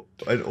an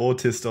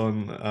autist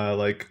on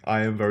like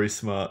I am very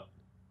smart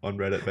on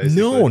Reddit.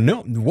 Basically,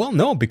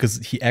 No, because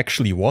he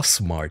actually was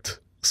smart.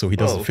 So he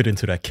doesn't Oh. fit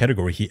into that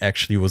category. He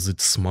actually was a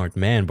smart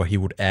man, but he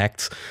would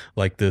act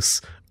like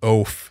this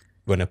oaf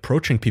when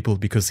approaching people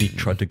because he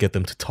tried to get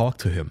them to talk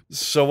to him.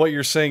 So what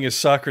you're saying is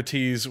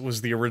Socrates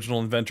was the original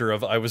inventor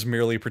of I was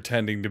merely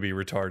pretending to be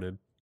retarded.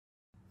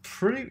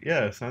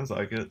 Sounds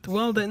like it.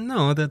 Well, then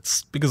no,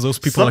 that's because those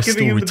people are Stop still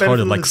giving him the benefit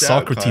retarded. of Like the doubt,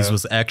 Socrates Kyle.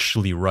 was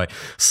actually right.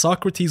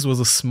 Socrates was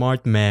a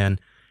smart man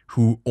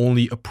who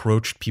only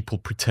approached people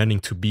pretending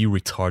to be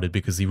retarded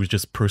because he was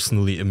just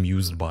personally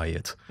amused by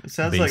it. It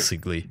sounds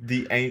basically like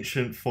the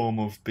ancient form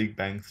of Big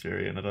Bang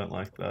Theory, and I don't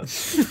like that.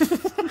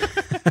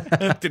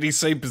 Did he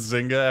say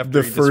Bazinga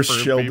after The he first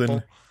disproved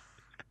Sheldon.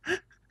 people?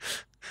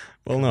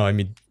 Well, no, I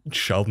mean,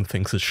 Sheldon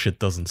thinks his shit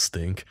doesn't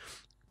stink.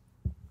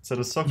 So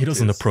does Socrates. He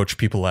doesn't approach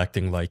people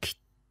acting like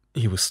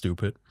he was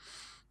stupid.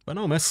 But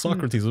no, man,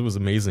 Socrates, it was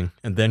amazing.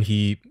 And then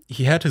he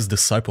had his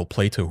disciple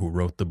Plato who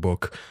wrote the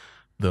book,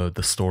 the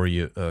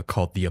story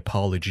called The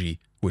Apology,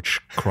 which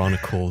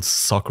chronicles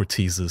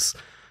Socrates'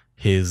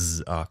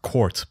 his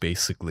court,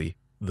 basically,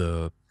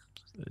 the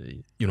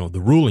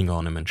ruling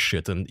on him and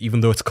shit. And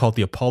even though it's called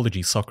The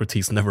Apology,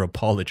 Socrates never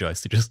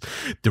apologized. He just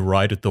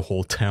derided the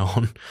whole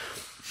town.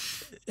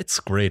 It's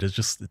great.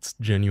 It's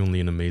genuinely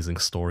an amazing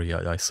story.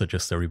 I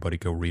suggest everybody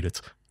go read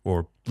it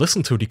or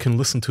listen to it. You can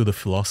listen to the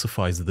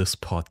Philosophize This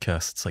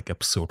podcast. It's like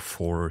episode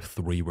 4 or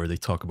 3 where they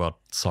talk about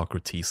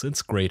Socrates.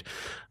 It's great.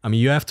 I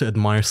mean, you have to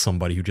admire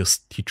somebody who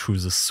he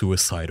chooses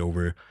suicide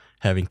over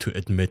having to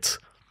admit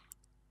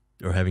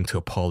or having to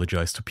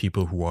apologize to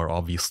people who are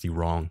obviously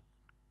wrong.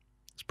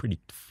 It's pretty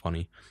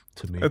funny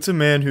to me. That's a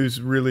man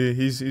who's really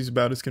he's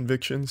about his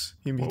convictions.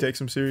 He takes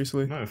them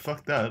seriously. No,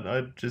 fuck that.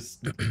 I just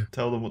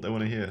tell them what they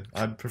want to hear.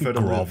 I prefer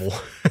to grovel.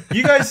 live.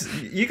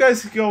 You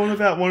guys go on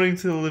about wanting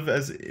to live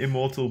as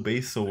immortal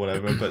beasts or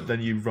whatever, but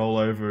then you roll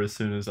over as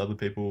soon as other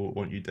people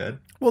want you dead.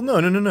 Well, no.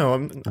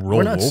 Roll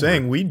We're not over.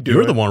 saying we do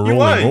You're it. the one You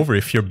rolling are. over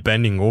if you're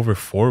bending over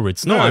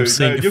forwards. No, I'm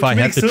saying if you're I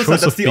had committing the suicide.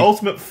 choice That's of the being...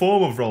 ultimate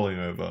form of rolling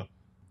over.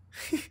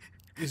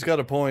 He's got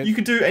a point. You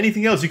could do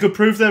anything else. You could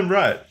prove them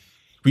right.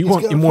 We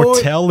want got a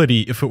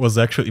immortality if it was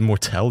actually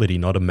immortality,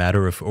 not a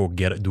matter of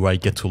do I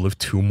get to live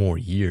 2 more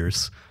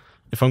years?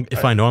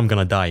 If I know I'm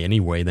gonna die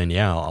anyway, then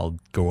yeah, I'll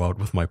go out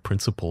with my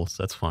principles.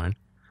 That's fine.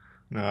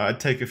 No, I'd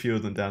take a few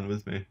of them down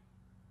with me.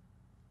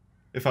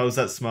 If I was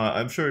that smart,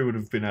 I'm sure he would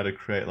have been able to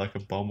create like a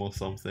bomb or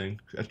something,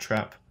 a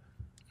trap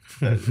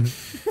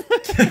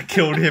that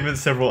killed him and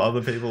several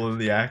other people in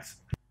the act.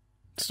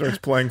 Starts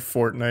playing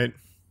Fortnite.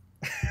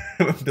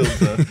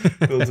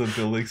 builds a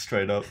building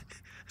straight up,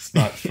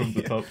 snipes from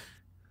the top.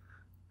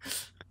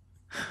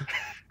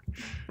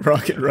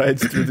 Rocket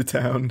rides through the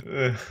town.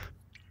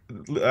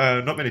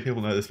 Not many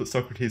people know this, but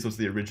Socrates was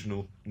the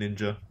original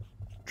ninja.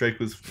 Drake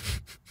was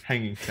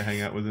hanging to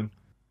hang out with him.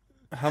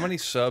 How many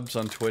subs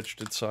on Twitch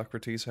did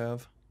Socrates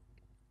have?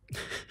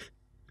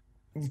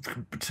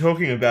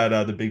 Talking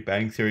about the Big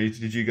Bang Theory,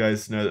 did you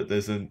guys know that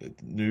there's a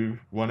new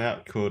one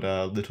out called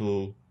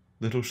Little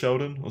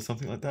Sheldon or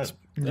something like that?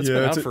 That's Yeah,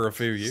 been it's out for a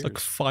few years. It's like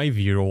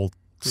 5-year-old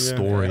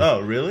story.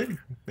 Oh, really?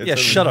 Yeah,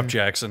 shut up,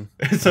 Jackson.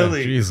 It's Oh,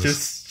 only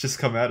Jesus. just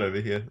come out over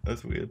here.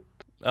 That's weird.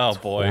 Oh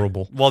boy.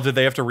 horrible. Well, did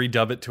they have to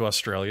redub it to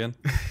Australian?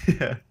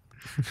 Yeah.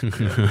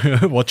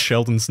 What's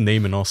Sheldon's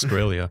name in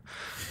Australia?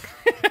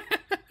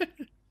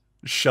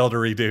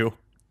 Sheldery do.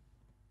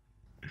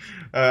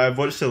 I've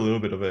watched a little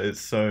bit of it.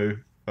 It's so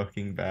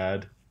fucking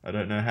bad. I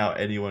don't know how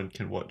anyone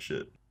can watch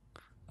it.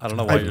 I don't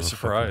know why I you're have no fucking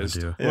surprised.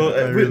 idea. Yeah, Well,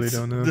 I really it's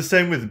don't know. the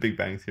same with the Big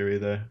Bang Theory,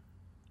 though.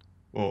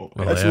 Well,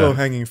 That's yeah.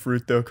 low-hanging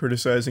fruit, though,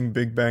 criticizing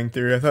Big Bang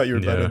Theory. I thought you were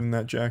better Yeah. than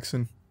that,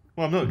 Jackson.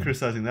 Well, I'm not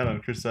criticizing that.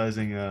 I'm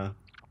criticizing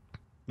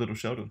Little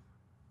Sheldon.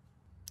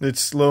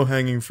 It's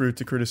low-hanging fruit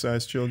to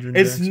criticize children,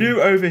 It's Jackson.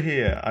 new over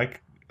here.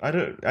 I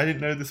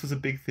didn't know this was a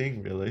big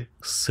thing, really.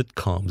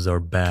 Sitcoms are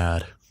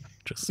bad,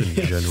 just in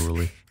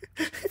generally.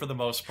 For the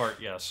most part,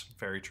 yes.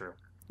 Very true.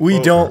 We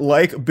Well, don't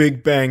like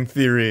Big Bang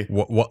Theory.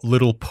 What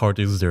little part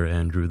is there,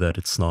 Andrew, that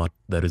isn't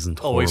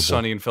horrible? Always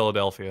Sunny in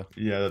Philadelphia.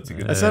 Yeah, that's a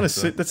good. That's not a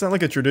answer. That's not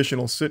like a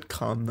traditional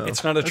sitcom, though.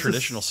 It's not a That's a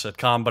traditional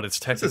sitcom, but it's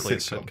technically a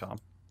sitcom.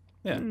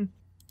 sitcom.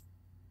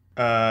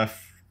 Yeah.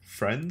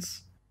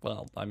 Friends.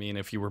 Well, I mean,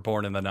 if you were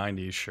born in the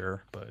 90s,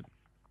 sure, but...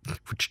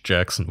 Which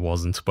Jackson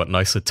wasn't, but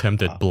nice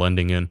attempt at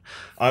blending in.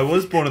 I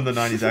was born in the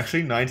 90s,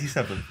 actually,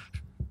 97.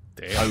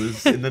 Damn. I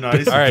was in the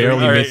 90s. All right, barely all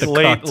made right, the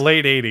late cut.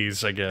 late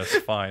 80s, I guess.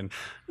 Fine.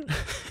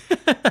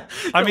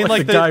 I mean,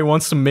 like the guy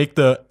wants to make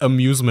the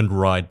amusement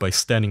ride by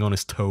standing on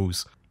his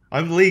toes.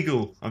 I'm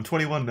legal. I'm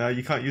 21 now.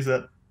 You can't use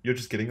that. You're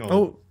just getting old.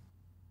 Oh.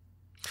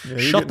 Yeah, you're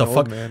Shut the getting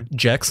fuck, old, man.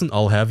 Jackson.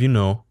 I'll have you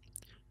know.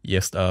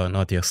 Yes,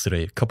 not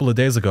yesterday. A couple of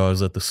days ago, I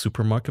was at the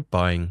supermarket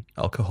buying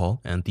alcohol,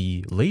 and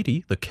the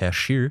lady, the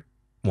cashier,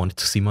 wanted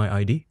to see my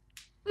ID.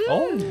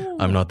 Oh.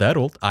 I'm not that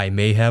old. I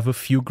may have a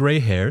few gray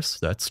hairs.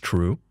 That's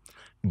true.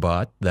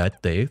 But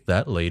that day,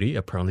 that lady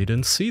apparently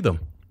didn't see them.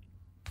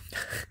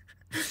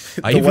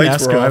 I The even lights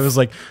asked were her, I off. was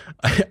like,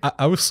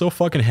 I was so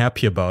fucking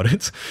happy about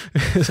it.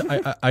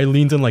 I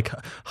leaned in like,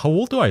 how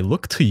old do I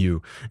look to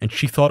you? And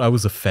she thought I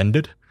was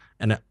offended.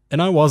 And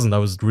I wasn't. I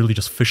was really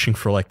just fishing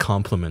for like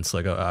compliments.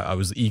 Like I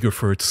was eager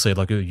for her to say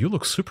like, you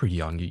look super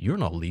young. You're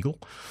not legal.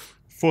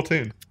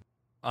 14.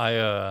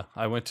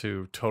 I went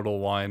to Total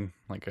Wine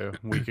like a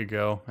week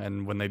ago,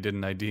 and when they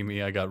didn't ID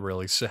me, I got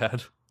really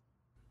sad.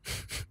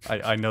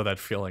 I know that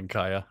feeling,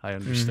 Kaya. I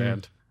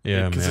understand.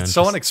 Yeah, Because man. it's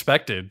so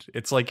unexpected.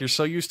 It's like you're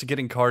so used to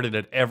getting carded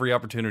at every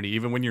opportunity,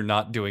 even when you're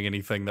not doing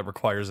anything that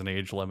requires an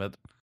age limit.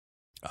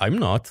 I'm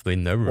not.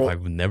 Well-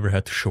 I've never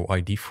had to show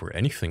ID for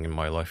anything in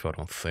my life, I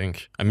don't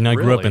think. I mean, I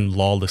grew up Really? in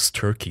lawless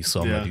Turkey,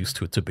 so I'm Yeah. not used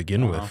to it to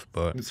begin Wow. with.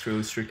 But It's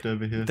really strict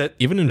over here. That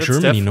even in that's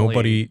Germany, definitely-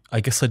 nobody,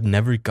 I guess I'd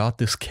never got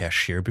this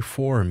cashier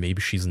before, or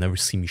maybe she's never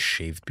seen me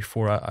shaved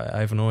before. I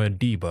have no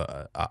idea,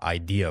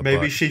 Maybe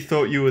but she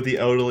thought you were the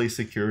elderly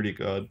security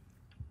guard.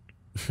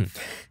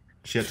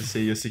 She had to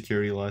see your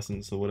security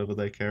license or whatever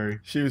they carry.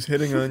 She was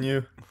hitting on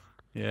you.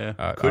 Yeah.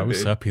 I Could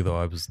was be. happy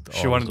though.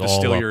 She wanted to all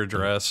steal up your in-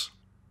 address.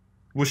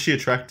 Was she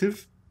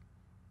attractive?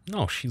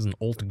 No, she's an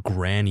old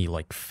granny,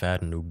 like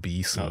fat and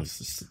obese. No, And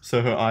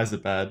so her eyes are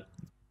bad.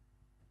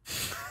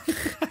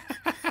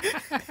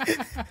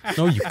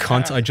 no, you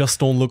can't. I just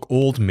don't look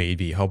old,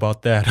 maybe. How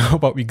about that? How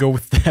about we go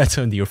with that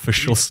on the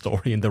official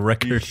story in the You,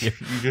 record here?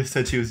 you just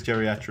said she was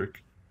geriatric.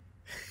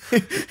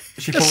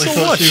 She Yeah, probably so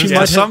thought what? she She was.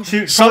 might have-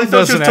 she some probably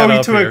thought she doesn't was add talking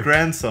up to her here.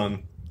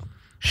 grandson.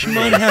 She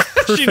might have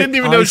perfect She didn't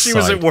even know she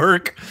was at eyesight.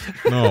 work.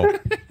 No.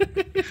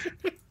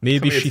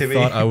 Maybe Come here, she Timmy.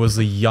 thought I was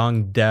a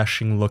young,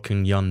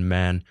 dashing-looking young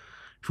man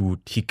who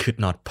he could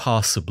not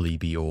possibly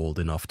be old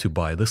enough to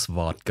buy this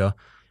vodka.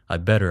 I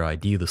better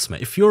ID this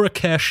man. If you're a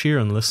cashier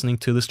and listening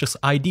to this, just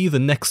ID the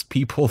next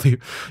people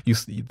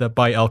that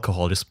buy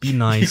alcohol. Just be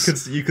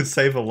nice. You could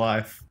save a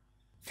life.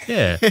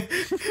 Yeah.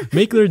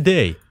 Make their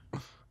day.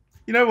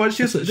 You know what?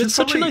 It's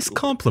such a nice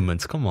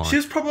compliment. Come on.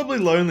 She's probably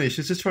lonely.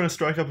 She's just trying to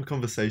strike up a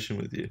conversation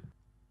with you.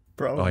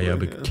 Probably. Oh yeah,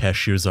 but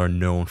cashiers are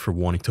known for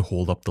wanting to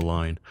hold up the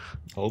line.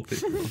 Old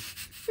people.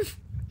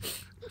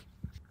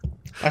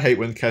 I hate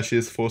when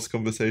cashiers force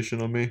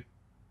conversation on me.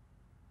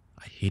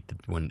 I hate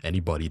it when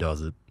anybody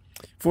does it.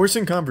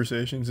 Forcing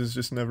conversations is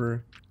just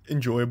never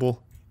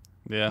enjoyable.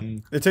 Yeah.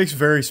 It takes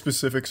very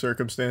specific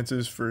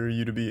circumstances for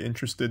you to be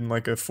interested in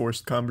like a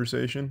forced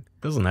conversation.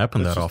 Doesn't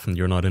happen That's that just- often.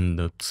 You're not in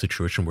the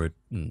situation where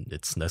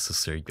it's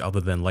necessary,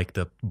 other than like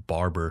the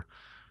barber.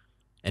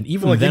 And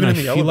even Well, like, then, even I in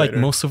the feel like elevator.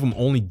 most of them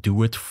only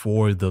do it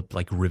for the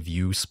like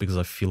reviews, because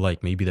I feel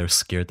like maybe they're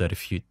scared that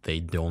if they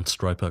don't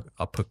strike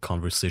up a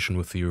conversation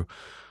with you,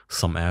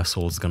 some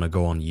asshole is gonna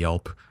go on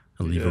Yelp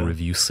and leave a Yeah.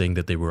 review saying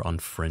that they were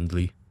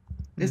unfriendly.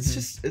 It's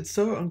just it's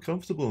so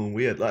uncomfortable and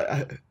weird.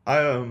 Like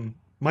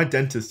my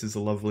dentist is a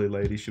lovely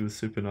lady. She was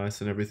super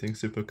nice and everything,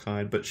 super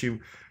kind, but she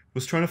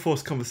was trying to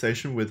force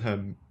conversation with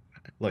her,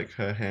 like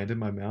her hand in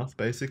my mouth,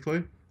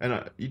 basically.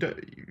 And you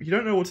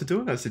don't know what to do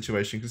in that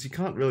situation because you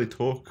can't really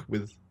talk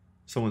with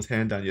someone's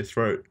hand down your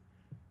throat.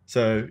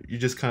 So you're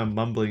just kind of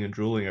mumbling and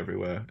drooling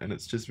everywhere, and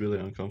it's just really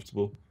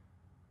uncomfortable.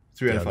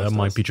 3 out Yeah, of 5 that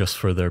might stars. be just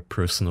for their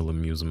personal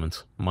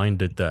amusement. Mine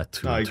did that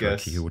too I in Turkey.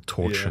 guess, He would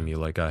torture yeah. me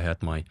like I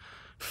had my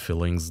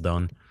fillings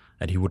done,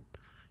 and he would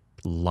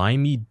lie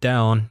me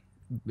down,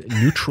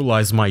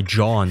 neutralize my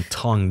jaw and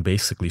tongue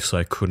basically so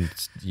I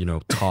couldn't,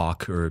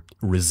 talk or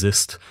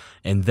resist.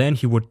 And then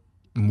he would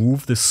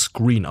move the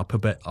screen up a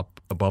bit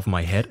up above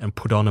my head and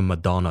put on a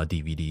Madonna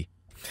DVD.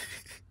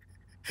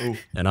 Oh,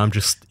 And I'm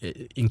just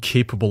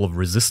incapable of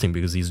resisting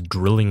because he's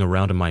drilling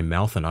around in my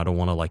mouth, and I don't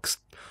want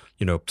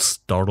to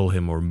startle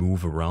him or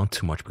move around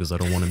too much because I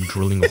don't want him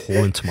drilling a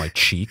hole into my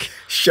cheek.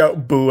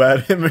 Shout boo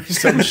at him or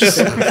some shit.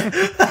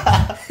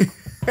 I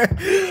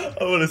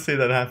want to see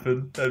that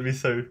happen. That'd be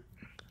so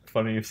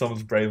funny if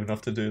someone's brave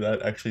enough to do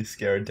that. Actually,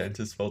 scare a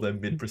dentist while they're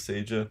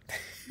mid-procedure.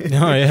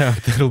 Oh yeah,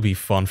 that'll be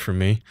fun for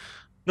me.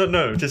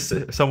 No, just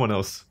someone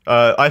else.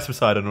 Ice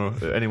Poseidon or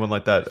anyone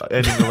like that.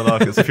 Any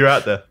Lemniscoop. If you're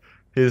out there,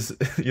 here's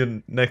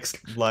your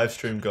next live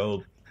stream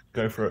goal.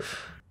 Go for it.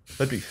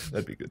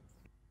 That'd be good.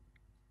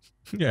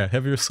 Yeah,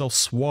 have yourself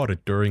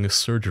swatted during a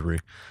surgery.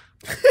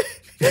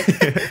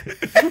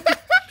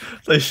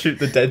 They shoot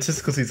the dentist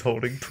because he's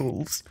holding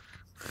tools.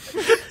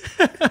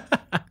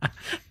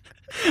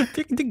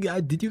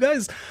 Did you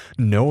guys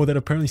know that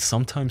apparently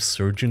sometimes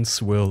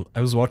surgeons will...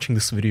 I was watching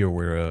this video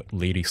where a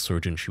lady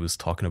surgeon, she was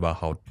talking about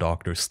how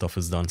doctor stuff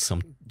is done.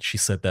 She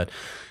said that,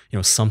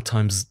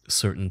 sometimes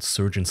certain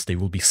surgeons, they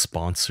will be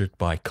sponsored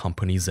by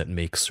companies that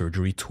make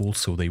surgery tools,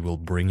 so they will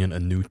bring in a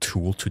new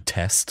tool to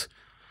test.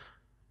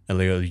 And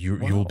you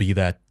will be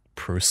that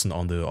person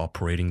on the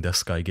operating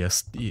desk, I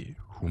guess,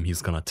 whom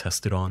he's gonna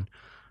test it on.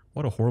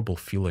 What a horrible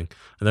feeling.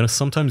 And then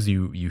sometimes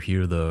you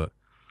hear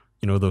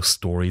those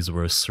stories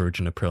where a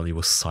surgeon apparently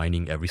was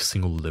signing every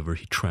single liver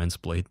he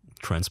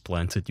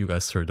transplanted. You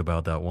guys heard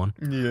about that one?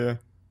 Yeah.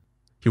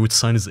 He would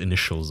sign his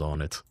initials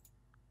on it.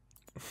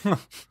 What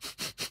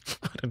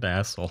an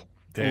asshole.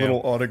 A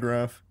little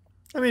autograph.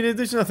 I mean,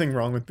 there's nothing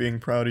wrong with being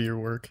proud of your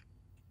work.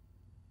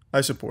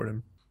 I support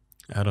him.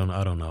 I don't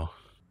know.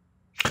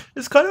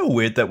 It's kind of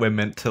weird that we're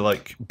meant to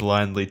like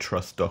blindly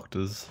trust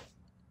doctors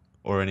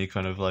or any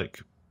kind of like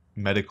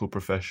medical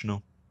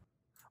professional.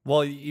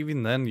 Well,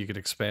 even then, you could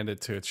expand it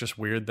to it's just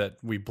weird that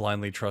we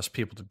blindly trust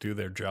people to do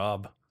their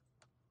job.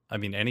 I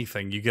mean,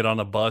 anything. You get on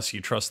a bus,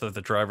 you trust that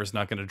the driver's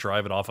not going to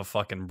drive it off a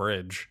fucking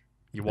bridge.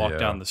 You walk Yeah.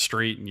 down the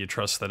street and you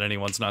trust that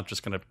anyone's not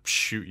just going to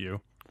shoot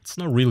you. It's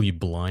not really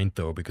blind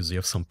though, because you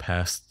have some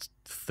past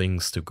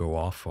things to go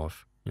off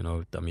of. You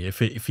know, I mean, if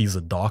he's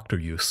a doctor,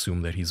 you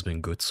assume that he's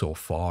been good so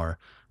far,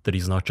 that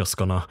he's not just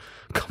gonna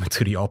come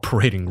into the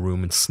operating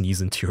room and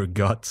sneeze into your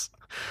guts,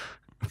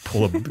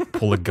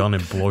 pull a gun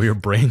and blow your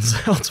brains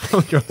out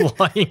while you're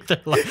lying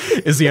there. Like,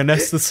 is he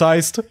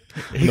anesthetized?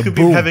 He And could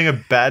boom. be having a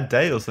bad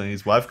day or something.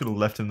 His wife could have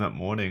left him that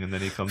morning, and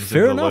then he comes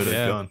Fair in with a enough. loaded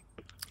Yeah. gun.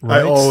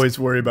 I always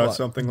worry about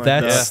something like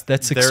that.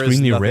 That's There is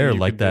extremely nothing rare. you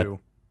Like can that do.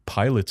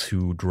 pilot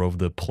who drove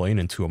the plane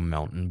into a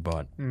mountain,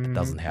 but it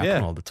doesn't happen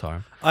Yeah. all the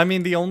time. I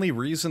mean, the only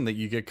reason that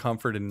you get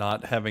comfort in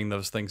not having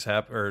those things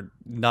happen, or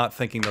not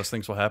thinking those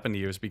things will happen to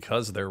you, is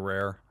because they're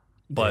rare.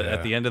 But Yeah.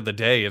 at the end of the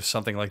day, if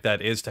something like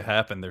that is to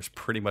happen, there's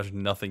pretty much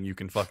nothing you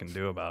can fucking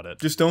do about it.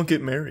 Just don't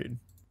get married.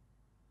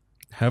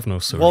 Have no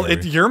surgery. Well,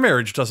 your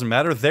marriage doesn't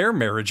matter. Their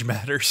marriage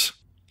matters.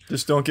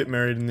 Just don't get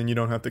married, and then you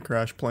don't have to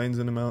crash planes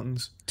in the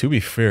mountains. To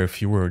be fair,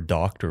 if you were a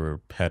doctor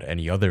or had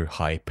any other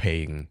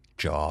high-paying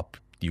job,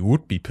 you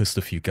would be pissed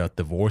if you got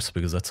divorced,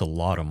 because that's a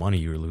lot of money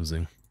you're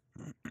losing.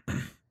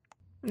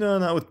 No,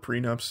 not with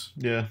prenups.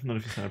 Yeah, not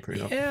if you sign a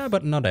prenup. Yeah,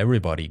 but not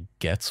everybody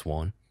gets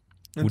one.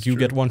 Would That's you true.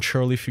 get one,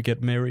 Charlie, if you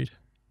get married?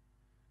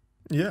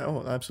 Yeah,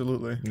 oh,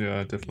 absolutely.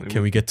 Yeah, definitely.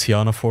 Can we get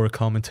Tiana for a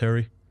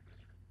commentary?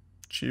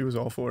 She was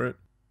all for it.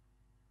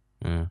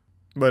 Yeah.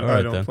 But All I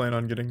right, don't then. plan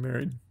on getting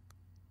married.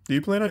 Do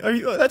you plan on? Are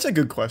you? That's a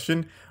good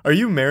question. Are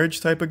you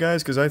marriage type of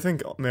guys? Because I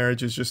think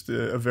marriage is just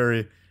a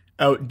very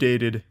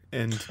outdated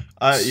and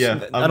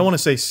Yeah, I don't want to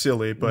say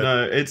silly, but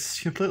no, it's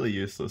completely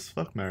useless.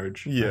 Fuck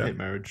marriage. Yeah. I hate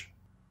marriage.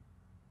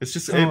 It's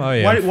just Oh, I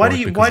am why for do it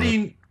you because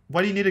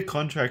why do you need a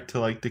contract to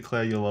like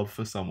declare your love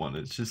for someone?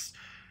 It's just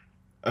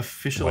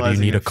officializing. Why do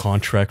you need a it.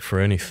 contract for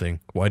anything?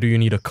 Why do you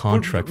need a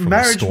contract from a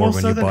marriage store more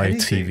when so you than buy a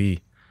anything. TV?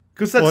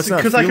 Because Well, that's it's not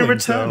because I can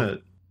feelings, return though.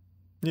 it.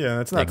 yeah,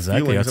 that's not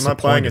Exactly, feelings. that's I'm the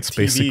not buying point. a It's TV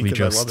basically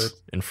because I love it. just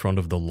in front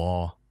of the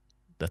law.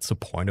 That's the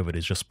point of it,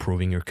 is just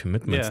proving your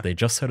commitments. Yeah. They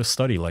just had a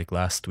study like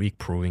last week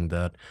proving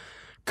that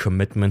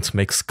commitment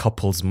makes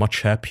couples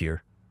much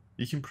happier.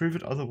 You can prove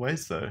it other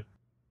ways though.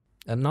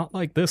 And not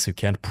like this. You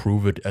can't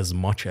prove it as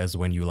much as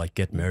when you like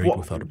get married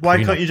without a Why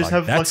prenup. can't you just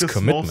have like that's a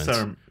small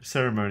commitment.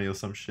 ceremony or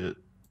some shit?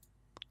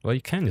 Well,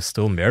 you can. You're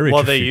still married.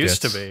 Well, if they you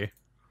used to get- be.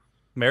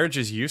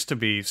 Marriages used to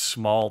be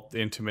small,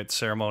 intimate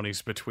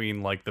ceremonies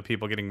between like the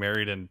people getting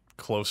married and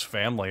close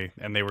family,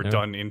 and they were Yeah.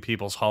 done in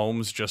people's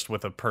homes just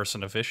with a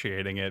person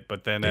officiating it.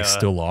 But then, They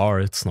still are.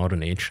 It's not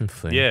an ancient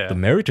thing. Yeah. The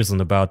marriage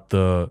isn't about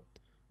the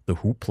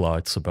hoopla.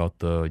 It's about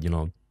the,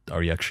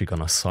 are you actually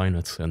gonna sign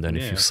it? And then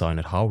if Yeah. you sign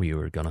it, how you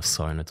are gonna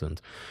sign it? And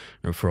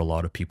for a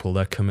lot of people,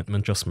 that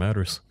commitment just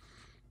matters.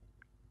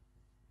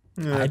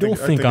 Yeah, I don't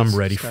think I'm it's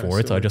ready kinda for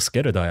it. I silly. just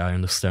get it. I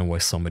understand why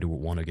somebody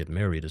would want to get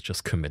married. It's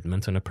just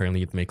commitment, and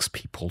apparently it makes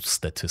people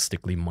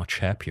statistically much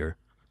happier.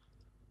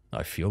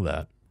 I feel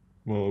that.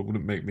 Well, it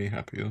wouldn't make me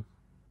happier.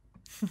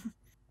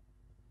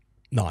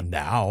 Not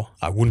now.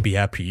 I wouldn't be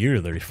happy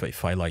either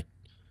if I like,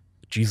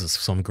 Jesus,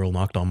 if some girl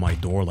knocked on my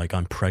door like,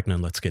 I'm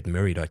pregnant, let's get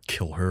married, I'd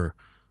kill her.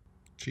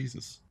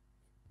 Jesus.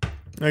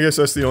 I guess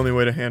that's the only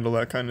way to handle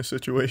that kind of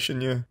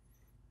situation. Yeah,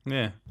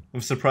 yeah.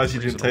 I'm surprised you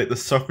didn't Reasonable. take the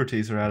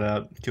Socrates route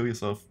out. Kill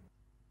yourself.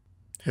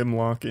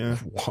 hemlock. Yeah,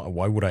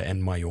 Why would I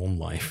end my own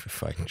life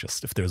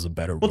if there's a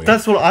better Well, way?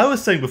 that's what I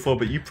was saying before,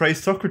 but you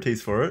praised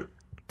Socrates for it.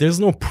 There's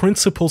no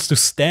principles to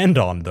stand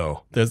on,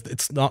 though.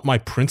 It's not my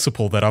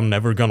principle that I'm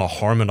never gonna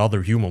harm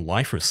another human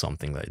life or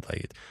something.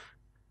 Like,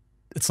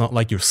 it's not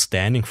like you're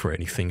standing for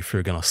anything if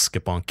you're gonna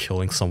skip on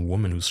killing some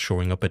woman who's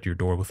showing up at your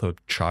door with a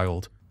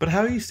child. But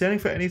how are you standing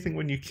for anything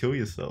when you kill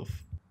yourself?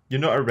 You're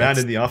not around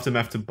in the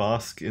aftermath to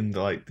bask in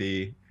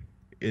the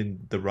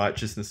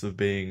righteousness of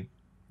being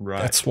right.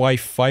 That's why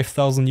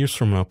 5,000 years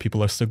from now,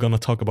 people are still gonna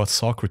talk about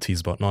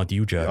Socrates, but not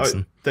you,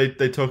 Jackson. They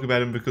talk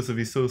about him because of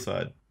his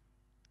suicide.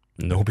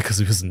 No, because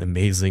he was an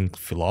amazing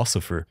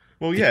philosopher.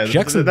 Well, yeah,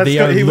 Jackson, that's they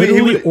got- are he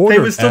literally would, they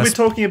ordered would still be as-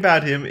 talking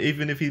about him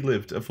even if he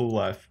lived a full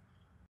life.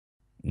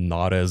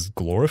 Not as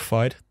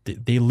glorified.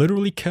 They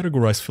literally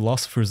categorize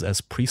philosophers as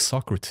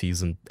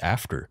pre-Socrates and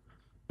after.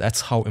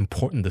 That's how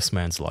important this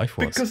man's life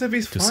was. Because of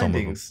his to some of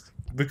them. findings.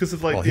 Because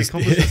of like Well, the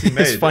accomplishments he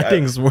made. his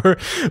findings were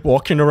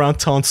walking around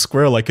town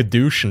square like a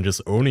douche and just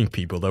owning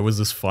people. That was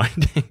his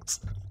findings.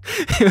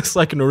 He was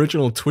like an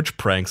original Twitch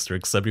prankster,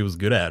 except he was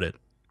good at it.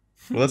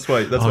 Well, that's why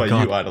Oh,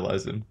 God. you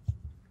idolize him.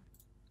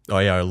 Oh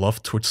yeah, I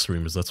love Twitch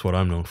streamers. That's what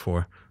I'm known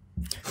for.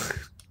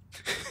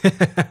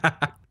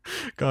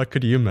 God,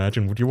 could you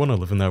imagine? Would you want to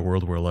live in that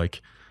world where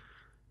like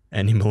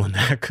Annie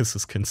Milanakis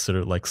is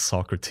considered like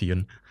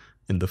Socratean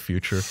in the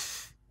future?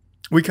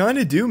 we kind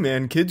of do,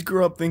 man. Kids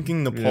grow up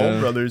thinking the Paul Yeah.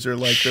 brothers are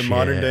like the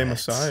modern day Shit.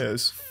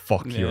 messiahs.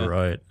 Fuck, Yeah. you're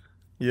right.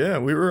 Yeah,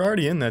 we were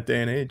already in that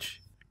day and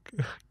age.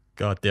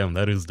 God damn,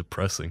 that is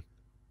depressing.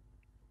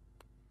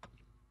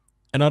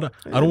 And I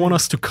don't want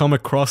us to come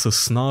across as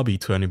snobby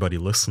to anybody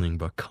listening,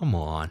 but come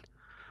on.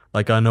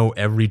 Like, I know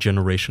every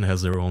generation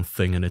has their own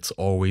thing, and it's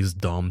always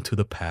dumb to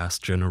the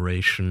past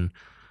generation.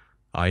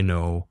 I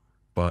know,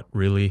 but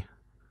really?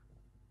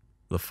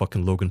 The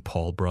fucking Logan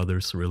Paul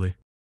brothers, really?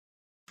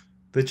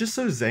 They're just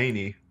so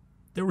zany.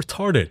 They're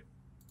retarded.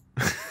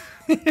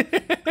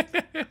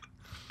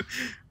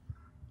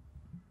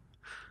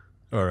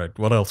 All right,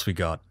 what else we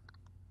got?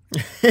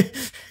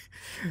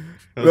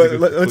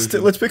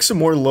 Let's pick some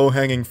more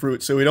low-hanging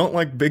fruit. So we don't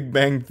like Big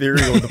Bang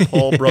Theory or the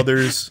Paul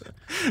brothers.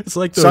 It's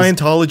like those...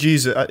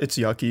 Scientology's it's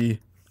yucky.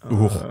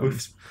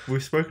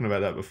 We've spoken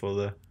about that before,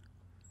 though.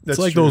 It's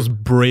like those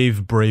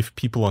brave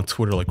people on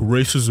Twitter, like,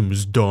 racism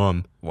is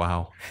dumb.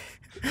 Wow.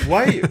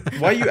 Why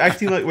are you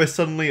acting like we're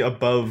suddenly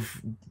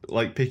above,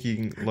 like,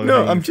 picking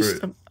low-hanging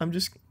fruit? No,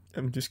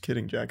 I'm just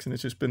kidding, Jackson.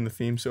 It's just been the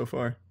theme so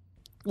far.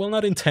 Well,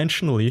 not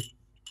intentionally.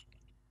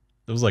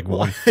 There was like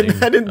one thing.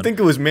 I didn't think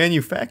it was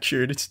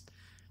manufactured. It's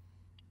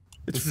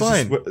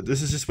fine.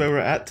 This is just where we're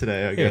at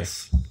today, I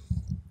guess.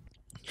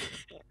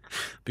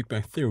 Big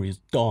Bang Theory is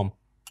dumb.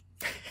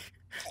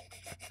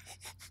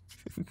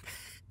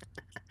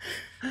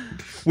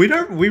 We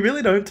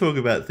really don't talk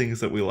about things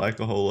that we like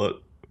a whole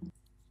lot.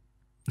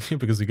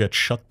 Because you get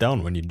shut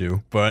down when you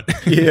do, but...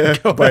 Yeah,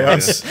 by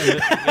us.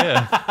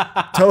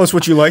 Yeah. Tell us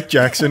what you like,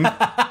 Jackson. Oh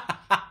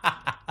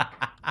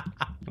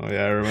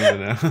yeah, I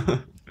remember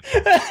now.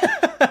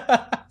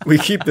 We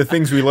keep the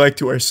things we like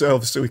to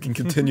ourselves so we can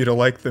continue to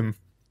like them.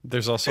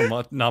 There's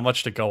also not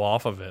much to go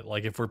off of it.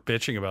 Like, if we're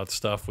bitching about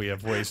stuff, we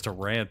have ways to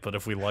rant, but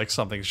if we like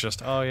something, it's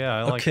just, oh yeah,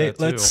 I like that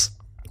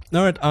too.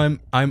 Alright,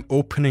 I'm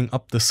opening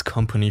up this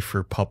company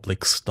for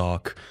public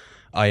stock.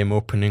 I am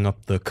opening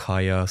up the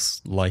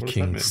Kaya's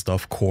liking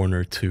stuff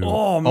corner to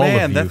oh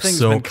man, that thing's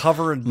been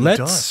covered in let's,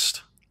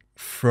 dust.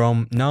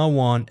 From now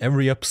on,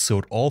 every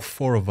episode, all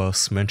four of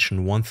us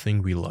mention one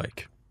thing we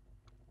like.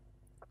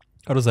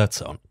 How does that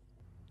sound?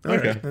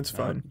 Okay. Right, that's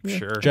fine. Yeah,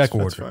 Sure. Jack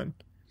that's order. fine.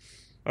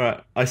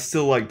 Alright, I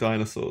still like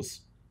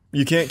dinosaurs.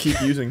 You can't keep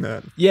using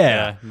that.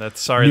 Yeah. That's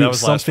sorry, that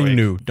was last something week.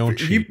 new. Don't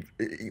cheat.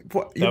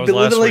 You're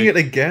belittling it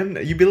again?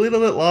 You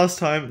belittled it last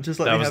time, just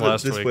let me have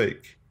it this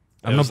week.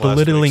 I'm not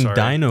belittling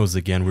dinos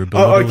again. We're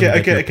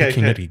belittling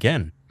picking it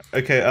again.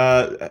 Okay,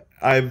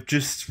 I've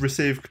just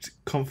received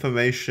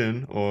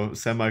confirmation or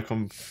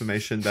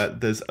semi-confirmation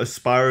that there's a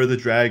Spyro the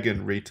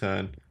Dragon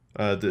return.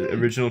 The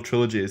original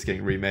trilogy is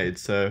getting remade,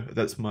 so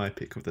that's my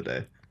pick of the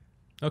day.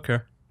 Okay.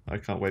 I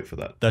can't wait for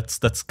that.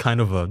 That's kind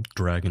of a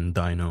dragon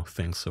dino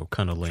thing, so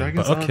kind of lame.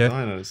 Dragons but okay.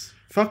 aren't dinos.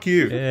 Fuck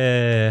you.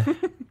 Yeah. Do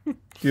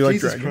you like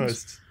Jesus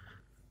dragons? Christ.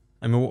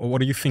 I mean, what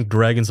do you think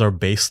dragons are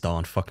based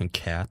on? Fucking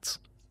cats.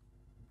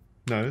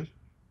 No.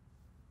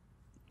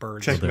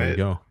 Birds. Check- Well, there you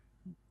go.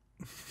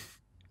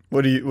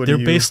 They're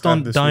based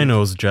on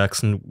dinos,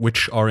 Jackson,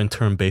 which are in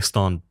turn based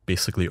on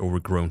basically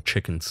overgrown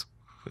chickens.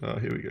 Oh,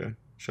 here we go.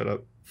 Shut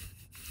up.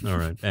 All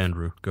right,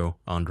 Andrew, go.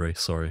 Andre,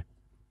 sorry.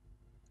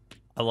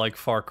 I like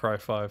Far Cry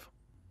 5.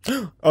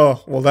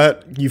 Oh, well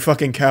that, you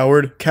fucking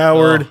coward.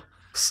 Coward.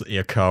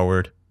 Yeah,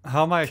 coward.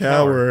 How am I a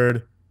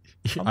coward?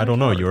 I don't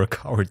know, you're a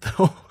coward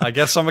though. I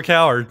guess I'm a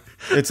coward.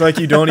 It's like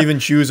you don't even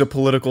choose a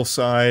political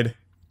side.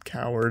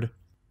 Coward.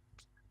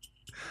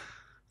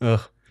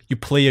 Ugh. You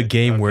play a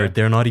game where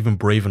they're not even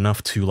brave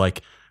enough to,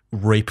 like,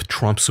 rape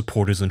Trump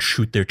supporters and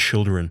shoot their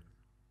children.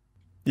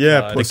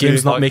 Yeah, The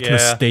game's not making a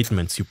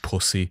statement, you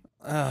pussy.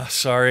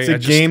 Sorry. It's a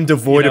game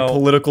devoid of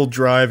political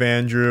drive,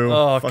 Andrew.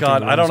 Oh Fucking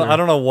God, I don't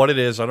loser. know what it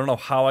is. I don't know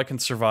how I can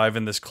survive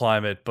in this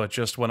climate, but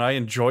just when I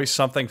enjoy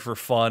something for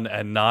fun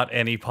and not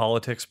any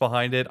politics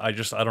behind it, I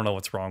don't know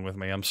what's wrong with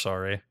me. I'm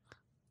sorry.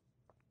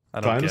 I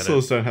don't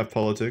Dinosaurs get it. don't have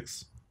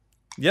politics.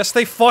 Yes,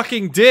 they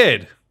fucking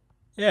did.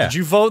 Yeah. Did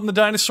you vote in the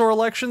dinosaur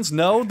elections?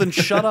 No? Then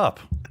shut up.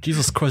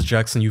 Jesus Christ,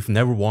 Jackson, you've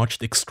never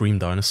watched Extreme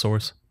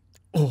Dinosaurs?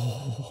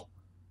 Oh,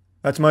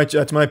 that's my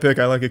pick.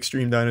 I like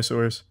Extreme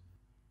Dinosaurs.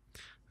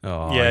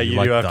 Oh, Yeah, you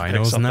like do have to pick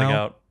dinos something now?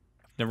 out.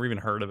 Never even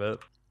heard of it.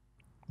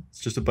 It's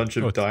just a bunch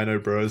of dino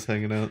bros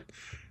hanging out.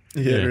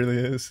 Yeah, Yeah. it really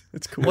is.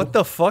 It's cool. What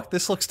the fuck?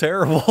 This looks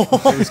terrible.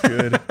 It was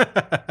good.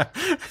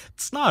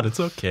 It's not, it's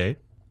okay.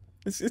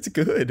 It's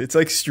good. It's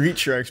like Street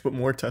Sharks, but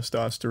more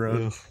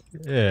testosterone. Ugh.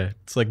 Yeah,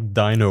 it's like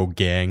Dino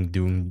Gang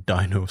doing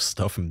dino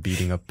stuff and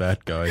beating up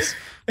bad guys.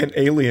 And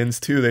aliens,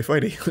 too. They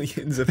fight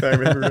aliens, if I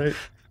remember right.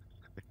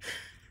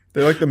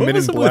 They're like the What Men in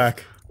was it with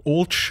Black.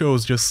 Old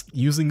shows just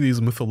using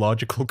these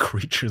mythological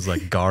creatures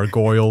like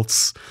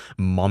gargoyles,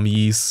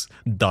 mummies,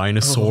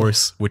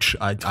 dinosaurs, which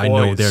I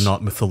know Toys. they're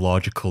not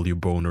mythological, you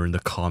boner, in the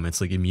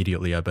comments. Like,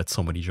 immediately, I bet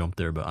somebody jumped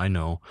there, but I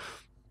know.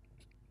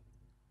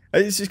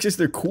 It's just because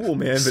they're cool,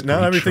 man. But not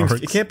Street everything.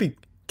 Sharks. It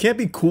can't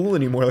be cool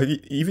anymore. Like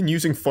even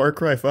using Far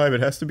Cry 5, it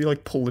has to be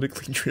like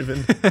politically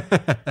driven.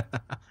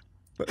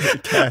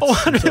 Like cats I or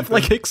wonder if, something.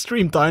 like,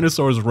 Extreme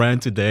Dinosaurs ran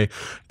today,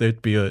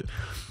 there'd be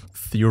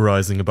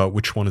theorizing about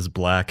which one is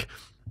black.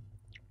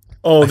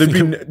 Oh, if they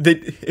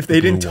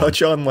didn't blue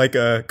touch on like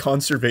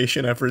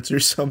conservation efforts or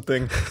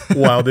something.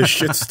 Wow, this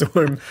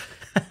shitstorm.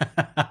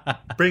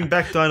 Bring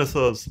back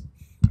dinosaurs.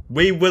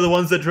 We were the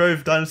ones that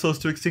drove dinosaurs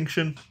to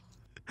extinction.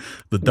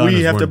 The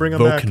dinos have to weren't bring 'em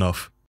woke back.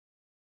 enough.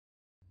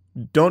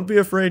 Don't be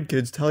afraid,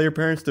 kids. Tell your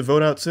parents to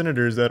vote out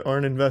senators that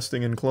aren't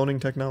investing in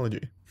cloning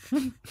technology.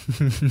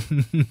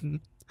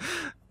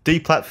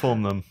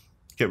 Deplatform them.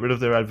 Get rid of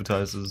their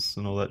advertisers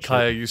and all that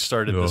Kaya, shit. you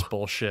started this Ugh.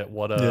 bullshit.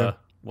 What Yeah.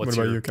 What's What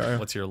about your, you, Kyle?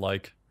 What's your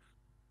like?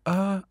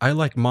 I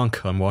like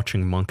Monk. I'm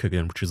watching Monk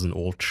again, which is an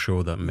old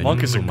show that many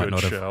Monk is a people might good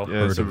not show. have Yeah,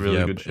 heard it's a of. really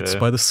Yeah, good but it's show.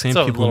 by the same It's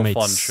a people who little made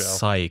fun show.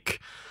 Psych.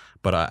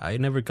 But I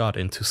never got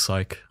into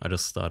Psych. I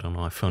don't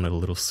know. I found it a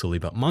little silly.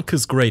 But Monk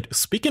is great.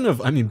 Speaking of,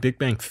 Big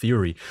Bang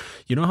Theory.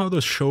 You know how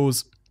those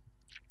shows,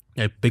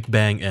 Big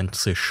Bang and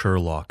say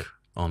Sherlock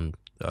on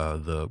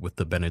with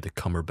the Benedict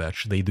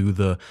Cumberbatch, they do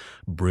the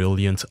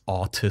brilliant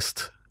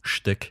autist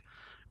shtick,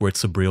 where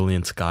it's a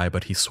brilliant guy,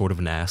 but he's sort of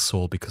an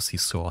asshole because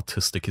he's so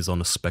autistic. He's on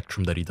a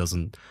spectrum that he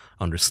doesn't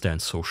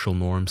understand social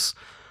norms.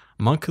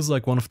 Monk is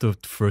like one of the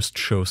first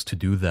shows to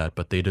do that,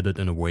 but they did it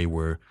in a way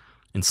where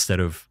instead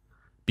of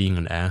being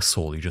an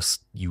asshole,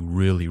 you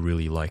really,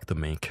 really like the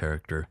main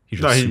character. He's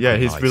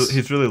just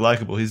he's really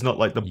likable. He's not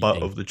like the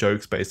butt of the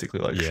jokes, basically,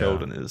 like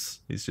Sheldon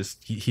is. He's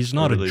just he's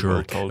not a really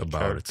jerk well-told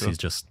about character. it. He's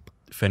just,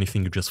 if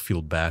anything, you just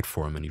feel bad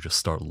for him and you just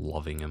start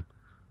loving him.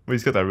 Well,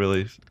 he's got that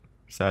really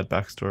sad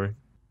backstory.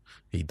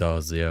 He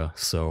does, yeah.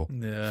 So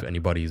Yeah. if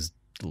anybody's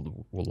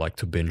would like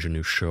to binge a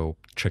new show,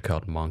 check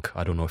out Monk.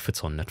 I don't know if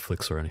it's on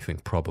Netflix or anything.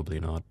 Probably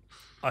not.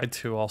 I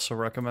too also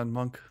recommend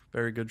Monk.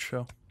 Very good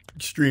show.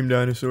 Extreme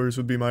Dinosaurs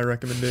would be my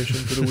recommendation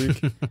for the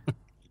week.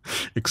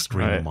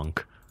 Extreme Right.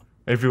 Monk.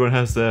 Everyone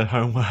has their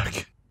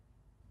homework.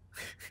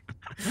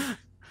 I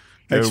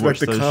Go expect watch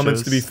the those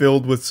comments to be shows.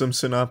 filled with some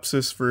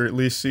synopsis for at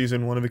least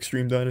season 1 of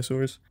Extreme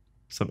Dinosaurs.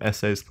 Some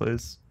essays,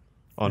 please,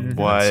 on Mhm.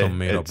 why Some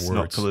made-up it's not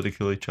words.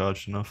 politically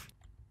charged enough.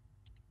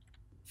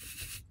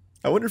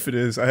 I wonder if it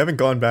is. I haven't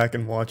gone back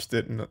and watched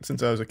it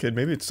since I was a kid.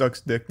 Maybe it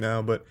sucks dick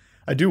now, but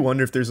I do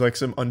wonder if there's like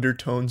some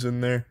undertones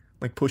in there,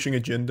 like pushing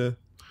agenda.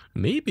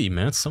 Maybe,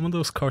 man. Some of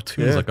those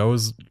cartoons, Yeah. like I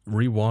was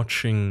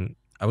watching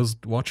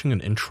an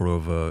intro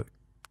of a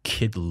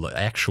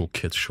actual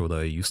kids show that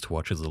I used to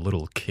watch as a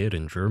little kid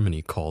in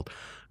Germany called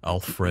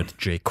Alfred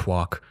J.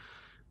 Quack.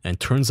 And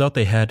turns out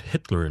they had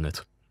Hitler in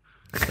it.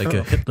 Like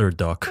a Hitler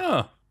duck.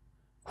 Huh.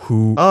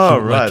 Who Oh,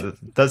 who, right. like,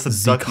 That's the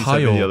Zeke duck you sent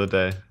me the Heil. other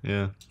day.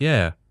 Yeah.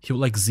 Yeah, he would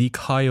like Zeke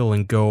Heil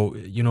and go,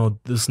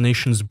 this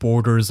nation's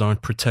borders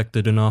aren't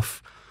protected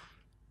enough.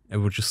 He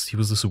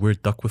was this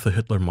weird duck with a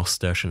Hitler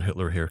mustache and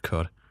Hitler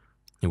haircut.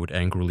 He would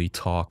angrily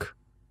talk.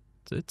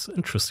 It's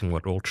interesting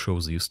what old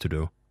shows used to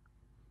do.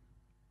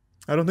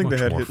 I don't think Much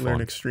they had more Hitler in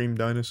fun. Extreme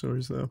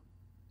Dinosaurs, though.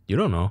 You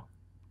don't know.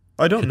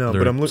 I don't know,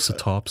 but I'm looking.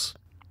 Tops.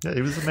 Yeah,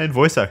 he was the main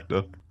voice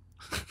actor.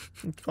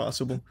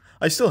 Possible.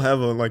 I still have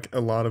a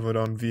lot of it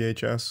on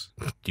VHS.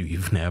 Do you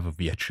even have a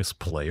VHS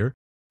player?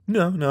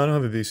 No, I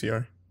don't have a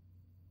VCR.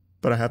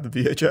 But I have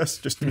the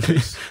VHS, just in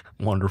case.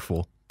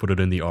 Wonderful. Put it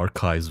in the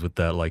archives with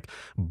that like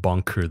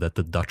bunker that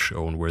the Dutch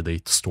own where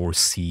they store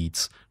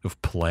seeds of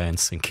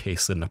plants in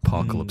case an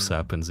apocalypse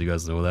happens. You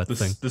guys know that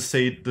thing? The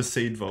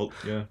seed vault.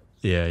 Yeah.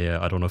 Yeah.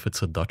 I don't know if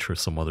it's a Dutch or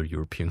some other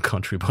European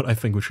country, but I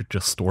think we should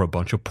just store a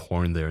bunch of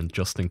porn there, and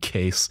just in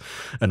case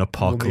an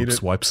apocalypse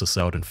it. wipes us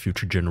out and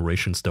future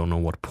generations don't know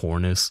what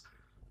porn is,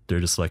 they're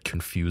just like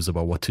confused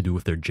about what to do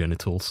with their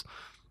genitals.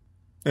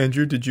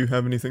 Andrew, did you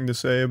have anything to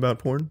say about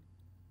porn?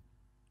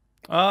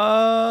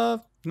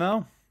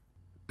 No.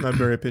 Not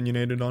very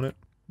opinionated on it.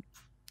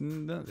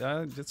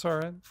 It's all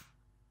right.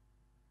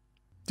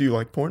 Do you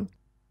like porn?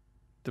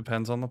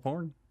 Depends on the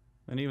porn.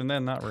 And even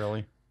then, not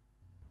really.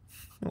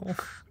 Oh.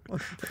 all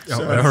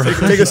Sorry.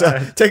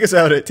 right. Take us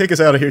out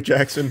of here,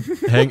 Jackson.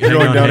 Hang Going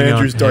on, down hang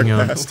Andrew's on, dark hang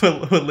on. past.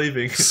 We're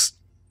leaving.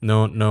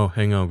 No,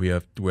 hang on. We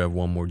have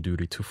one more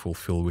duty to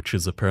fulfill, which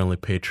is apparently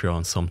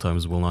Patreon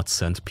sometimes will not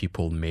send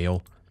people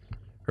mail,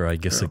 or I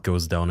guess it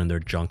goes down in their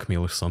junk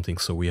mail or something.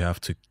 So we have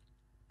to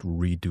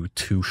redo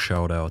 2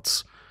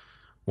 shoutouts.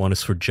 One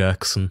is for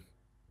Jackson.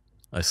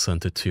 I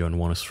sent it to you, and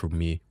one is for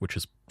me, which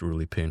is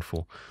really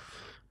painful.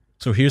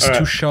 So here's 2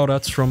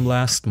 shoutouts from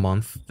last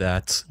month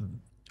that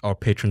our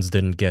patrons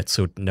didn't get.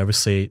 So never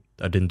say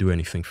I didn't do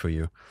anything for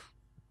you.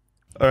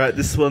 All right,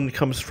 this one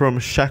comes from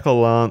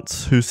Shackle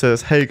Lance, who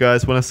says, "Hey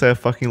guys, want to say I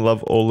fucking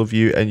love all of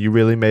you, and you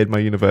really made my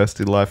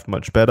university life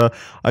much better.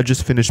 I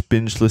just finished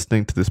binge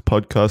listening to this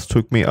podcast.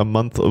 Took me a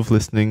month of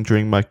listening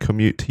during my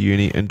commute to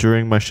uni and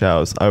during my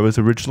showers. I was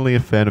originally a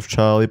fan of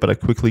Charlie, but I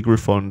quickly grew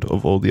fond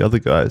of all the other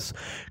guys.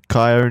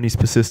 Kaya and his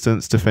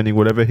persistence, defending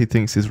whatever he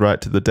thinks is right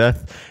to the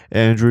death.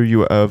 Andrew,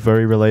 you are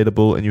very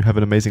relatable and you have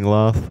an amazing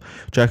laugh.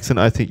 Jackson,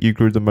 I think you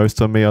grew the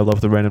most on me. I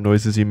love the random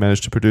noises you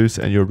managed to produce,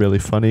 and you're really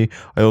funny.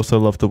 I also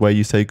love the way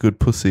you say good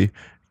pussy.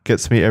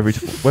 Gets me every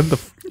time.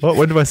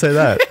 When did I say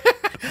that?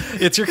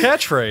 It's your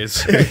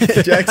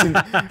catchphrase. Jackson,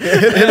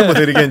 hit him with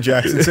it again,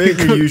 Jackson. Say it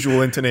in your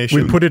usual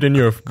intonation. We put it in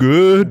your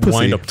Good pussy.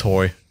 wind-up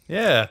toy.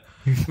 Yeah.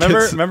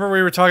 Remember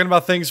we were talking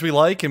about things we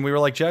like, and we were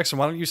like, Jackson,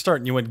 why don't you start?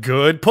 And you went,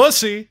 good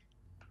pussy.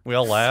 We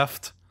all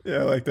laughed.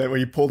 Yeah, I like that where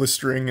you pull the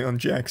string on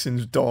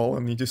Jackson's doll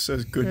and he just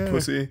says "good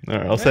pussy." All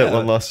right, I'll say it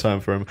one last time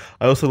for him.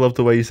 I also love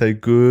the way you say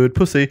 "good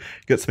pussy."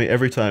 Gets me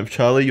every time.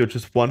 Charlie, you're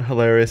just one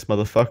hilarious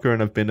motherfucker,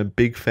 and I've been a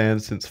big fan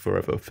since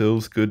forever.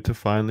 Feels good to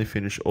finally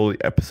finish all the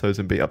episodes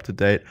and be up to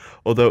date.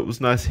 Although it was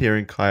nice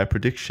hearing Kaya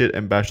predict shit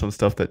and bash on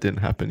stuff that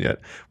didn't happen yet,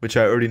 which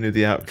I already knew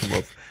the outcome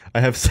of. I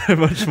have so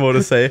much more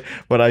to say,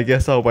 but I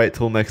guess I'll wait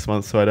till next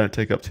month so I don't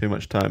take up too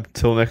much time.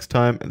 Till next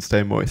time, and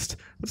stay moist.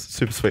 That's a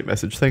super sweet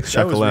message. Thanks,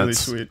 That was Shackle really Lance.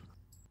 sweet.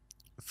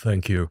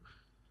 Thank you.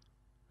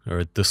 All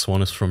right, this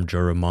one is from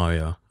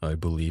Jeremiah, I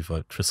believe.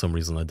 For some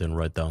reason, I didn't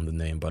write down the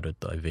name, but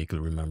I vaguely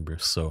remember.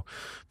 So,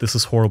 this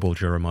is horrible,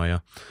 Jeremiah.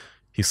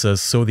 He says,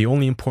 so the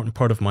only important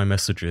part of my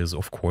message is,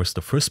 of course,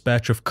 the first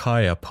batch of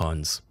Kaya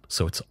puns.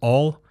 So it's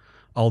all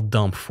I'll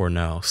dump for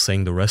now,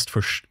 saving the rest for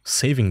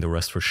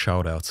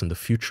shoutouts in the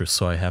future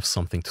so I have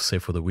something to say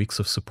for the weeks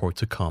of support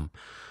to come.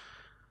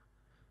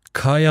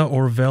 Kaya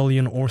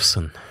Orwellian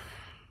Orson.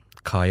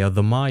 Kaya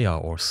the Maya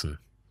Orson.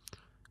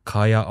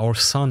 Kaya our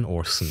son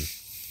Orson,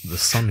 the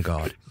sun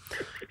god.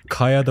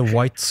 Kaya the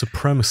white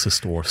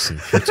supremacist Orson,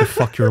 here to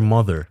fuck your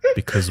mother,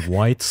 because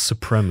white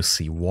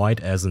supremacy, white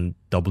as in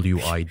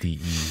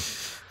WIDE.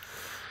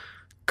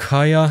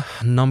 Kaya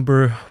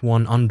number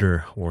one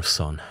under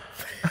Orson,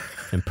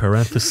 in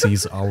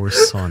parentheses our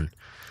son.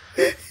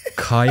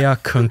 Kaya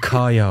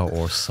Kankaya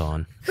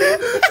Orson.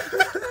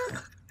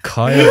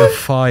 Kaya the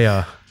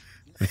fire,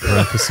 in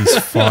parentheses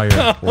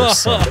fire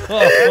Orson.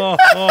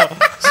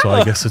 So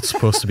I guess it's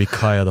supposed to be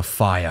Kaya the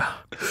Fire.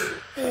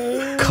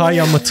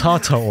 Kaya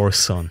Matata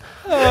Orson.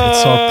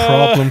 It's our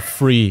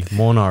problem-free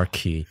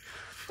monarchy.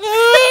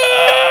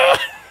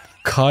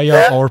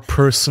 Kaya our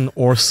person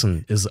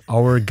Orson is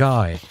our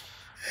guy.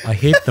 I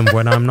hate them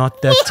when I'm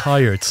not that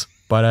tired,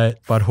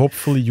 but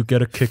hopefully you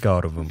get a kick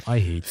out of them. I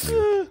hate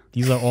you.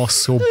 These are all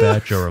so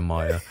bad,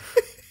 Jeremiah.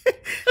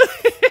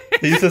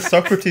 He's the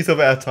Socrates of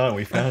our time.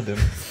 We found him.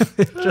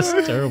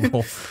 Just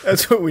terrible.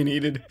 That's what we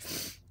needed.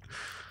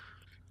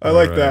 I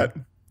like that.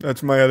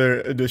 That's my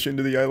other addition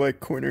to the I Like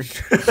corner.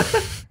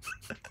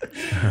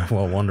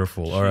 Well,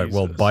 wonderful. All right,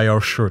 well, buy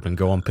our shirt and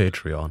go on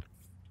Patreon.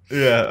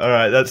 Yeah, all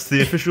right. That's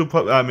the official.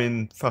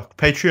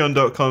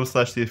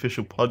 Patreon.com/the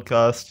official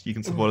podcast. You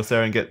can support us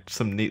there and get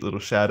some neat little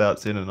shout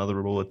outs in and other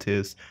reward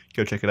tiers.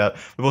 Go check it out.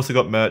 We've also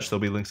got merch. There'll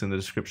be links in the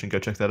description. Go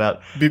check that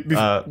out.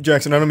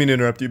 Jackson, I don't mean to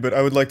interrupt you, but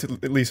I would like to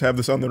at least have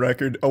this on the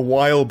record. A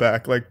while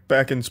back, like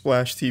back in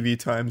Splash TV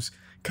times,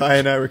 Kai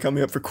and I were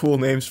coming up for cool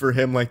names for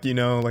him, like, you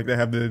know, like they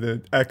have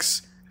the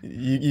X.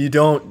 You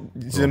don't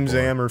Zim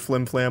Zam or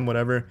Flim Flam,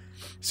 whatever.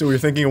 So we were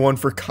thinking of one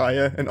for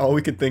Kaya, and all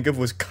we could think of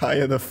was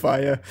Kaya the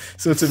Fire.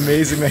 So it's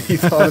amazing that he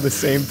thought of the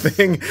same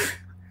thing.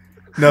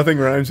 Nothing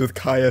rhymes with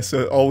Kaya,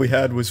 so all we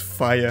had was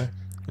Fire.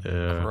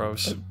 Yeah.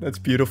 Gross. That's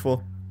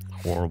beautiful.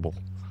 Horrible.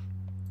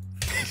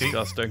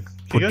 Disgusting.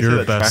 Put you guys your see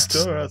that best.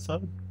 tractor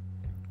outside?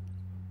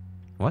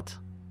 What?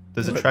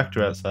 There's a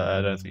tractor outside.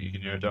 I don't think you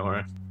can hear it. Don't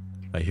worry.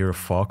 I hear a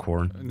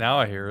foghorn. Now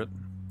I hear it.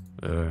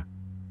 Yeah,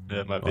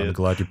 it might be. I'm it.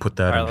 glad you put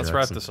that All right, in, let's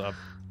wrap Jackson. this up.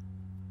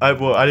 I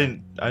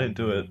didn't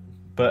do it.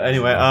 But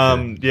anyway,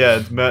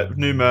 yeah,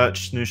 new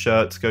merch, new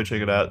shirts. Go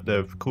check it out.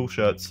 They're cool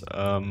shirts.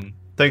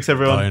 Thanks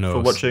everyone for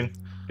Dinos. watching.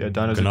 Yeah, dinos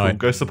Good are cool. night.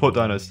 Go support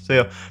dinos. See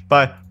ya.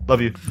 Bye.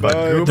 Love you. Bye.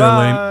 Bye. Good day,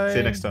 Lane. See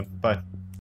you next time. Bye.